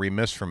kind of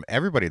remiss from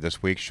everybody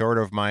this week, short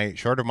of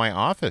my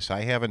office.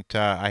 I haven't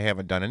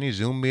done any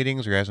Zoom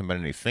meetings. There hasn't been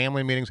any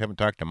family meetings. Haven't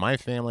talked to my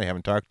family.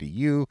 Haven't talked to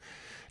you.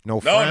 No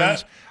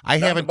friends. I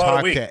haven't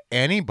talked to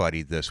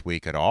anybody this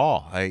week at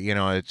all.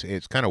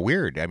 It's kind of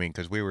weird. I mean,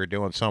 because we were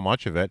doing so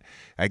much of it.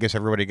 I guess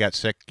everybody got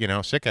sick.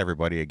 Sick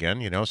everybody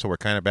again. So we're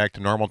kind of back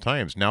to normal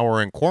times. Now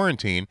we're in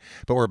quarantine,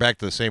 but we're back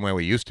to the same way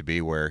we used to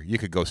be, where you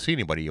could go see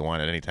anybody you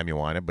wanted anytime you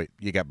wanted, but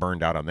you got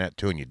burned out on that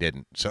too, and you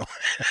didn't. So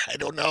I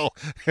don't know.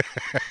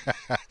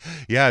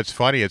 Yeah, it's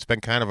funny. It's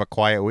been kind of a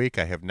quiet week.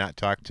 I have not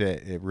talked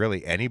to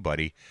really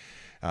anybody.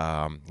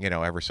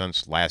 Ever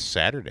since last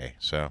Saturday.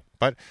 So,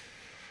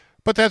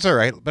 But that's all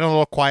right. Been a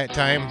little quiet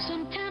time.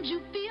 Sometimes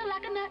you feel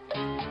like a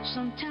nut,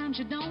 sometimes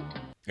you don't.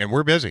 And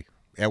we're busy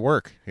at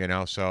work,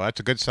 so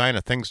that's a good sign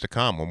of things to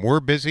come. When we're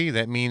busy,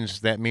 that means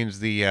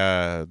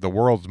the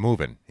world's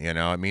moving.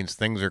 It means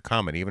things are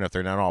coming, even if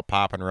they're not all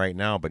popping right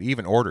now. But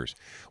even orders,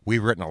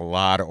 we've written a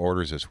lot of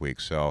orders this week,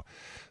 so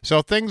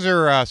things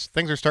are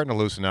starting to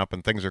loosen up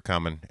and things are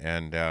coming,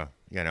 and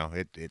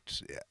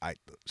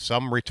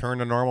some return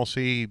to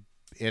normalcy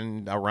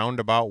in a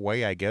roundabout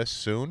way, I guess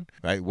soon.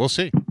 We'll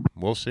see.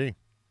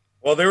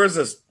 Well, there was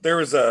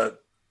a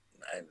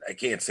I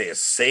can't say a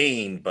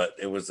saying, but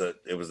it was a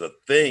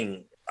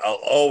thing I'll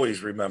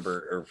always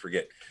remember or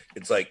forget.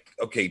 It's like,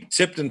 okay,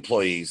 tipped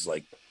employees,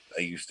 like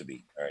I used to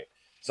be. All right.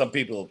 Some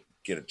people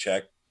get a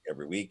check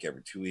every week,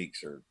 every 2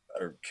 weeks, or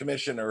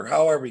commission, or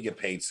however you get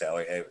paid,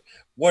 salary,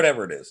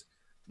 whatever it is.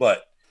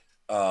 But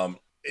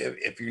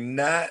if you're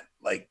not,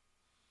 like,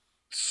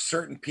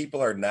 certain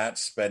people are not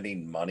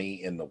spending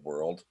money in the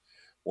world,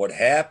 what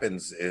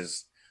happens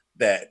is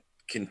that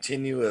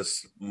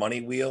continuous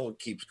money wheel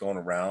keeps going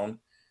around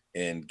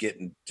and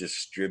getting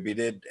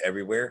distributed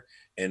everywhere.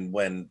 And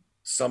when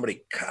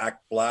somebody cock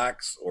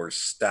blocks or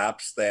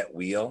stops that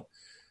wheel,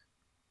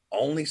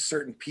 only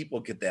certain people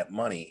get that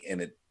money, and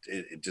it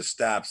just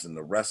stops, and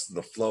the rest of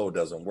the flow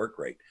doesn't work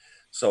right.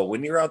 So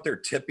when you're out there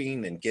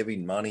tipping and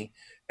giving money,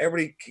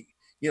 everybody,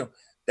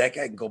 that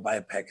guy can go buy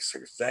a pack of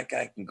cigarettes. That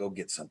guy can go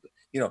get something.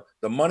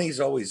 The money's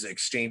always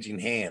exchanging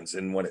hands,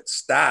 and when it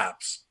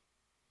stops,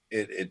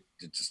 it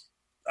just.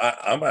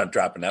 I'm not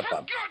dropping that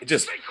bomb. It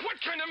just.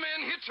 What kind of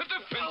man hits a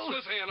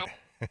defenseless animal?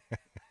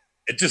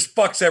 It just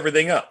fucks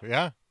everything up.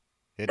 Yeah,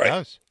 it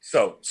does.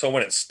 So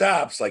when it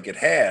stops, like it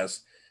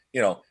has,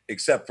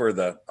 except for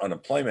the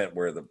unemployment,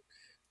 where the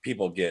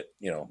people get,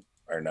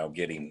 are now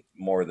getting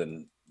more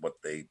than what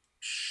they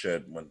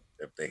should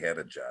if they had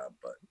a job.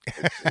 But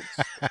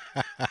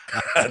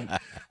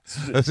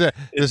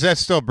does that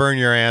still burn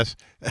your ass?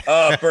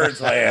 Oh, it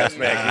burns my ass,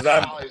 man,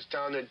 because Always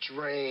down the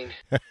drain.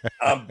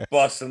 I'm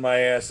busting my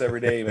ass every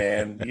day,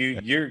 man.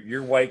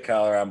 You're white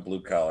collar, I'm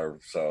blue collar.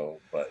 So,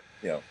 but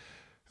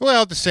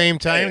Well, at the same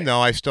time, though,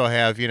 I still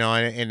have,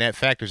 and that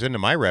factors into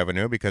my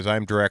revenue because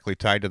I'm directly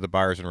tied to the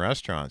bars and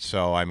restaurants.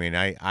 So, I mean,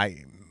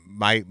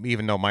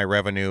 even though my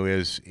revenue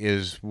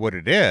is what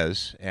it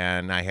is,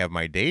 and I have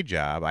my day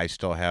job, I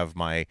still have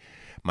my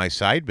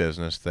side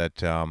business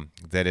that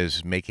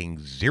is making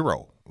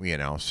zero.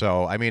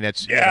 So I mean,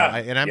 it's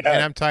and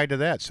I'm tied to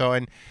that. So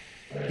and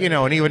you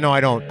know, and even though I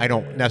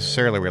don't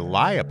necessarily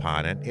rely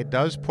upon it, it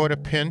does put a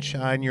pinch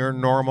on your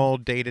normal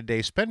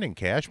day-to-day spending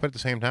cash. But at the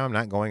same time, I'm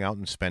not going out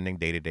and spending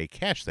day-to-day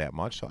cash that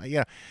much. So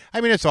yeah,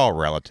 I mean, it's all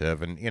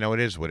relative, and you know, it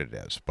is what it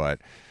is.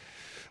 But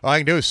all I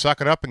can do is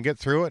suck it up and get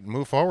through it and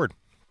move forward.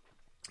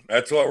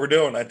 That's what we're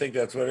doing. I think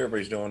that's what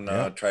everybody's doing.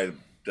 Try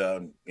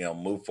to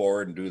move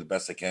forward and do the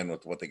best they can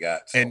with what they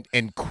got. So,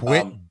 and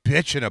quit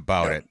bitching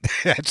about it.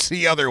 That's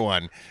the other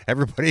one.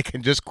 Everybody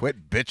can just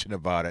quit bitching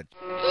about it.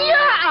 You're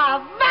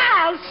a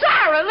vile,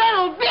 sorry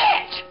little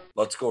bitch.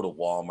 Let's go to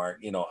Walmart.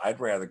 You know, I'd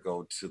rather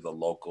go to the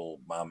local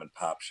mom and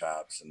pop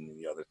shops and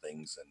the other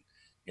things, and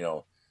you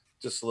know,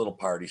 just little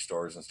party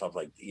stores and stuff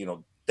like. You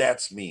know,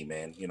 that's me,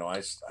 man. You know,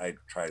 I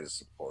try to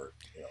support.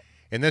 You know.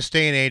 In this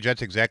day and age,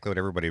 that's exactly what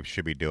everybody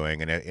should be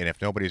doing. And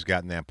if nobody's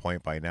gotten that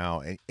point by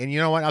now, and you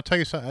know what, I'll tell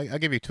you something. I'll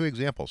give you 2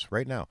 examples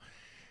right now.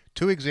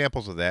 2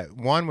 examples of that.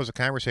 One was a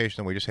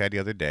conversation that we just had the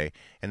other day,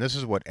 and this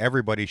is what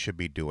everybody should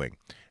be doing.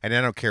 And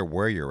I don't care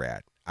where you're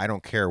at. I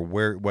don't care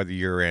whether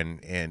you're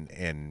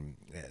in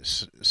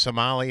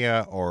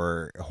Somalia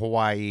or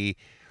Hawaii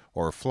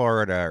or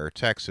Florida or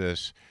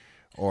Texas.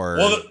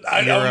 Well,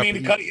 I don't mean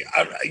to cut you.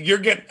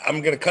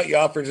 I'm going to cut you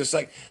off for just a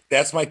second.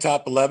 That's my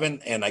top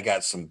 11, and I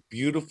got some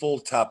beautiful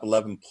top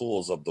 11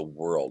 pools of the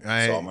world. So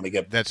I'm going to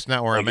get. That's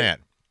not where I'm at.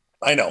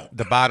 I know.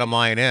 The bottom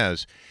line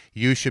is,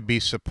 you should be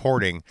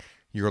supporting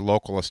your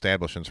local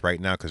establishments right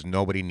now because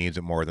nobody needs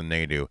it more than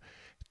they do.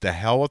 The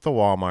hell with the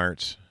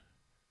Walmarts.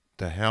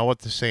 The hell with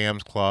the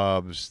Sam's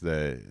Clubs,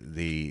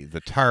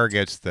 the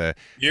Targets, the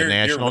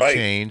national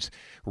chains.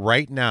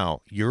 Right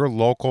now, your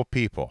local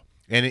people.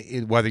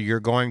 And whether you're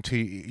ordering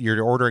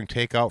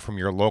takeout from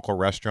your local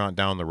restaurant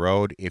down the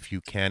road, if you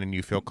can and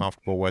you feel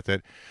comfortable with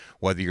it,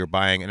 whether you're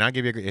buying, and I'll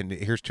give you, and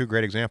here's 2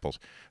 great examples.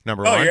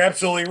 Number one, you're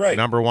absolutely right.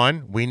 Number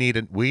one, we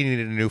needed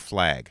a new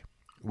flag.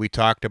 We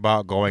talked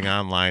about going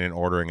online and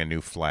ordering a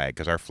new flag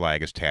because our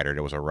flag is tattered.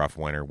 It was a rough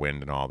winter,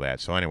 wind, and all that.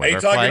 So anyway, our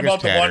flag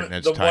is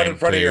tattered. The one in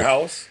front of your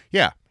house?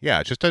 Yeah,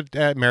 it's just an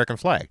American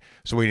flag.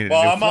 So we needed a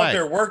new flag. Well, I'm out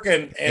there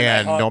working,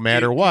 and no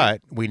matter what,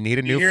 we need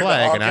a new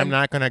flag. And I'm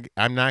not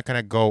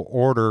gonna go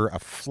order a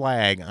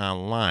flag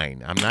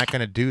online. I'm not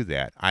gonna do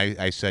that.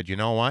 I said, you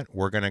know what?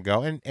 We're gonna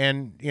go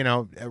and you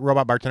know,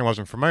 Robot Bartender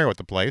wasn't familiar with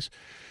the place,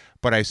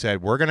 but I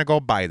said we're gonna go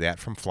buy that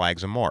from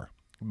Flags and More.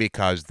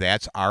 Because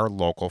that's our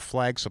local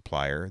flag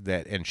supplier,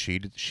 and she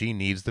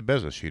needs the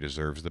business. She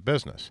deserves the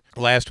business.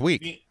 Last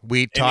week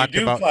we talked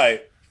about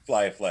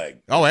fly a flag.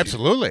 Oh,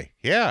 absolutely,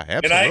 yeah,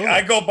 absolutely. And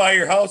I go by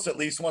your house at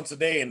least once a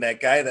day, and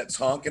that guy that's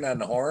honking on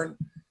the horn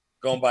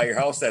going by your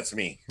house, that's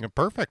me.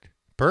 Perfect.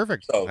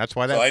 So that's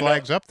why that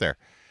flag's up there.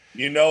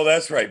 You know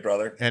that's right,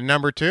 brother. And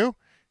number 2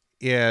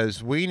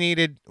 is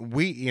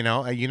you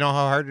know how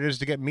hard it is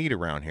to get meat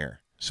around here.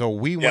 So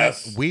we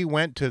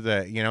went to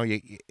the,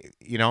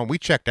 you know, we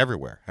checked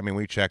everywhere. I mean,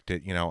 we checked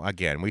it,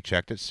 we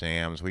checked at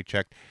Sam's, we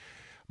checked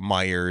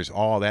Myers,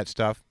 all that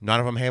stuff. None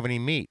of them have any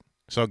meat.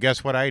 So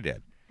guess what I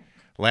did?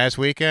 Last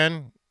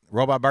weekend,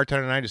 Robot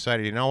Bartender and I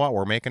decided, you know what?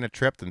 We're making a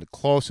trip, and the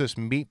closest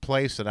meat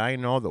place that I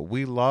know that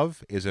we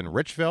love is in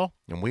Richville.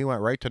 And we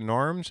went right to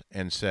Norm's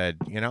and said,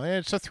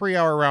 it's a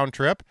 3-hour round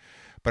trip,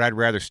 but I'd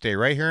rather stay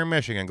right here in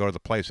Michigan and go to the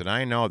place that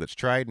I know that's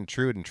tried and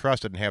true and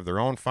trusted and have their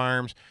own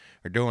farms.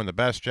 Are doing the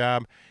best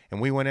job.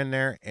 And we went in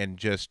there and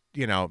just,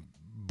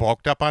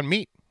 bulked up on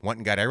meat. Went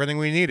and got everything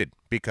we needed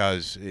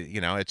because,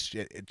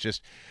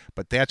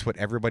 but that's what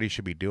everybody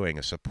should be doing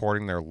is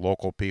supporting their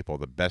local people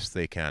the best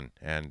they can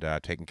and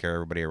taking care of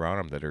everybody around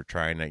them that are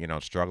trying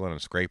to, struggling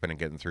and scraping and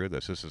getting through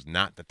this. This is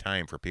not the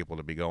time for people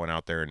to be going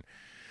out there and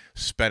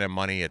spending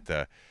money at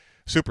the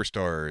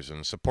superstores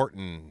and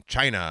supporting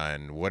China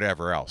and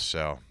whatever else.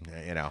 So,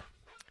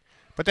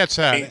 but that's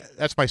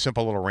my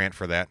simple little rant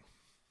for that.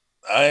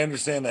 I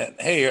understand that.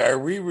 Hey, are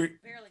we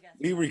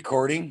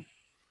recording?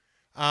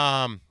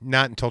 Not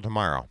until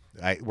tomorrow.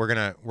 We're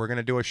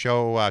gonna do a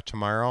show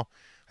tomorrow.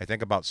 I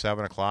think about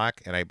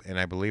 7:00, and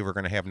I believe we're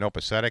gonna have No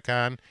Pathetic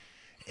on.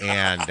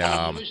 And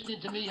listening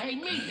to me, hey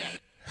me.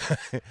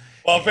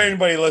 Well, if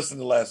anybody listened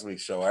to last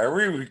week's show, are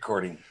we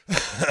recording?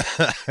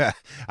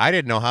 I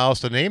didn't know how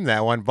else to name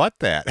that one but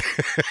that.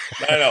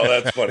 I know,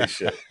 that's funny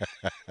shit.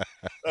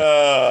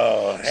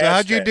 Oh, so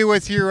how'd you do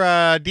with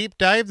your deep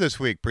dive this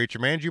week, Preacher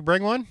Man? Did you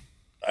bring one?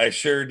 I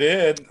sure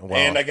did. Well,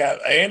 and I got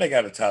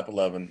a top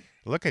 11.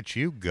 Look at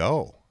you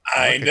go.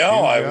 I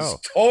know.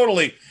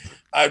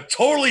 I'm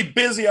totally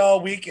busy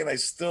all week, and I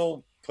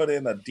still put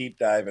in a deep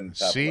dive in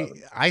top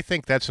 11. I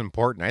think that's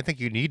important. I think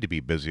you need to be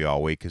busy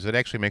all week because it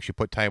actually makes you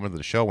put time into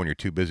the show when you're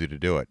too busy to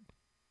do it.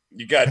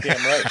 You goddamn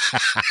right.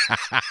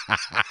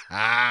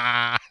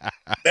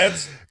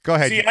 Go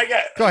ahead. See,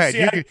 go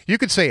ahead. You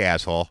could say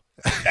asshole.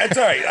 That's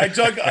all right.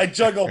 I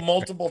juggle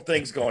multiple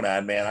things going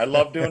on, man. I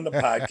love doing the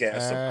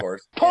podcast, of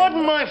course.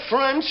 Pardon my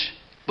French,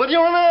 but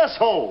you're an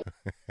asshole.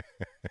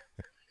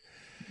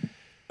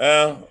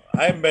 I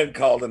haven't been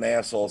called an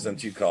asshole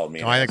since you called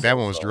me. I think that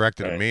one was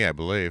directed at me, I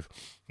believe.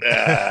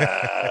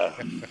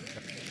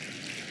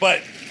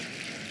 But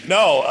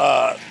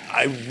no,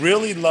 I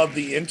really love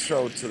the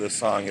intro to the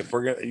song. If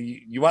we're gonna,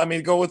 you want me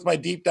to go with my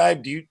deep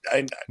dive? Do you?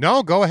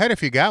 No, go ahead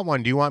if you got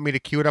one. Do you want me to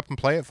cue it up and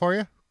play it for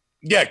you?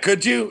 Yeah,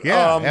 could you?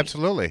 Yeah,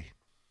 absolutely.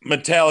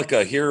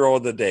 Metallica, Hero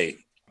of the Day.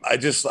 I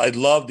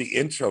love the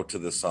intro to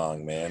the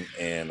song, man.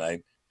 And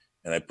I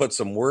put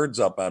some words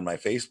up on my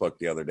Facebook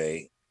the other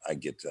day. I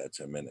get to that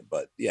in a minute,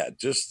 but yeah,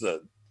 just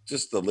the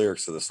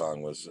lyrics of the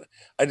song was.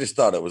 I just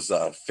thought it was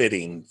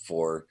fitting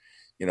for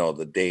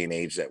the day and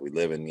age that we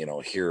live in.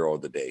 Hero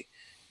of the Day.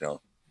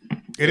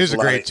 It is a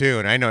great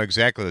tune. I know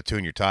exactly the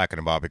tune you're talking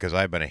about because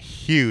I've been a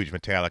huge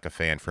Metallica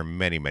fan for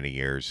many, many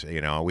years.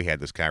 We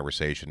had this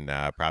conversation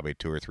probably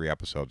 2 or 3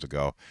 episodes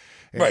ago.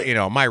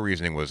 Right. My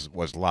reasoning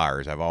was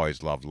Lars. I've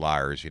always loved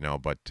Lars,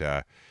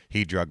 but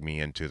he drugged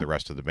me into the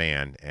rest of the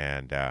band.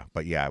 And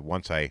but yeah,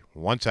 once I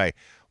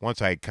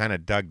kind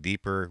of dug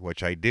deeper,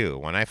 which I do,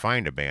 when I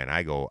find a band,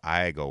 I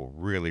go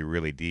really,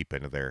 really deep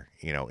into their,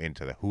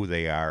 into who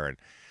they are and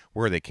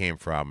where they came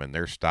from and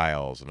their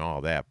styles and all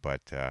that, but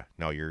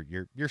no,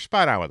 you're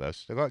spot on with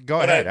us.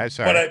 Go ahead. I'm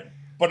sorry,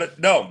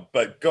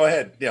 but go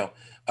ahead.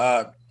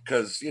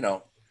 Because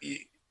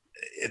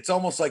it's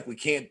almost like we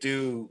can't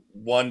do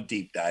one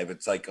deep dive.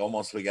 It's like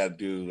almost we got to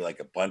do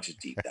like a bunch of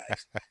deep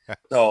dives.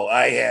 So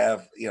I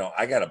have,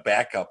 I got a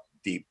backup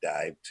deep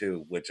dive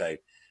too, which I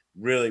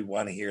really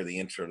want to hear the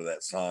intro to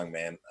that song,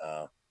 man.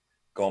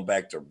 Going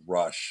back to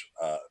Rush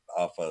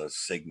off of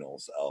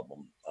Signals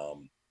album,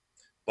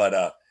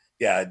 but.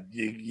 Yeah,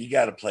 you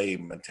got to play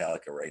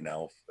Metallica right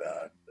now.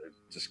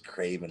 Just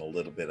craving a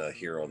little bit of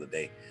Hero of the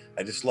Day.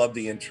 I just love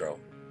the intro.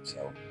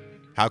 So,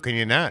 how can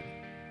you not?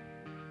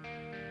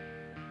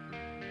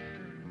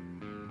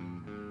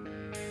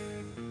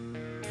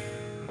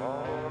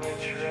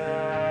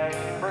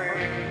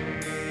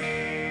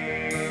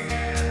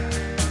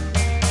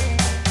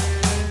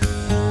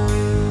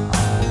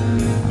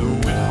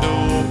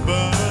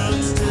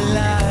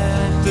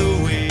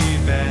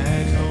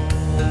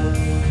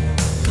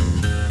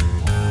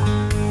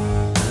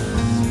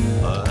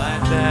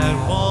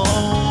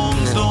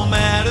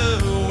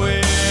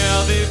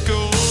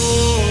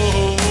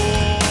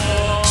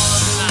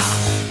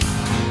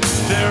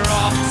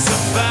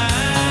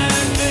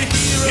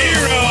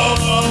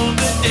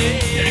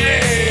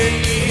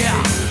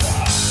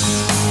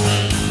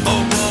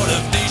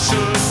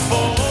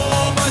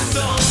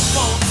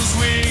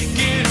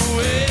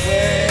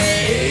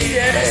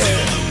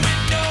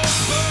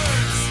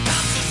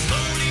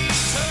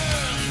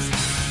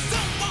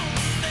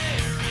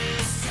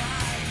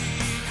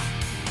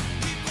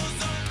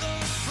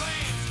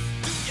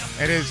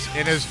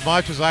 And as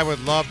much as I would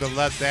love to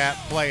let that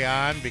play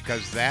on,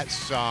 because that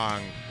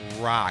song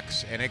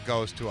rocks and it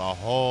goes to a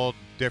whole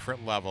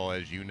different level,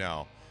 as you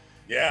know.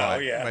 Yeah, but, oh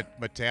yeah.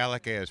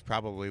 Metallica is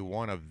probably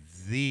one of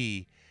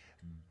the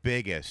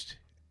biggest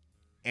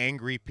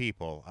angry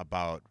people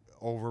about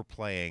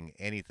overplaying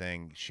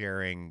anything,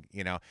 sharing.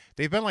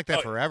 They've been like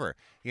that forever.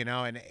 And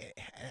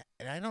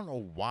I don't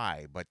know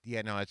why, but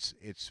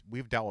it's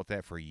we've dealt with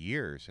that for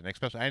years, and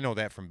especially I know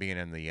that from being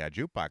in the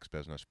jukebox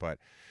business, but.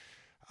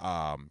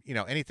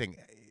 Anything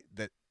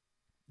that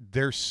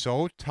they're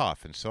so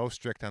tough and so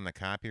strict on the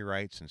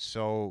copyrights and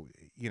so,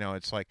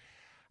 it's like,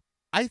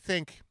 I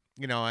think,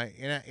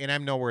 and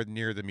I'm nowhere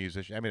near the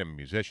musician. I mean, I'm a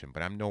musician,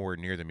 but I'm nowhere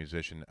near the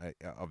musician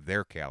of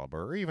their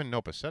caliber or even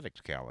No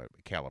Pathetic's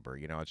caliber.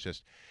 It's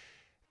just,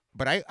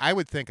 but I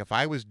would think if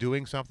I was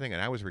doing something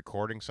and I was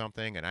recording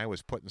something and I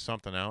was putting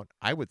something out,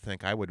 I would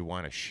think I would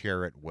want to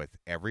share it with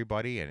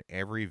everybody and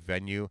every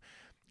venue.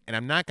 And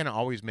I'm not going to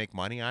always make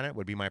money on it,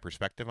 would be my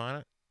perspective on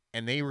it.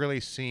 And they really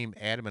seem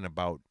adamant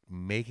about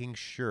making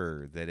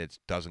sure that it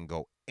doesn't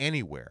go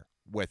anywhere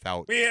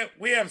without.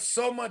 We have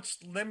so much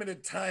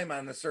limited time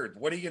on this earth.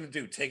 What are you going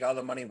to do? Take all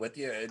the money with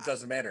you? It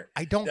doesn't matter.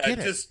 I don't get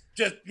it.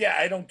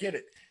 I don't get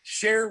it.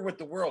 Share with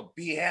the world.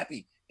 Be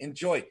happy.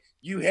 Enjoy.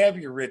 You have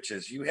your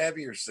riches. You have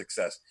your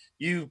success.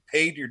 You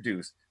paid your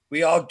dues.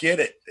 We all get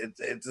it.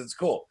 It's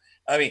cool.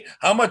 I mean,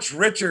 how much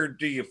richer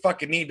do you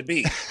fucking need to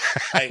be?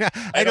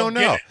 I don't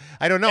know.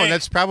 I don't know. And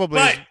that's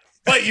probably.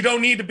 But you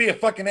don't need to be a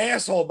fucking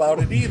asshole about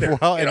it either.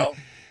 Well,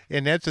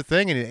 and that's the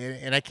thing,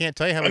 and I can't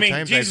tell you how many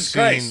times I've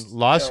seen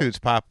lawsuits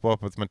pop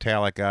up with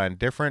Metallica and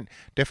different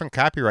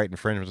copyright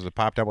infringements that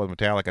popped up with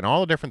Metallica and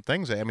all the different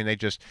things. I mean,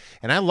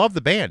 and I love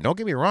the band. Don't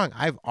get me wrong.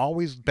 I've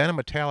always been a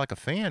Metallica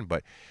fan,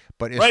 but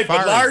but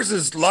Lars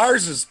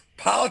is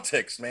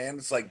politics, man.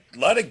 It's like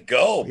let it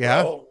go,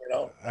 bro.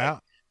 Yeah.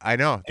 I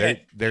know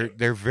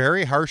they're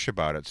very harsh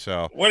about it.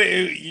 So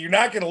you're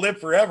not going to live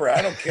forever.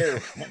 I don't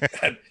care.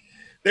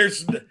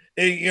 There's,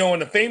 in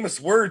the famous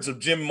words of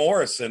Jim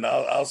Morrison,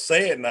 I'll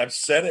say it, and I've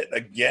said it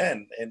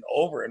again and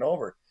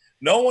over.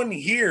 No one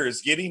here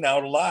is getting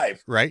out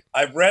alive. Right.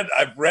 I've read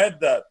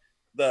the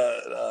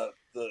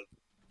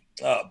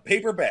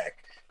paperback.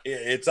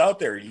 It's out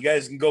there. You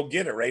guys can go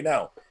get it right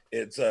now.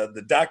 It's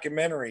the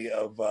documentary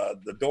of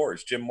the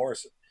Doors, Jim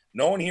Morrison.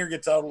 No one here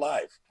gets out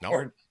alive. No.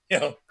 Or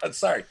I'm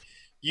sorry.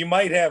 You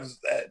might have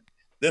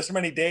this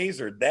many days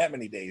or that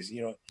many days.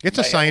 It's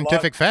a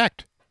scientific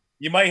fact.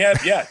 You might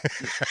have, yeah.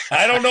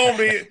 I don't know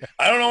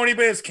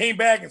anybody that's came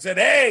back and said,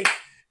 "Hey,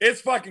 it's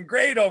fucking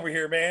great over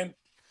here, man."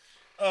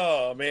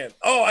 Oh man.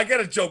 Oh, I got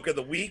a joke of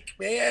the week,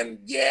 man.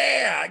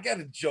 Yeah, I got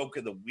a joke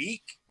of the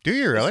week. Do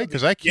you really?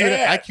 Because I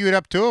queued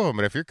up 2 of them,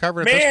 but if you're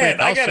covering it this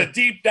week, I got a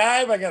deep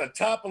dive. I got a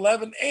top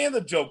 11 and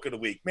the joke of the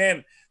week,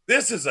 man.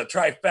 This is a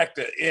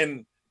trifecta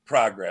in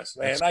progress,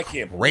 man. That's I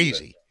can't crazy.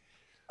 believe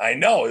it. I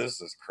know this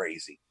is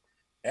crazy.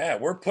 Yeah,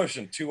 we're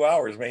pushing 2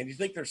 hours, man. You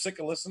think they're sick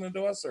of listening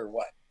to us or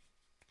what?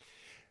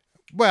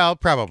 Well,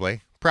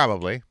 probably,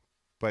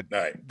 but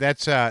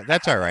that's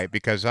all right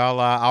because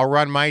I'll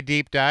run my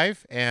deep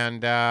dive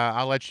and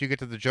I'll let you get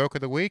to the joke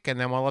of the week, and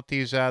then we'll let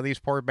these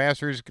poor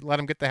bastards let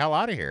them get the hell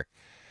out of here.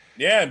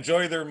 Yeah,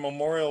 enjoy their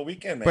Memorial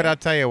weekend, man. But I'll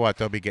tell you what,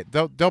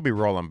 they'll be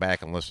rolling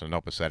back and listening to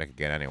Nopocetic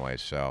again anyway.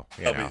 So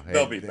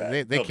they'll be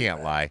back. They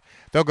can't lie.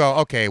 They'll go,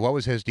 okay, what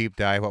was his deep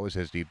dive?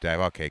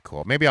 Okay,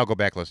 cool. Maybe I'll go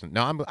back and listen.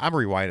 No, I'm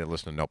rewinding and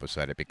listening to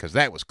Nopocetic because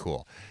that was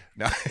cool.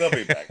 No. They'll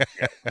be back.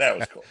 Yeah, that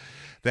was cool.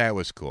 That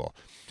was cool.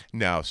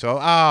 No, so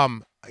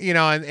and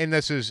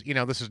this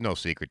is no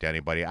secret to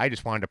anybody. I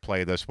just wanted to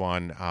play this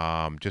one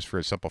just for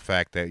a simple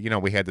fact that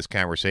we had this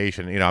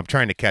conversation. I'm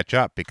trying to catch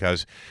up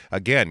because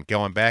again,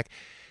 going back.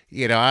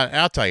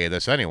 I'll tell you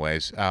this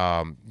anyways.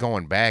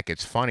 Going back,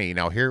 it's funny.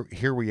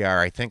 Here we are,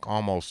 I think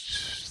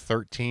almost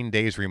 13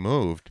 days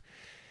removed.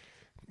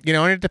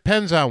 And it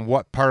depends on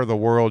what part of the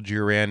world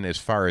you're in as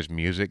far as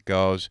music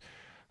goes.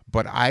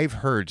 But I've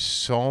heard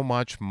so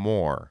much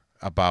more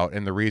about,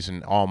 and the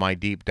reason all my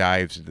deep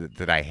dives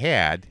that I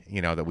had,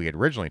 that we had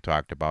originally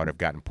talked about have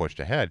gotten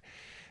pushed ahead,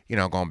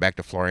 going back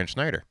to Florian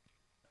Schneider.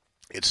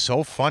 It's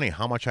so funny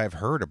how much I've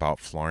heard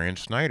about Florian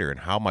Schneider and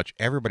how much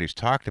everybody's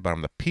talked about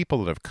him. The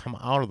people that have come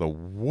out of the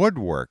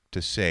woodwork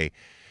to say,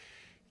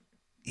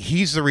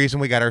 he's the reason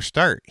we got our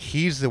start.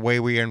 He's the way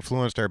we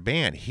influenced our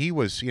band. He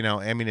was,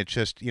 it's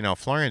just,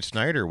 Florian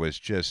Schneider was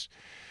just,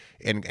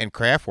 and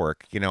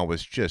Kraftwerk,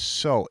 was just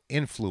so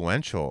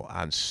influential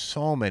on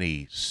so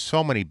many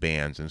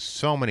bands and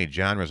so many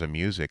genres of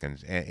music. And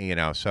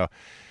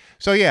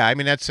so yeah,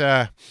 that's,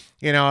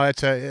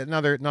 it's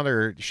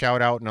another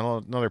shout out and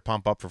another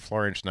pump up for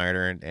Florian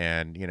Schneider,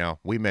 and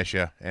we miss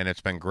you, and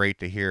it's been great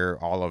to hear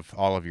all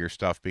of your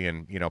stuff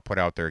being put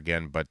out there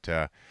again. But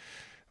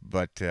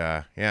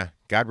yeah,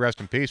 God rest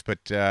in peace.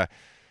 But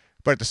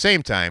at the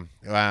same time,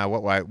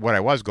 what I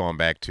was going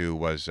back to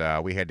was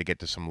we had to get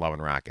to some Love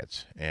and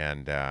Rockets,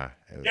 and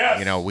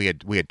yes.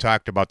 we had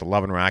talked about the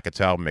Love and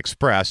Rockets album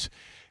Express,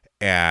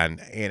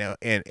 and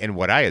and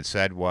what I had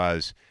said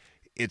was.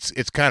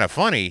 It's kind of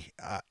funny,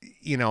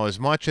 as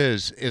much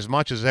as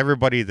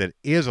everybody that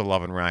is a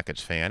Love and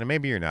Rockets fan, and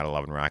maybe you're not a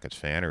Love and Rockets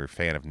fan or a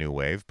fan of New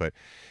Wave, but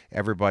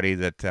everybody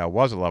that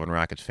was a Love and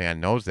Rockets fan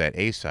knows that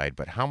A-side,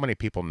 but how many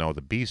people know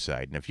the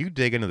B-side? And if you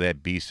dig into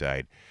that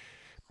B-side,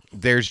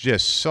 there's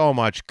just so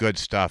much good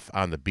stuff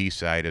on the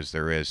B-side as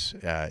there is,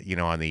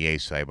 on the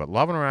A-side. But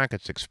Love and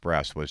Rockets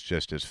Express was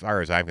just, as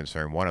far as I'm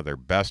concerned, one of their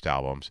best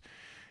albums.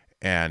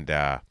 And,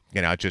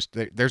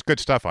 there's good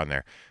stuff on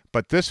there.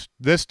 But this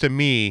to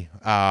me,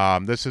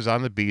 this is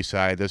on the B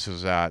side. This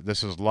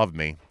is Love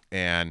Me,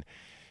 and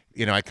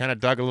I kind of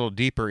dug a little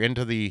deeper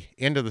into the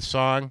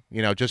song,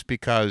 just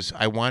because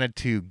I wanted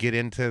to get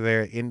into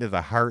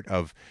the heart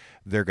of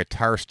their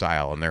guitar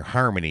style and their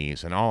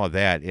harmonies and all of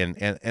that,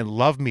 and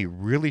Love Me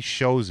really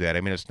shows that.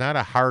 It's not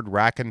a hard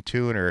rockin'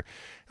 tune, or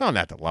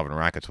not that Love and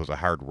Rockets was a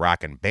hard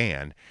rockin'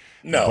 band.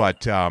 No,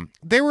 but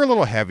they were a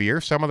little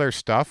heavier, some of their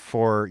stuff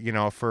for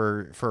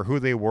who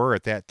they were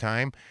at that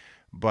time.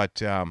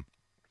 But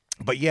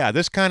yeah,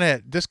 this kind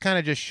of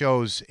just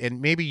shows,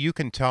 and maybe you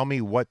can tell me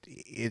what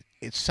it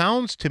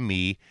sounds to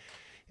me.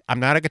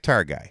 I'm not a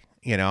guitar guy,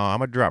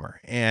 I'm a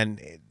drummer,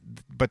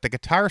 but the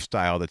guitar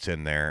style that's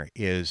in there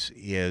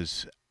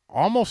is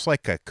almost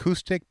like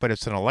acoustic, but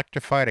it's an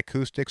electrified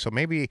acoustic. So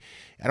maybe,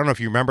 I don't know if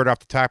you remember it off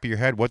the top of your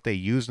head what they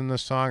used in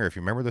this song, or if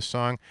you remember the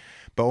song.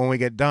 But when we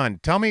get done,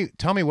 tell me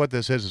what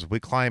this is as we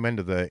climb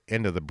into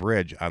the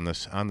bridge on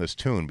this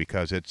tune,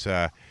 because it's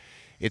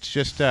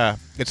just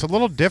it's a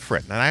little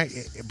different,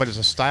 but it's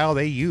a style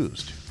they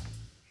used.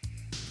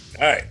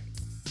 All right.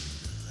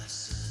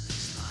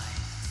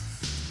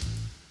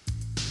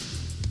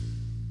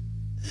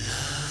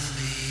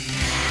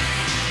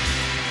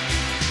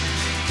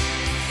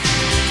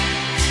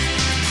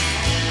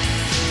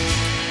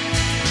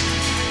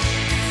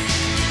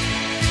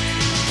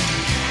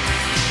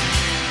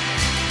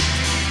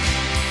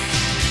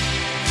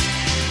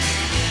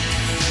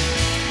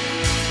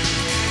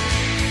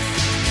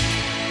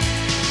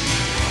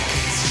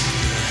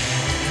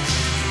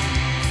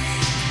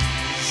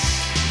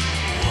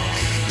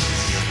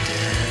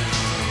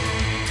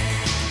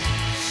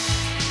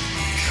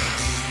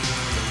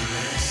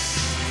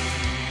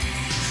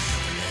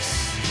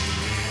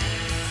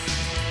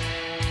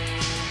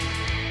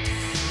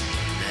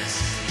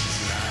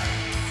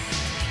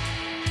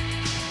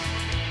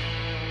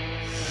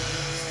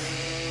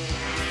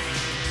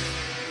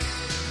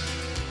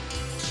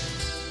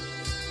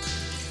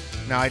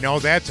 Now I know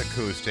that's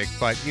acoustic,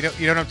 but you know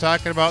what I'm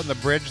talking about in the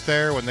bridge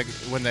there when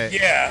the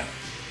yeah.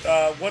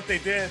 what they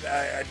did,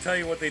 I tell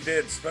you what they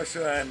did,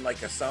 especially on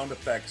like a sound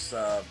effects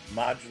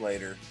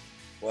modulator,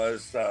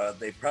 was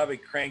they probably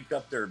cranked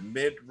up their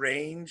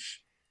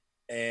mid-range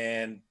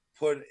and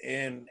put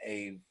in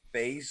a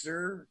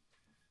phaser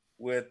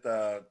with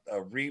a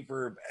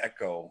reverb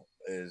echo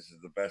is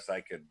the best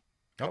I could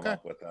come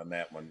up with on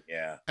that one.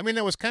 Yeah. I mean,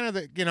 that was kind of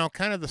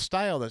the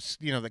style that's,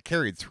 that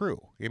carried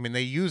through. I mean,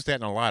 they used that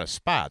in a lot of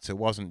spots. It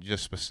wasn't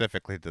just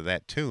specifically to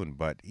that tune,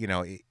 but,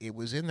 it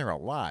was in there a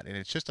lot. And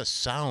it's just a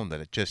sound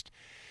that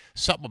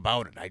something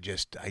about it. I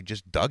just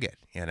dug it,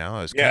 It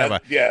was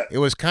it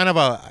was kind of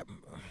a,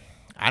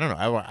 I don't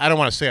know. I don't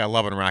want to say a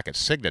Love and Rocket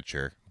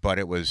signature, but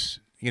it was,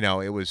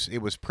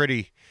 it was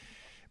pretty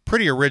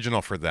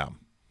original for them.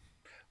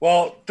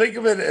 Well, think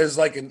of it as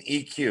like an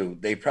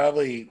EQ. They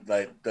probably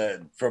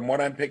from what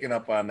I'm picking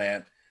up on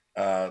that,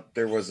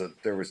 there was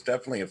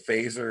definitely a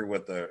phaser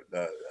with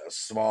a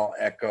small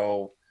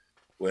echo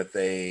with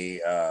a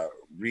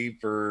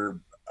reverb,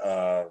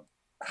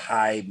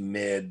 high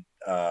mid,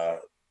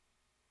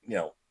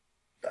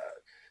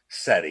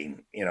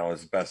 setting.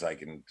 Is the best I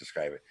can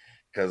describe it.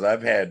 Because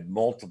I've had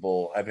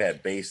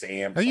bass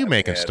amps. Are you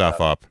making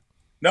stuff up?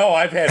 No,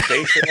 I've had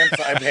bass amps.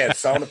 I've had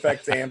sound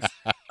effects amps.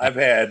 I've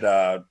had,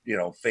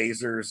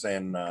 phasers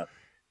and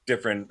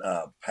different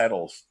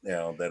pedals,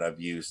 that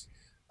I've used.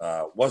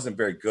 Wasn't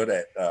very good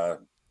at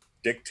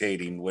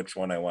dictating which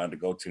one I wanted to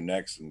go to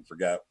next and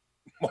forgot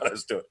what I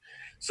was doing.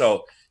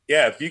 So,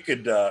 yeah, if you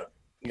could,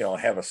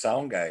 have a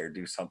sound guy or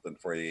do something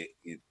for you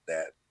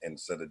that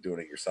instead of doing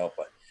it yourself.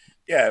 But,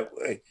 yeah,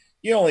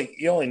 you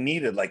only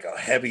needed like a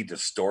heavy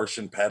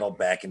distortion pedal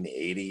back in the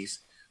 80s.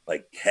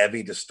 Like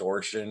heavy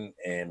distortion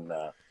and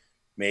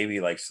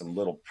maybe like some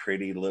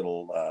pretty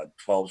little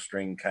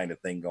 12-string kind of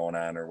thing going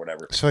on or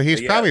whatever. So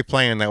he's probably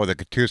playing that with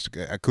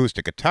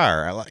acoustic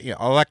guitar,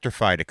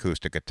 electrified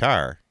acoustic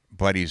guitar,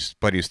 but he's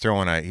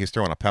throwing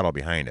a pedal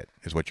behind it,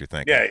 is what you're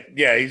thinking.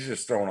 Yeah, he's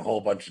just throwing a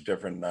whole bunch of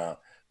different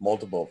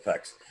multiple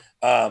effects.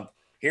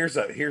 Here's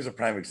a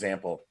prime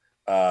example.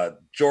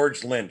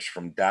 George Lynch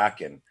from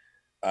Dokken.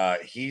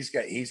 He's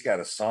got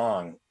a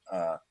song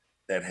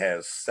that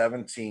has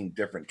 17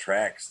 different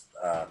tracks,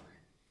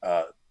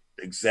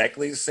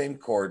 exactly the same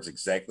chords,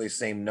 exactly the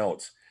same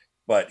notes,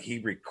 but he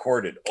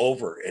recorded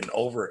over and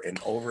over and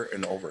over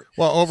and over.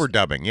 Well,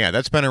 overdubbing, yeah,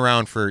 that's been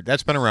around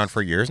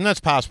for years, and that's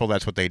possible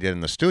that's what they did in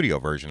the studio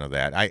version of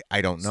that.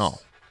 I don't know.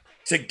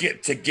 To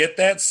get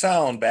that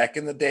sound back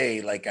in the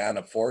day, like on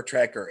a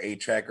 4-track or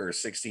 8-track or a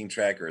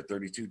 16-track or a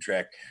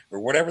 32-track or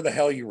whatever the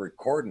hell you're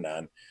recording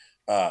on,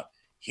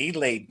 he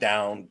laid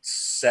down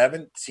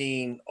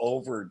 17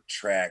 over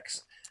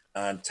tracks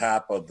on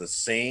top of the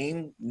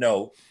same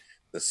note,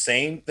 the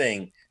same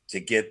thing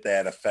to get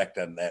that effect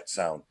on that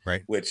sound,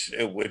 right? Which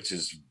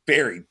is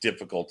very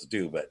difficult to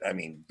do, but I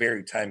mean,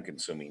 very time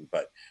consuming.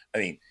 But I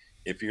mean,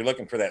 if you're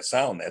looking for that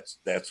sound,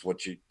 that's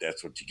what you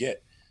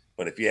get.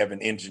 But if you have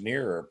an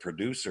engineer or a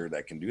producer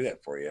that can do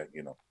that for you,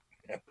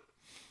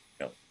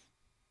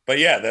 But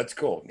yeah, that's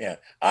cool. Yeah,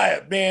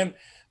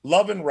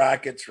 Love and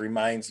Rockets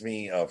reminds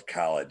me of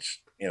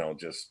college.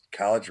 Just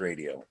college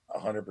radio,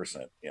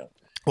 100%.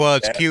 Well,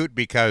 it's cute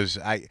because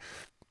I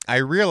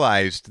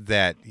realized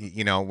that,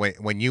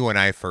 when you and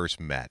I first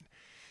met,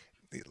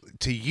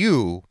 to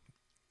you,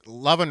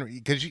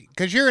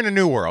 because you're in a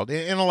new world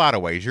in a lot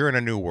of ways. You're in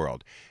a new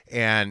world,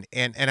 and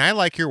I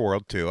like your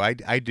world too.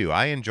 I do.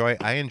 I enjoy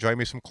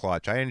me some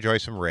Clutch. I enjoy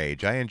some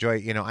Rage. I enjoy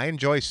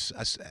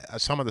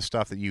some of the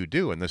stuff that you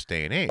do in this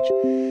day and age.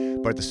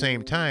 But at the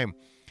same time,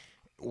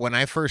 when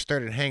I first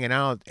started hanging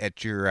out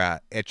at your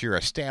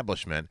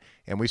establishment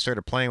and we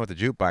started playing with the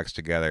jukebox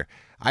together,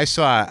 I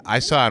saw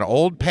an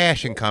old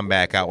passion come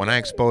back out when I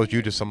exposed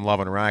you to some Love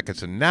and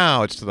Rockets, and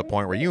now it's to the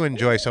point where you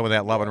enjoy some of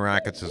that Love and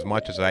Rockets as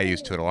much as I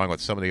used to, along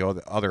with some of the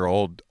other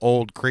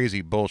old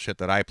crazy bullshit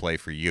that I play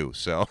for you.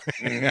 So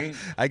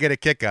I get a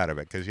kick out of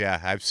it because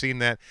I've seen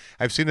that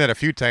a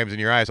few times in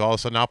your eyes. All of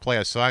a sudden I'll play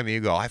a song that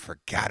you go, I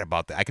forgot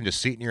about that. I can just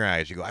see it in your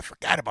eyes. You go, I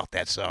forgot about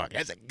that song.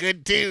 That's a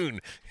good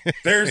tune.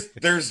 There's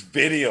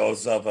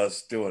videos of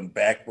us doing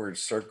backwards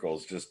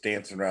circles, just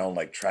dancing around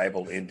like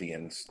tribal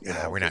Indians.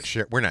 We're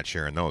not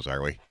sharing those,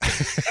 are we?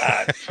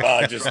 Well,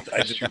 I just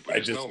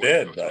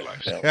did,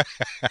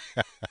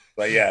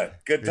 but yeah,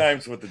 good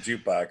times with the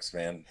jukebox,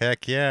 man.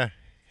 Heck yeah.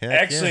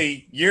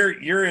 Actually,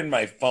 you're in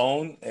my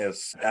phone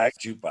as Stack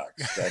Jukebox.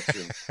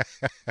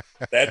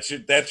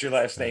 That's your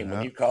last name.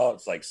 When you call it,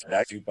 it's like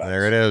Stack Jukebox.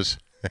 There it is.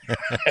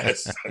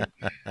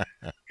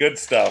 Good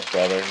stuff,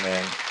 brother,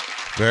 man.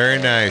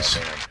 Very nice.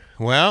 Man.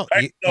 Well,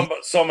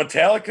 so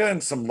Metallica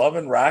and some Love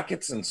and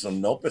Rockets and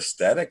some Nope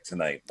Aesthetic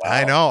tonight. Wow.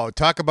 I know.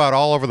 Talk about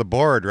all over the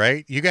board,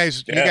 right? You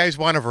guys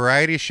want a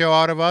variety show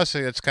out of us?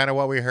 It's kind of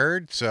what we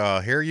heard.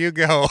 So here you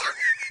go.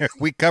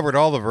 We covered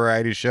all the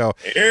variety show.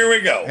 Here we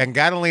go. And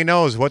God only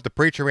knows what the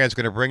preacher man's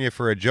going to bring you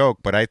for a joke,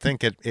 but I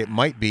think it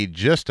might be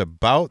just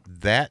about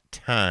that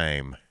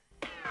time.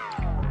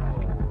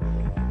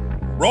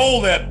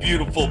 Roll that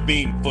beautiful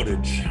beam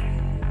footage.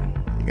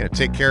 You gonna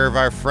take care of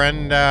our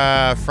friend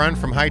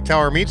from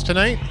Hightower Meats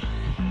tonight?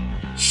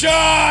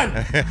 Sean!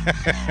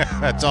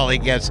 That's all he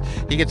gets.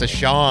 He gets a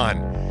Sean.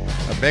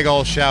 A big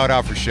old shout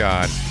out for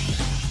Sean.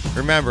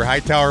 Remember,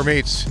 Hightower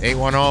Meats,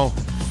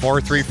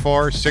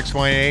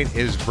 810-434-6188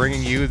 is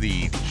bringing you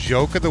the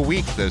Joke of the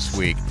Week this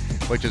week,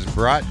 which is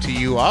brought to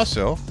you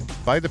also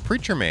by the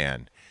Preacher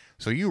Man.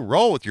 So you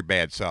roll with your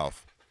bad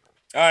self.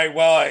 All right,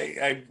 well,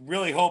 I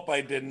really hope I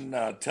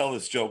didn't tell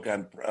this joke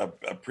on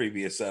a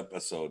previous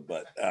episode,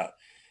 but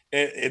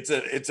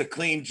it's a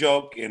clean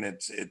joke and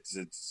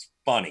it's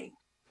funny.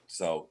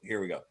 So here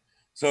we go.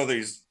 So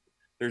there's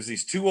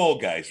these two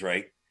old guys,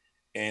 right?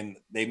 And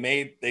they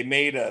made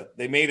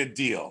a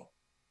deal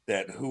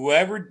that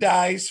whoever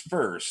dies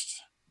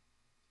first,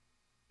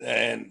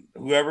 and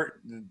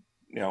whoever,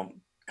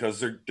 because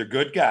they're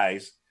good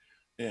guys,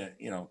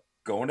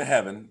 going to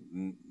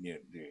heaven,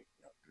 they're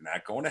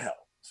not going to hell.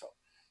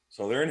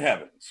 So they're in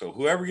heaven. So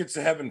whoever gets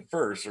to heaven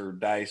first or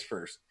dies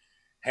first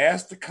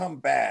has to come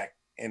back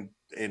and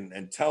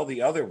tell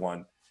the other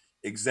one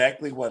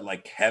exactly what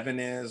like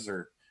heaven is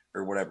or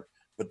whatever.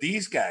 But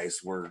these guys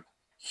were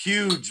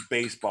huge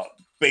baseball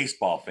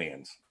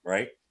fans,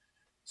 right?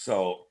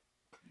 So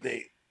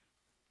they,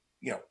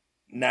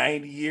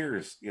 90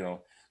 years,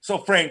 So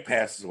Frank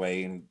passes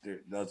away, and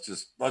let's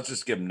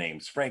just give them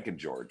names, Frank and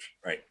George,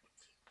 right?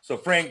 So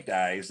Frank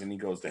dies and he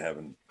goes to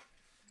heaven.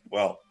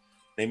 Well,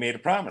 they made a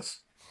promise.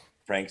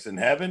 Frank's in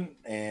heaven,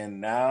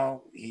 and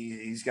now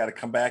he's got to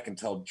come back and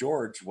tell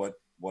George what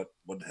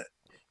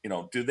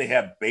do they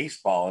have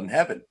baseball in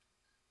heaven?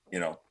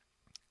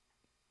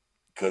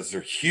 Because they're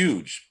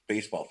huge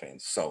baseball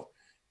fans. So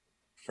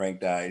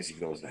Frank dies, he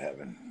goes to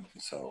heaven.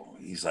 So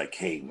he's like,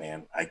 hey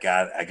man, I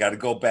got to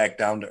go back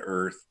down to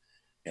earth,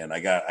 and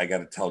I got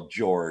to tell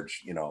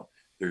George,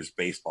 there's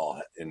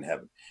baseball in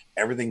heaven.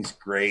 Everything's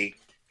great,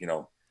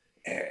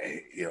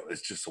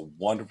 it's just a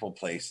wonderful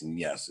place, and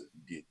yes,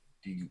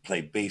 you can play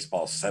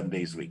baseball 7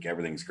 days a week.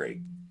 Everything's great.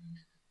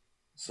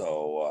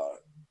 So,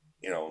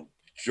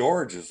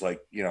 George is like,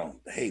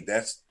 hey,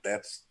 that's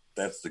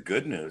the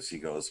good news. He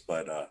goes,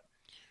 but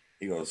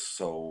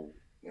so,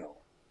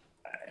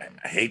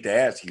 I hate to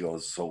ask. He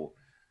goes, so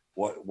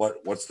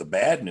what's the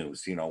bad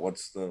news?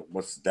 What's the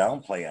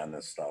downplay on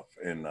this stuff?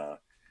 And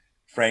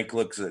Frank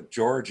looks at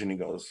George and he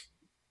goes,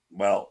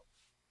 well,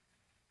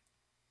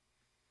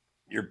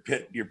 you're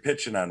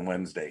pitching on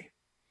Wednesday.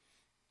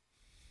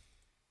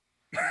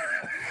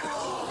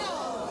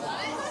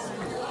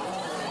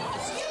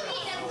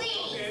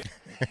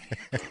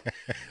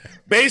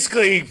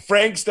 Basically,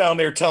 Frank's down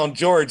there telling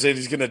George that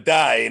he's gonna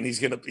die and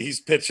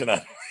he's pitching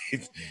on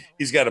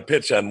he's got to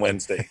pitch on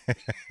Wednesday.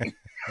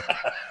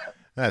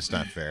 That's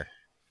not fair.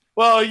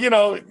 Well,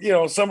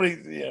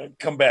 somebody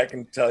come back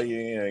and tell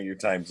you, your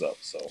time's up.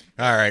 So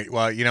all right,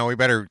 well, we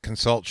better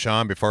consult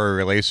Sean before we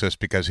release this,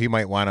 because he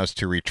might want us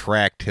to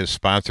retract his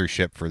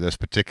sponsorship for this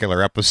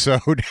particular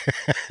episode.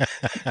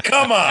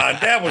 Come on,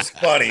 that was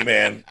funny,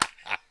 man.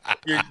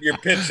 You're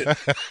pitching.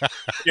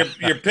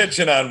 You're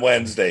pitching on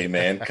Wednesday,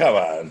 man. Come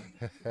on.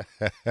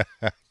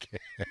 Okay.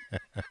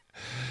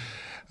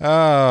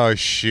 Oh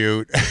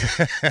shoot!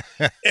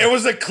 It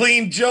was a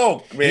clean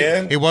joke,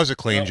 man. It was a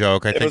clean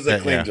joke. I think was a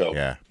clean joke.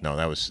 Yeah, no,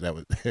 that was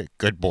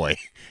good boy.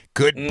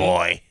 Good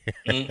boy.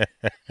 I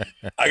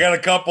got a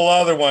couple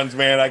other ones,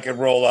 man. I could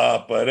roll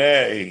out, but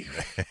hey,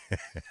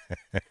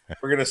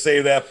 we're gonna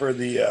save that for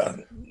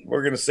the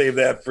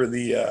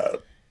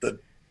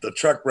the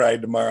truck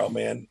ride tomorrow,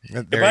 man.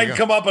 If I can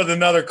come up with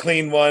another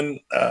clean one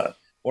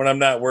when I'm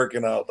not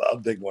working, I'll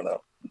dig one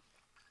up.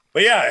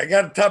 But yeah, I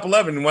got a top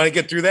 11. You want to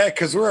get through that?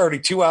 Because we're already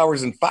 2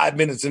 hours and 5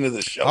 minutes into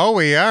the show. Oh,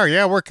 we are.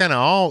 Yeah, we're kind of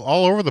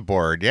all over the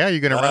board. Yeah,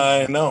 you're going to run.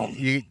 I know.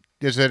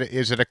 Is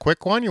it a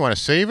quick one? You want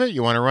to save it?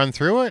 You want to run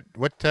through it?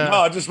 What? No,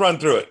 I'll just run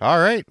through it. All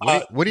right.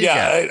 What do you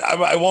got?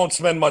 I won't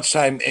spend much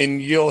time,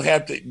 and you'll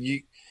have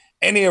to.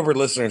 Any of our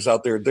listeners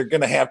out there, they're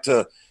going to have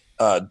to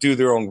do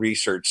their own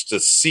research to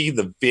see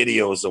the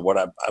videos of what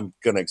I'm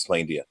going to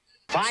explain to you.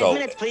 5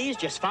 minutes, please.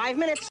 Just 5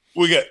 minutes.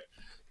 We get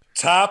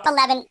top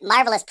 11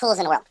 marvelous pools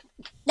in the world.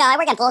 No, I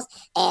work on pools,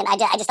 and I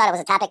just thought it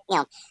was a topic,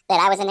 that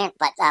I was in there.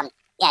 But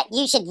yeah,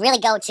 you should really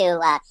go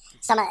to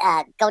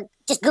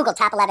just Google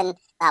top 11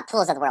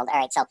 pools of the world. All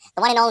right, so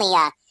the one and only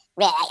I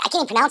can't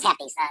even pronounce half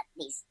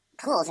these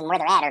pools and where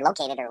they're at or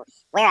located or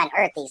where on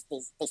earth these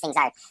things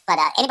are. But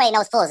anybody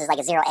knows pools is like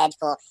a zero edge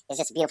pool. It's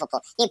just a beautiful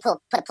pool. You can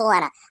put a pool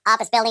on an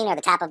office building or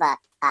the top of a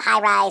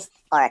high rise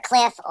or a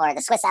cliff or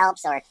the Swiss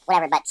Alps or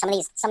whatever. But some of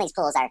these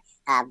pools are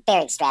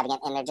very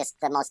extravagant, and they're just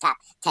the most top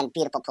 10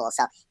 beautiful pools.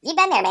 So if you've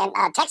been there, man,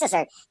 text us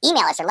or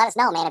email us or let us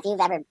know, man, if you've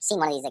ever seen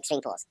one of these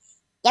extreme pools.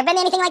 You ever been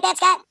to anything like that,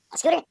 Scott? A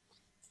Scooter?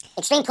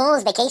 Extreme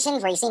pools,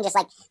 vacations, where you've seen just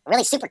like a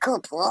really super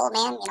cool pool,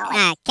 man.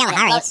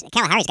 Kalahari's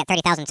got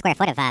 30,000 square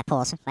foot of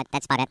pools, but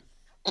that's about it.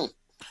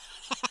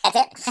 That's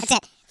it? That's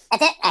it.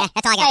 That's it?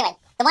 That's all I got. Anyway,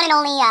 the one and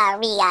only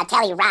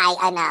Tally Rye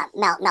on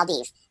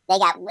Maldives. They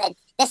got,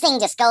 this thing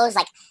just goes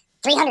like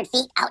 300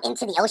 feet out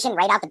into the ocean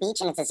right out the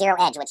beach, and it's a zero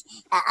edge, which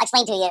I'll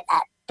explain to you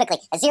quickly.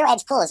 A zero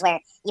edge pool is where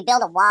you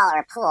build a wall or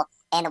a pool,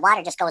 and the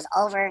water just goes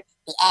over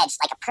the edge,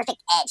 like a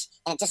perfect edge,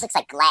 and it just looks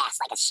like glass,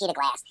 like a sheet of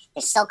glass.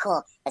 They're so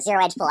cool. The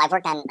zero edge pool. I've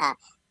worked on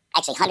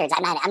actually hundreds.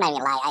 I'm not even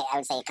gonna lie. I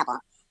would say a couple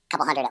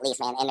hundred at least,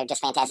 man. And they're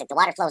just fantastic. The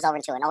water flows over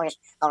into an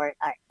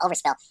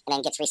overspill and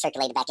then gets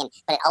recirculated back in,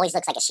 but it always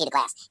looks like a sheet of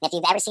glass. And if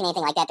you've ever seen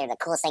anything like that, they're the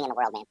coolest thing in the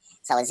world, man.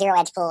 So a zero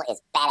edge pool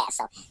is badass.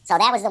 So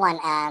that was the one.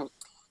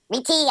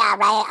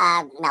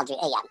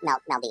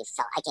 Maldives.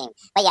 So I can't.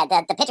 But yeah,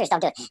 the pictures don't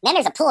do it. And then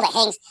there's a pool that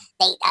hangs.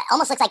 They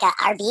almost looks like an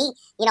RV.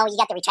 You know, you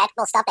got the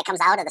retractable stuff that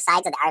comes out of the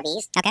sides of the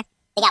RVs. Okay.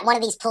 They got one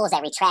of these pools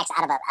that retracts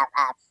out of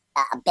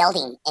a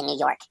building in New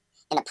York,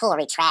 and the pool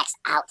retracts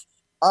out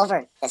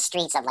over the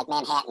streets of like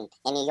Manhattan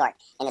in New York,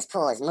 and this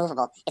pool is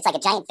movable. It's like a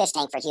giant fish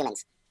tank for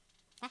humans.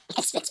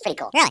 It's pretty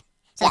cool. Really?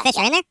 So the fish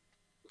are in there?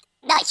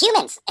 No,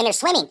 humans, and they're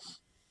swimming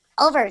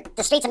over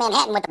the streets of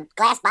Manhattan with a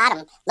glass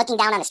bottom looking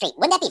down on the street.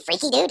 Wouldn't that be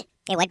freaky, dude?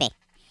 It would be.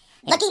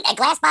 Yeah. Looking at a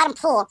glass bottom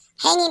pool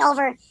hanging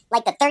over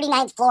like the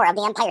 39th floor of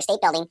the Empire State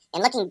Building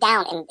and looking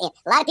down, and a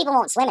lot of people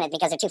won't swim in it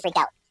because they're too freaked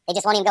out. They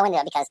just won't even go into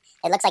it because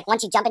it looks like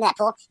once you jump into that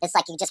pool, it's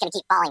like you're just gonna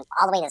keep falling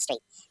all the way to the street.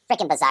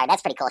 Freaking bizarre.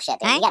 That's pretty cool shit,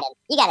 dude. Right.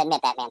 You gotta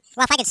admit that, man.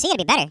 Well, if I could see it,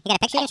 it'd be better. You got a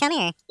picture you can show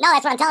me? Or? No,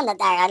 that's what I'm telling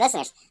our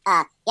listeners.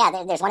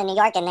 There's one in New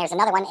York, and there's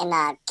another one in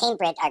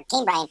Canebrine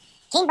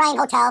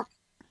Hotel,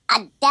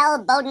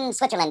 Adelboden,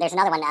 Switzerland. There's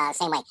another one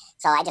same way.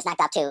 So I just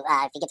knocked out two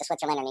if you get to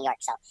Switzerland or New York.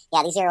 So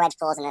yeah, these zero edge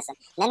pools and this. And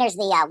then there's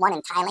the one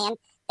in Thailand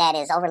that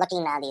is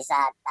overlooking these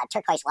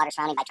turquoise water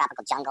surrounded by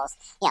tropical jungles.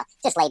 You know,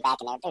 just laid back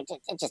in there. They're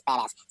just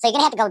badass. So you're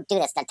gonna have to go do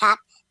this. The top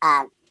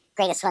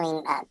greatest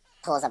swimming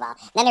pools of all.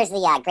 And then there's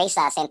the Grace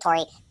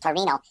Santori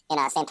Torino in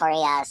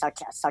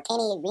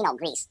Sortani, Reno,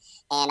 Greece.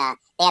 And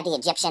they have the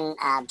Egyptian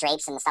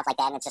drapes and stuff like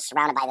that, and it's just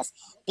surrounded by this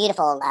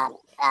beautiful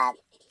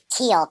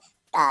teal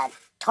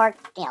tile,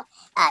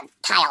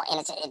 and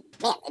it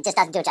just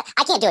doesn't do it justice.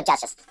 I can't do it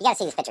justice. You gotta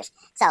see these pictures.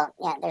 So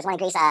yeah, there's one in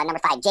Greece, number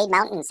 5, Jade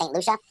Mountain in St.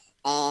 Lucia,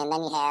 and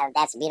then you have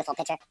that's a beautiful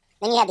picture.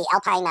 Then you have the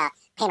Alpine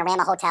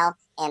Panorama Hotel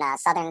in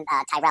southern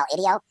Tyrol,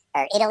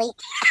 Italy.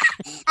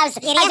 I was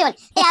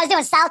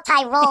doing South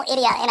Tyrol,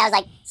 Italy, and I was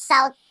like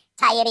South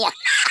Italy.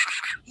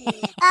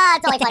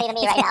 It's only funny to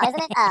me right now, isn't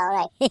it? Oh,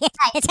 right.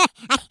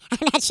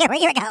 I'm not sure where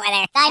you were going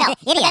there. I know.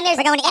 We're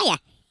going to India.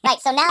 Right,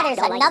 so now there's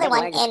another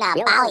one in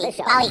Bali,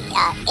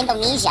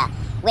 Indonesia,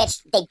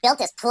 which they built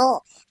this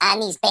pool on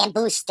these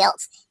bamboo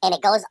stilts, and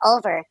it goes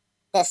over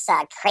this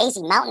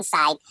crazy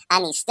mountainside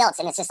on these stilts,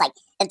 and it's just like,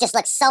 it just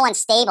looks so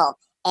unstable,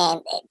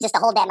 and just to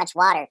hold that much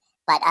water.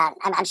 But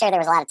I'm sure there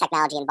was a lot of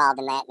technology involved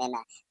in that, and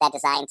that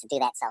design to do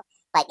that. So,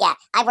 but yeah,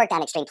 I've worked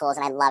on extreme pools,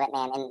 and I love it,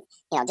 man. And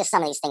you know, just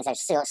some of these things are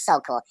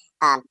so cool.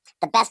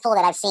 The best pool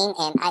that I've seen,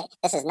 and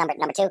this is number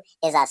 2,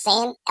 is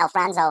San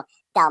Alfonso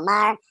del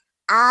Mar,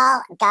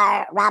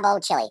 Algarrobo,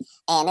 Chile,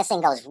 and this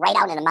thing goes right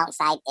out in the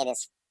mountainside. It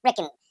is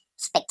freaking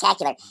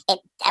spectacular. And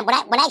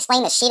when I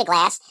explain the sheet of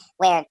glass,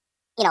 where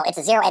you know it's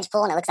a zero edge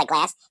pool and it looks like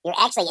glass, you're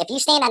actually, if you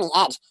stand on the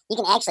edge, you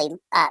can actually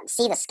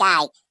see the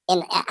sky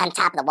on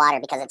top of the water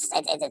because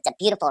it's a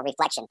beautiful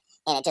reflection,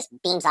 and it just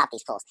beams off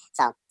these pools.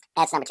 So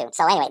that's number 2.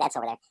 So anyway, that's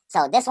over there.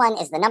 So this one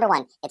is the number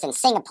 1. It's in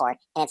Singapore,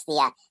 and it's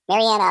the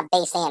Mariana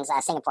Bay Sands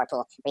Singapore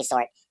Pool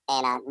Resort.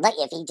 And look,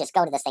 if you just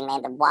go to this thing,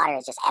 man, the water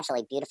is just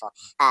absolutely beautiful.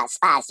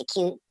 Spas,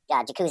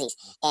 jacuzzis,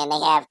 and they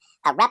have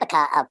a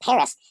replica of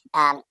Paris.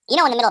 You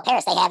know, in the middle of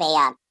Paris, they have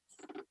a,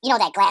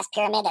 that glass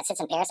pyramid that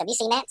sits in Paris. Have you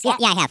seen that, Scott?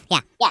 Yeah, I have.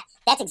 Yeah. Yeah,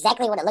 that's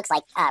exactly what it looks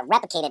like.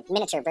 Replicated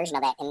miniature version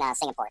of that in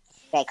Singapore.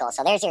 Very cool.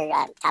 So there's your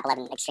top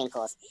 11 extreme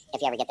pools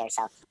if you ever get there.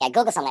 So yeah,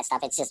 Google some of that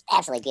stuff. It's just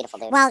absolutely beautiful,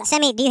 dude. Well,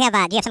 Sammy, do you have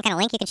some kind of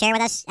link you can share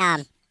with us?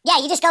 Yeah,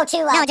 you just go to...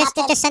 no, just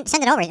send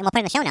it over, and we'll put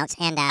it in the show notes.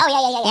 And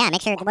yeah. Yeah,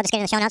 make sure we'll just get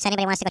it in the show notes. So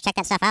anybody wants to go check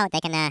that stuff out, they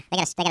got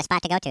a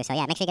spot to go to. So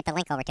yeah, make sure you get the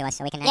link over to us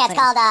so we can. Yeah, it's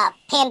called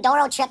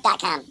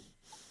PandoroTrip.com.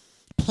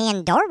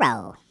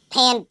 Pandoro.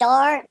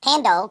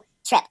 Pando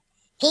Trip.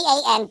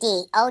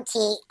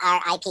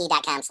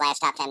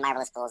 PANDOTRIP.com/top 10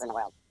 marvelous pools in the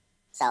world.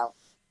 So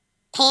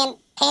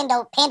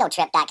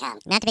PandoTrip.com.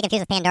 Not to be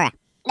confused with Pandora.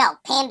 No,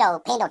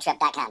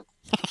 PandoTrip.com.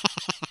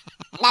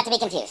 Not to be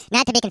confused.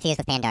 Not to be confused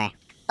with Pandora.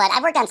 But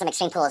I've worked on some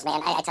extreme pools,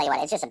 man. I tell you what,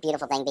 it's just a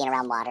beautiful thing being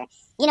around water.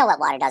 You know what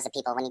water does to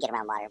people when you get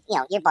around water. You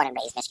know, you're born and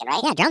raised Michigan,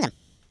 right? Yeah, drown them.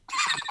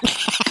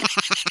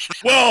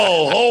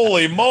 Whoa,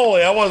 holy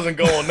moly, I wasn't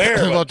going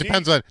there. Well, it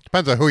depends on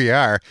who you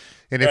are,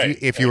 and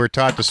if you were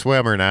taught to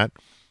swim or not.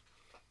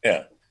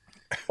 Yeah.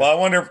 Well, I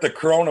wonder if the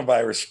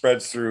coronavirus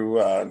spreads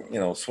through,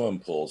 swim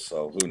pools.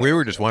 So we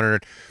were just wondering.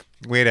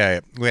 We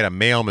had a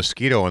male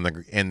mosquito in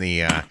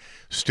the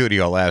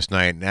studio last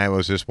night, and I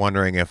was just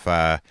wondering if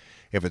it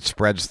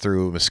spreads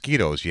through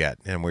mosquitoes yet,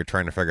 and we're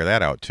trying to figure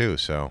that out too.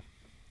 So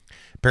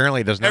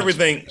apparently, it does not.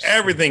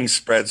 Everything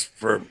spreads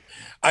for.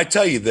 I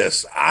tell you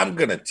this. I'm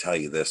gonna tell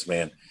you this,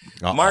 man.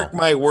 Uh-oh. Mark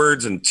my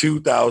words. In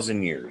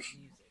 2,000 years.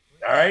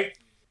 All right.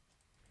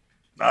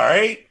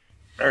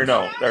 Or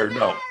no.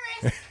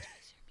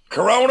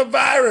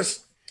 Coronavirus.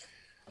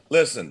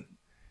 Listen.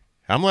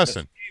 I'm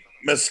listening.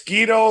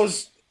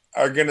 Mosquitoes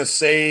are going to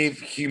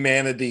save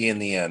humanity in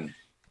the end.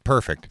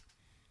 Perfect.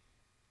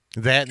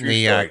 That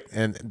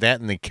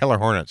and the killer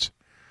hornets.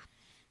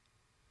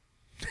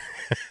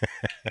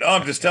 No,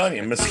 I'm just telling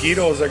you,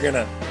 mosquitoes are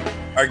gonna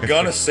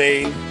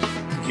save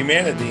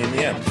humanity in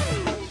the end.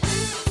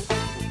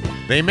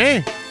 They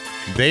may.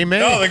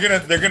 No,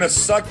 they're gonna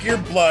suck your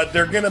blood.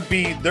 They're gonna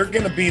be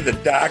the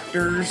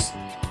doctors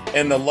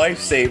and the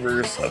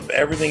lifesavers of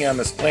everything on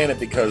this planet,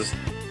 because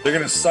they're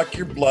gonna suck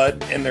your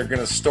blood and they're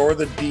gonna store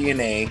the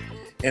DNA,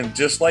 and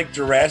just like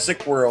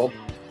Jurassic World,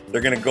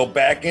 they're gonna go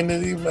back into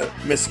the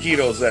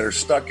mosquitoes that are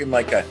stuck in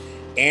like a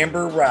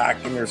amber rock,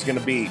 and there's gonna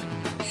be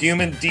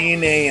human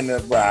DNA in the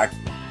rock,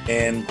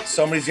 and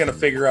somebody's gonna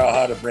figure out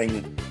how to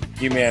bring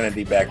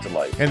humanity back to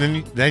life.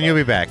 And then you'll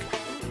be back.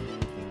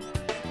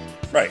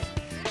 Right.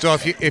 So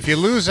if you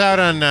lose out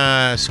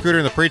on Scooter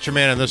and the Preacher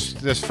Man in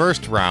this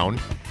first round,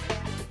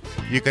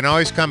 you can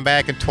always come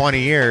back in 20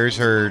 years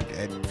or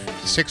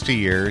 60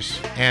 years,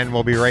 and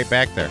we'll be right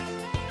back there.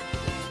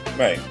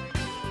 Right.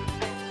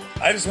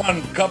 I just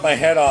want to cut my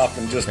head off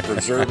and just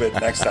preserve it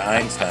next to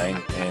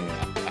Einstein, and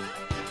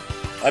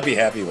I'd be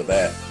happy with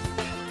that.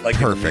 Like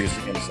in the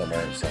museum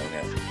somewhere. So,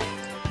 yeah.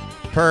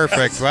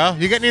 Perfect. Well,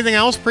 you got anything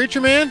else,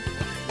 Preacher Man?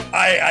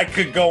 I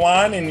could go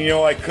on, and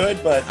I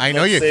could, but I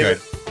know you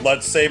could.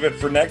 Let's save it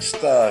for next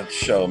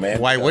show, man.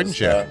 Why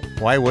wouldn't you?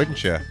 Why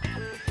wouldn't you?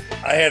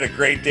 I had a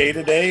great day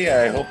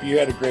today. I hope you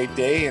had a great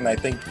day, and I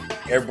think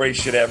everybody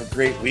should have a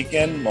great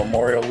weekend,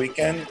 Memorial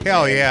Weekend.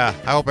 Hell yeah.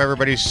 I hope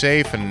everybody's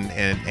safe,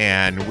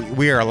 and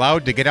we are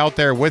allowed to get out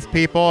there with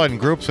people in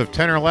groups of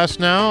 10 or less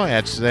now.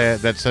 That's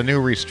the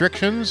new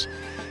restrictions,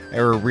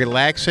 or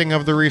relaxing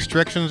of the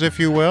restrictions, if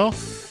you will.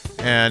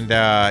 And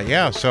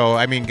so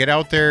I mean, get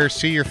out there,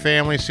 see your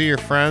family, see your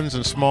friends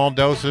in small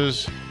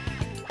doses.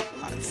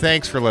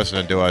 Thanks for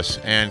listening to us,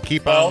 and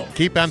keep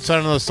on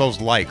sending us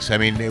those likes. I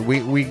mean,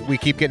 we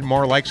keep getting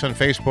more likes on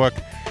Facebook.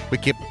 We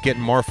keep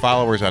getting more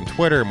followers on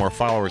Twitter, more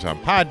followers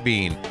on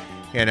Podbean.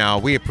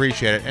 We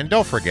appreciate it. And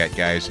don't forget,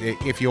 guys,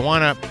 if you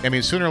want to, I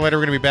mean, sooner or later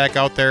we're going to be back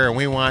out there, and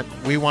we want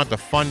the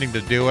funding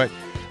to do it.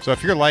 So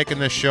if you're liking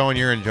this show and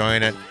you're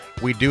enjoying it,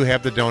 we do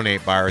have the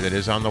donate bar that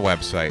is on the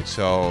website.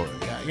 So,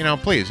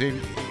 please,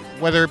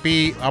 whether it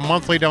be a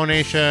monthly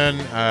donation,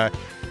 $5,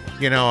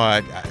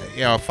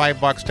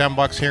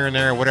 $10 here and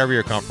there, whatever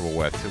you're comfortable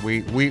with.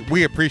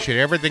 We appreciate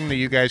everything that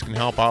you guys can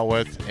help out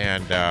with,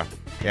 and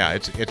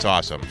it's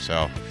awesome.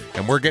 So,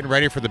 and we're getting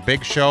ready for the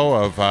big show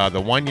of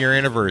the 1 year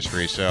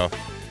anniversary. So,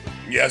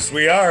 yes,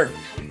 we are.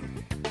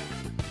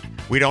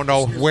 We don't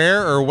know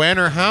where or when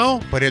or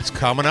how, but it's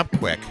coming up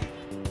quick.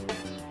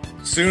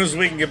 As soon as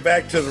we can get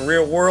back to the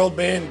real world,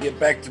 man, get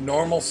back to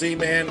normalcy,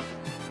 man,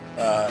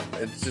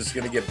 it's just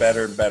going to get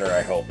better and better,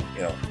 I hope.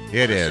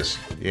 It is.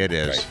 It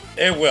is. Right.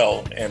 It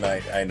will, and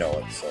I know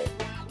it, so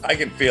I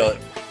can feel it.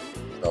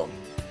 So,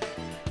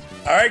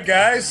 all right,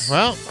 guys.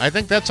 Well, I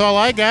think that's all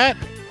I got.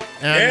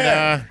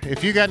 And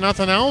if you got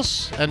nothing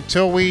else,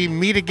 until we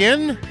meet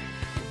again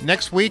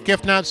next week,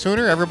 if not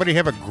sooner, everybody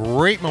have a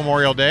great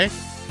Memorial Day.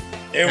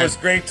 It was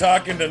great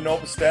talking to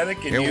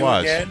Novostatic and you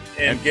again,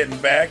 and getting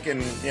back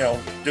and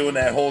doing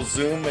that whole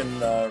Zoom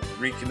and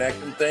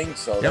reconnecting thing.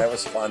 So that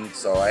was fun.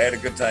 So I had a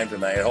good time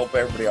tonight. I hope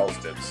everybody else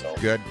did. So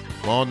good.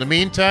 Well, in the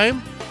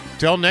meantime,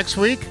 till next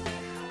week,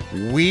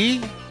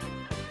 we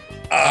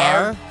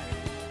are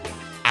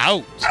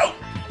out.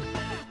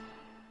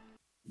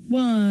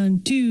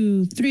 1,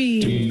 2,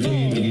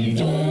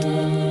 3.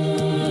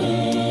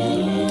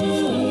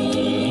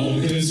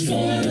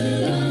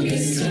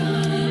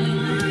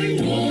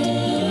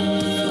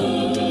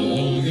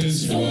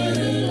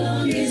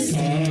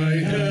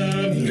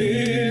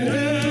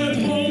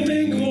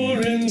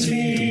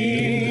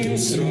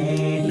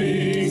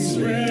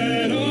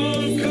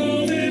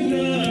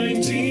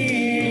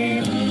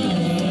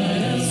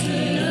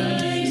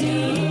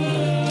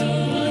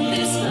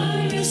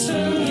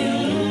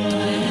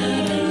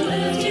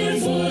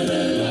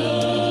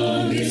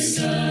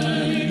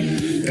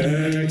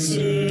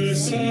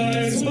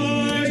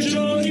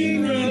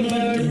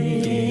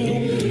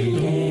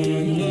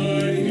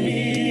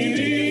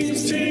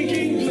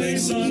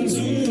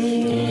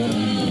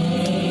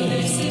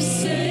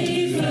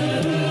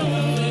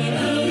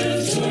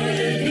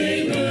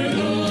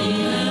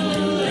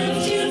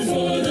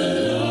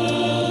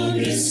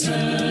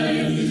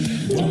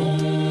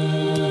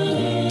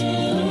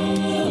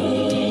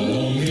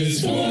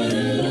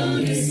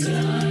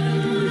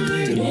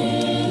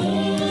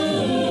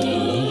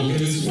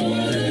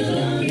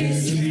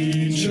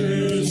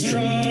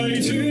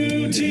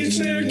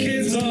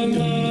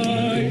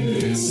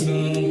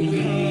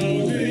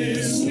 Somehow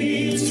this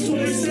needs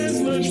twice as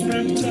much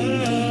prep time.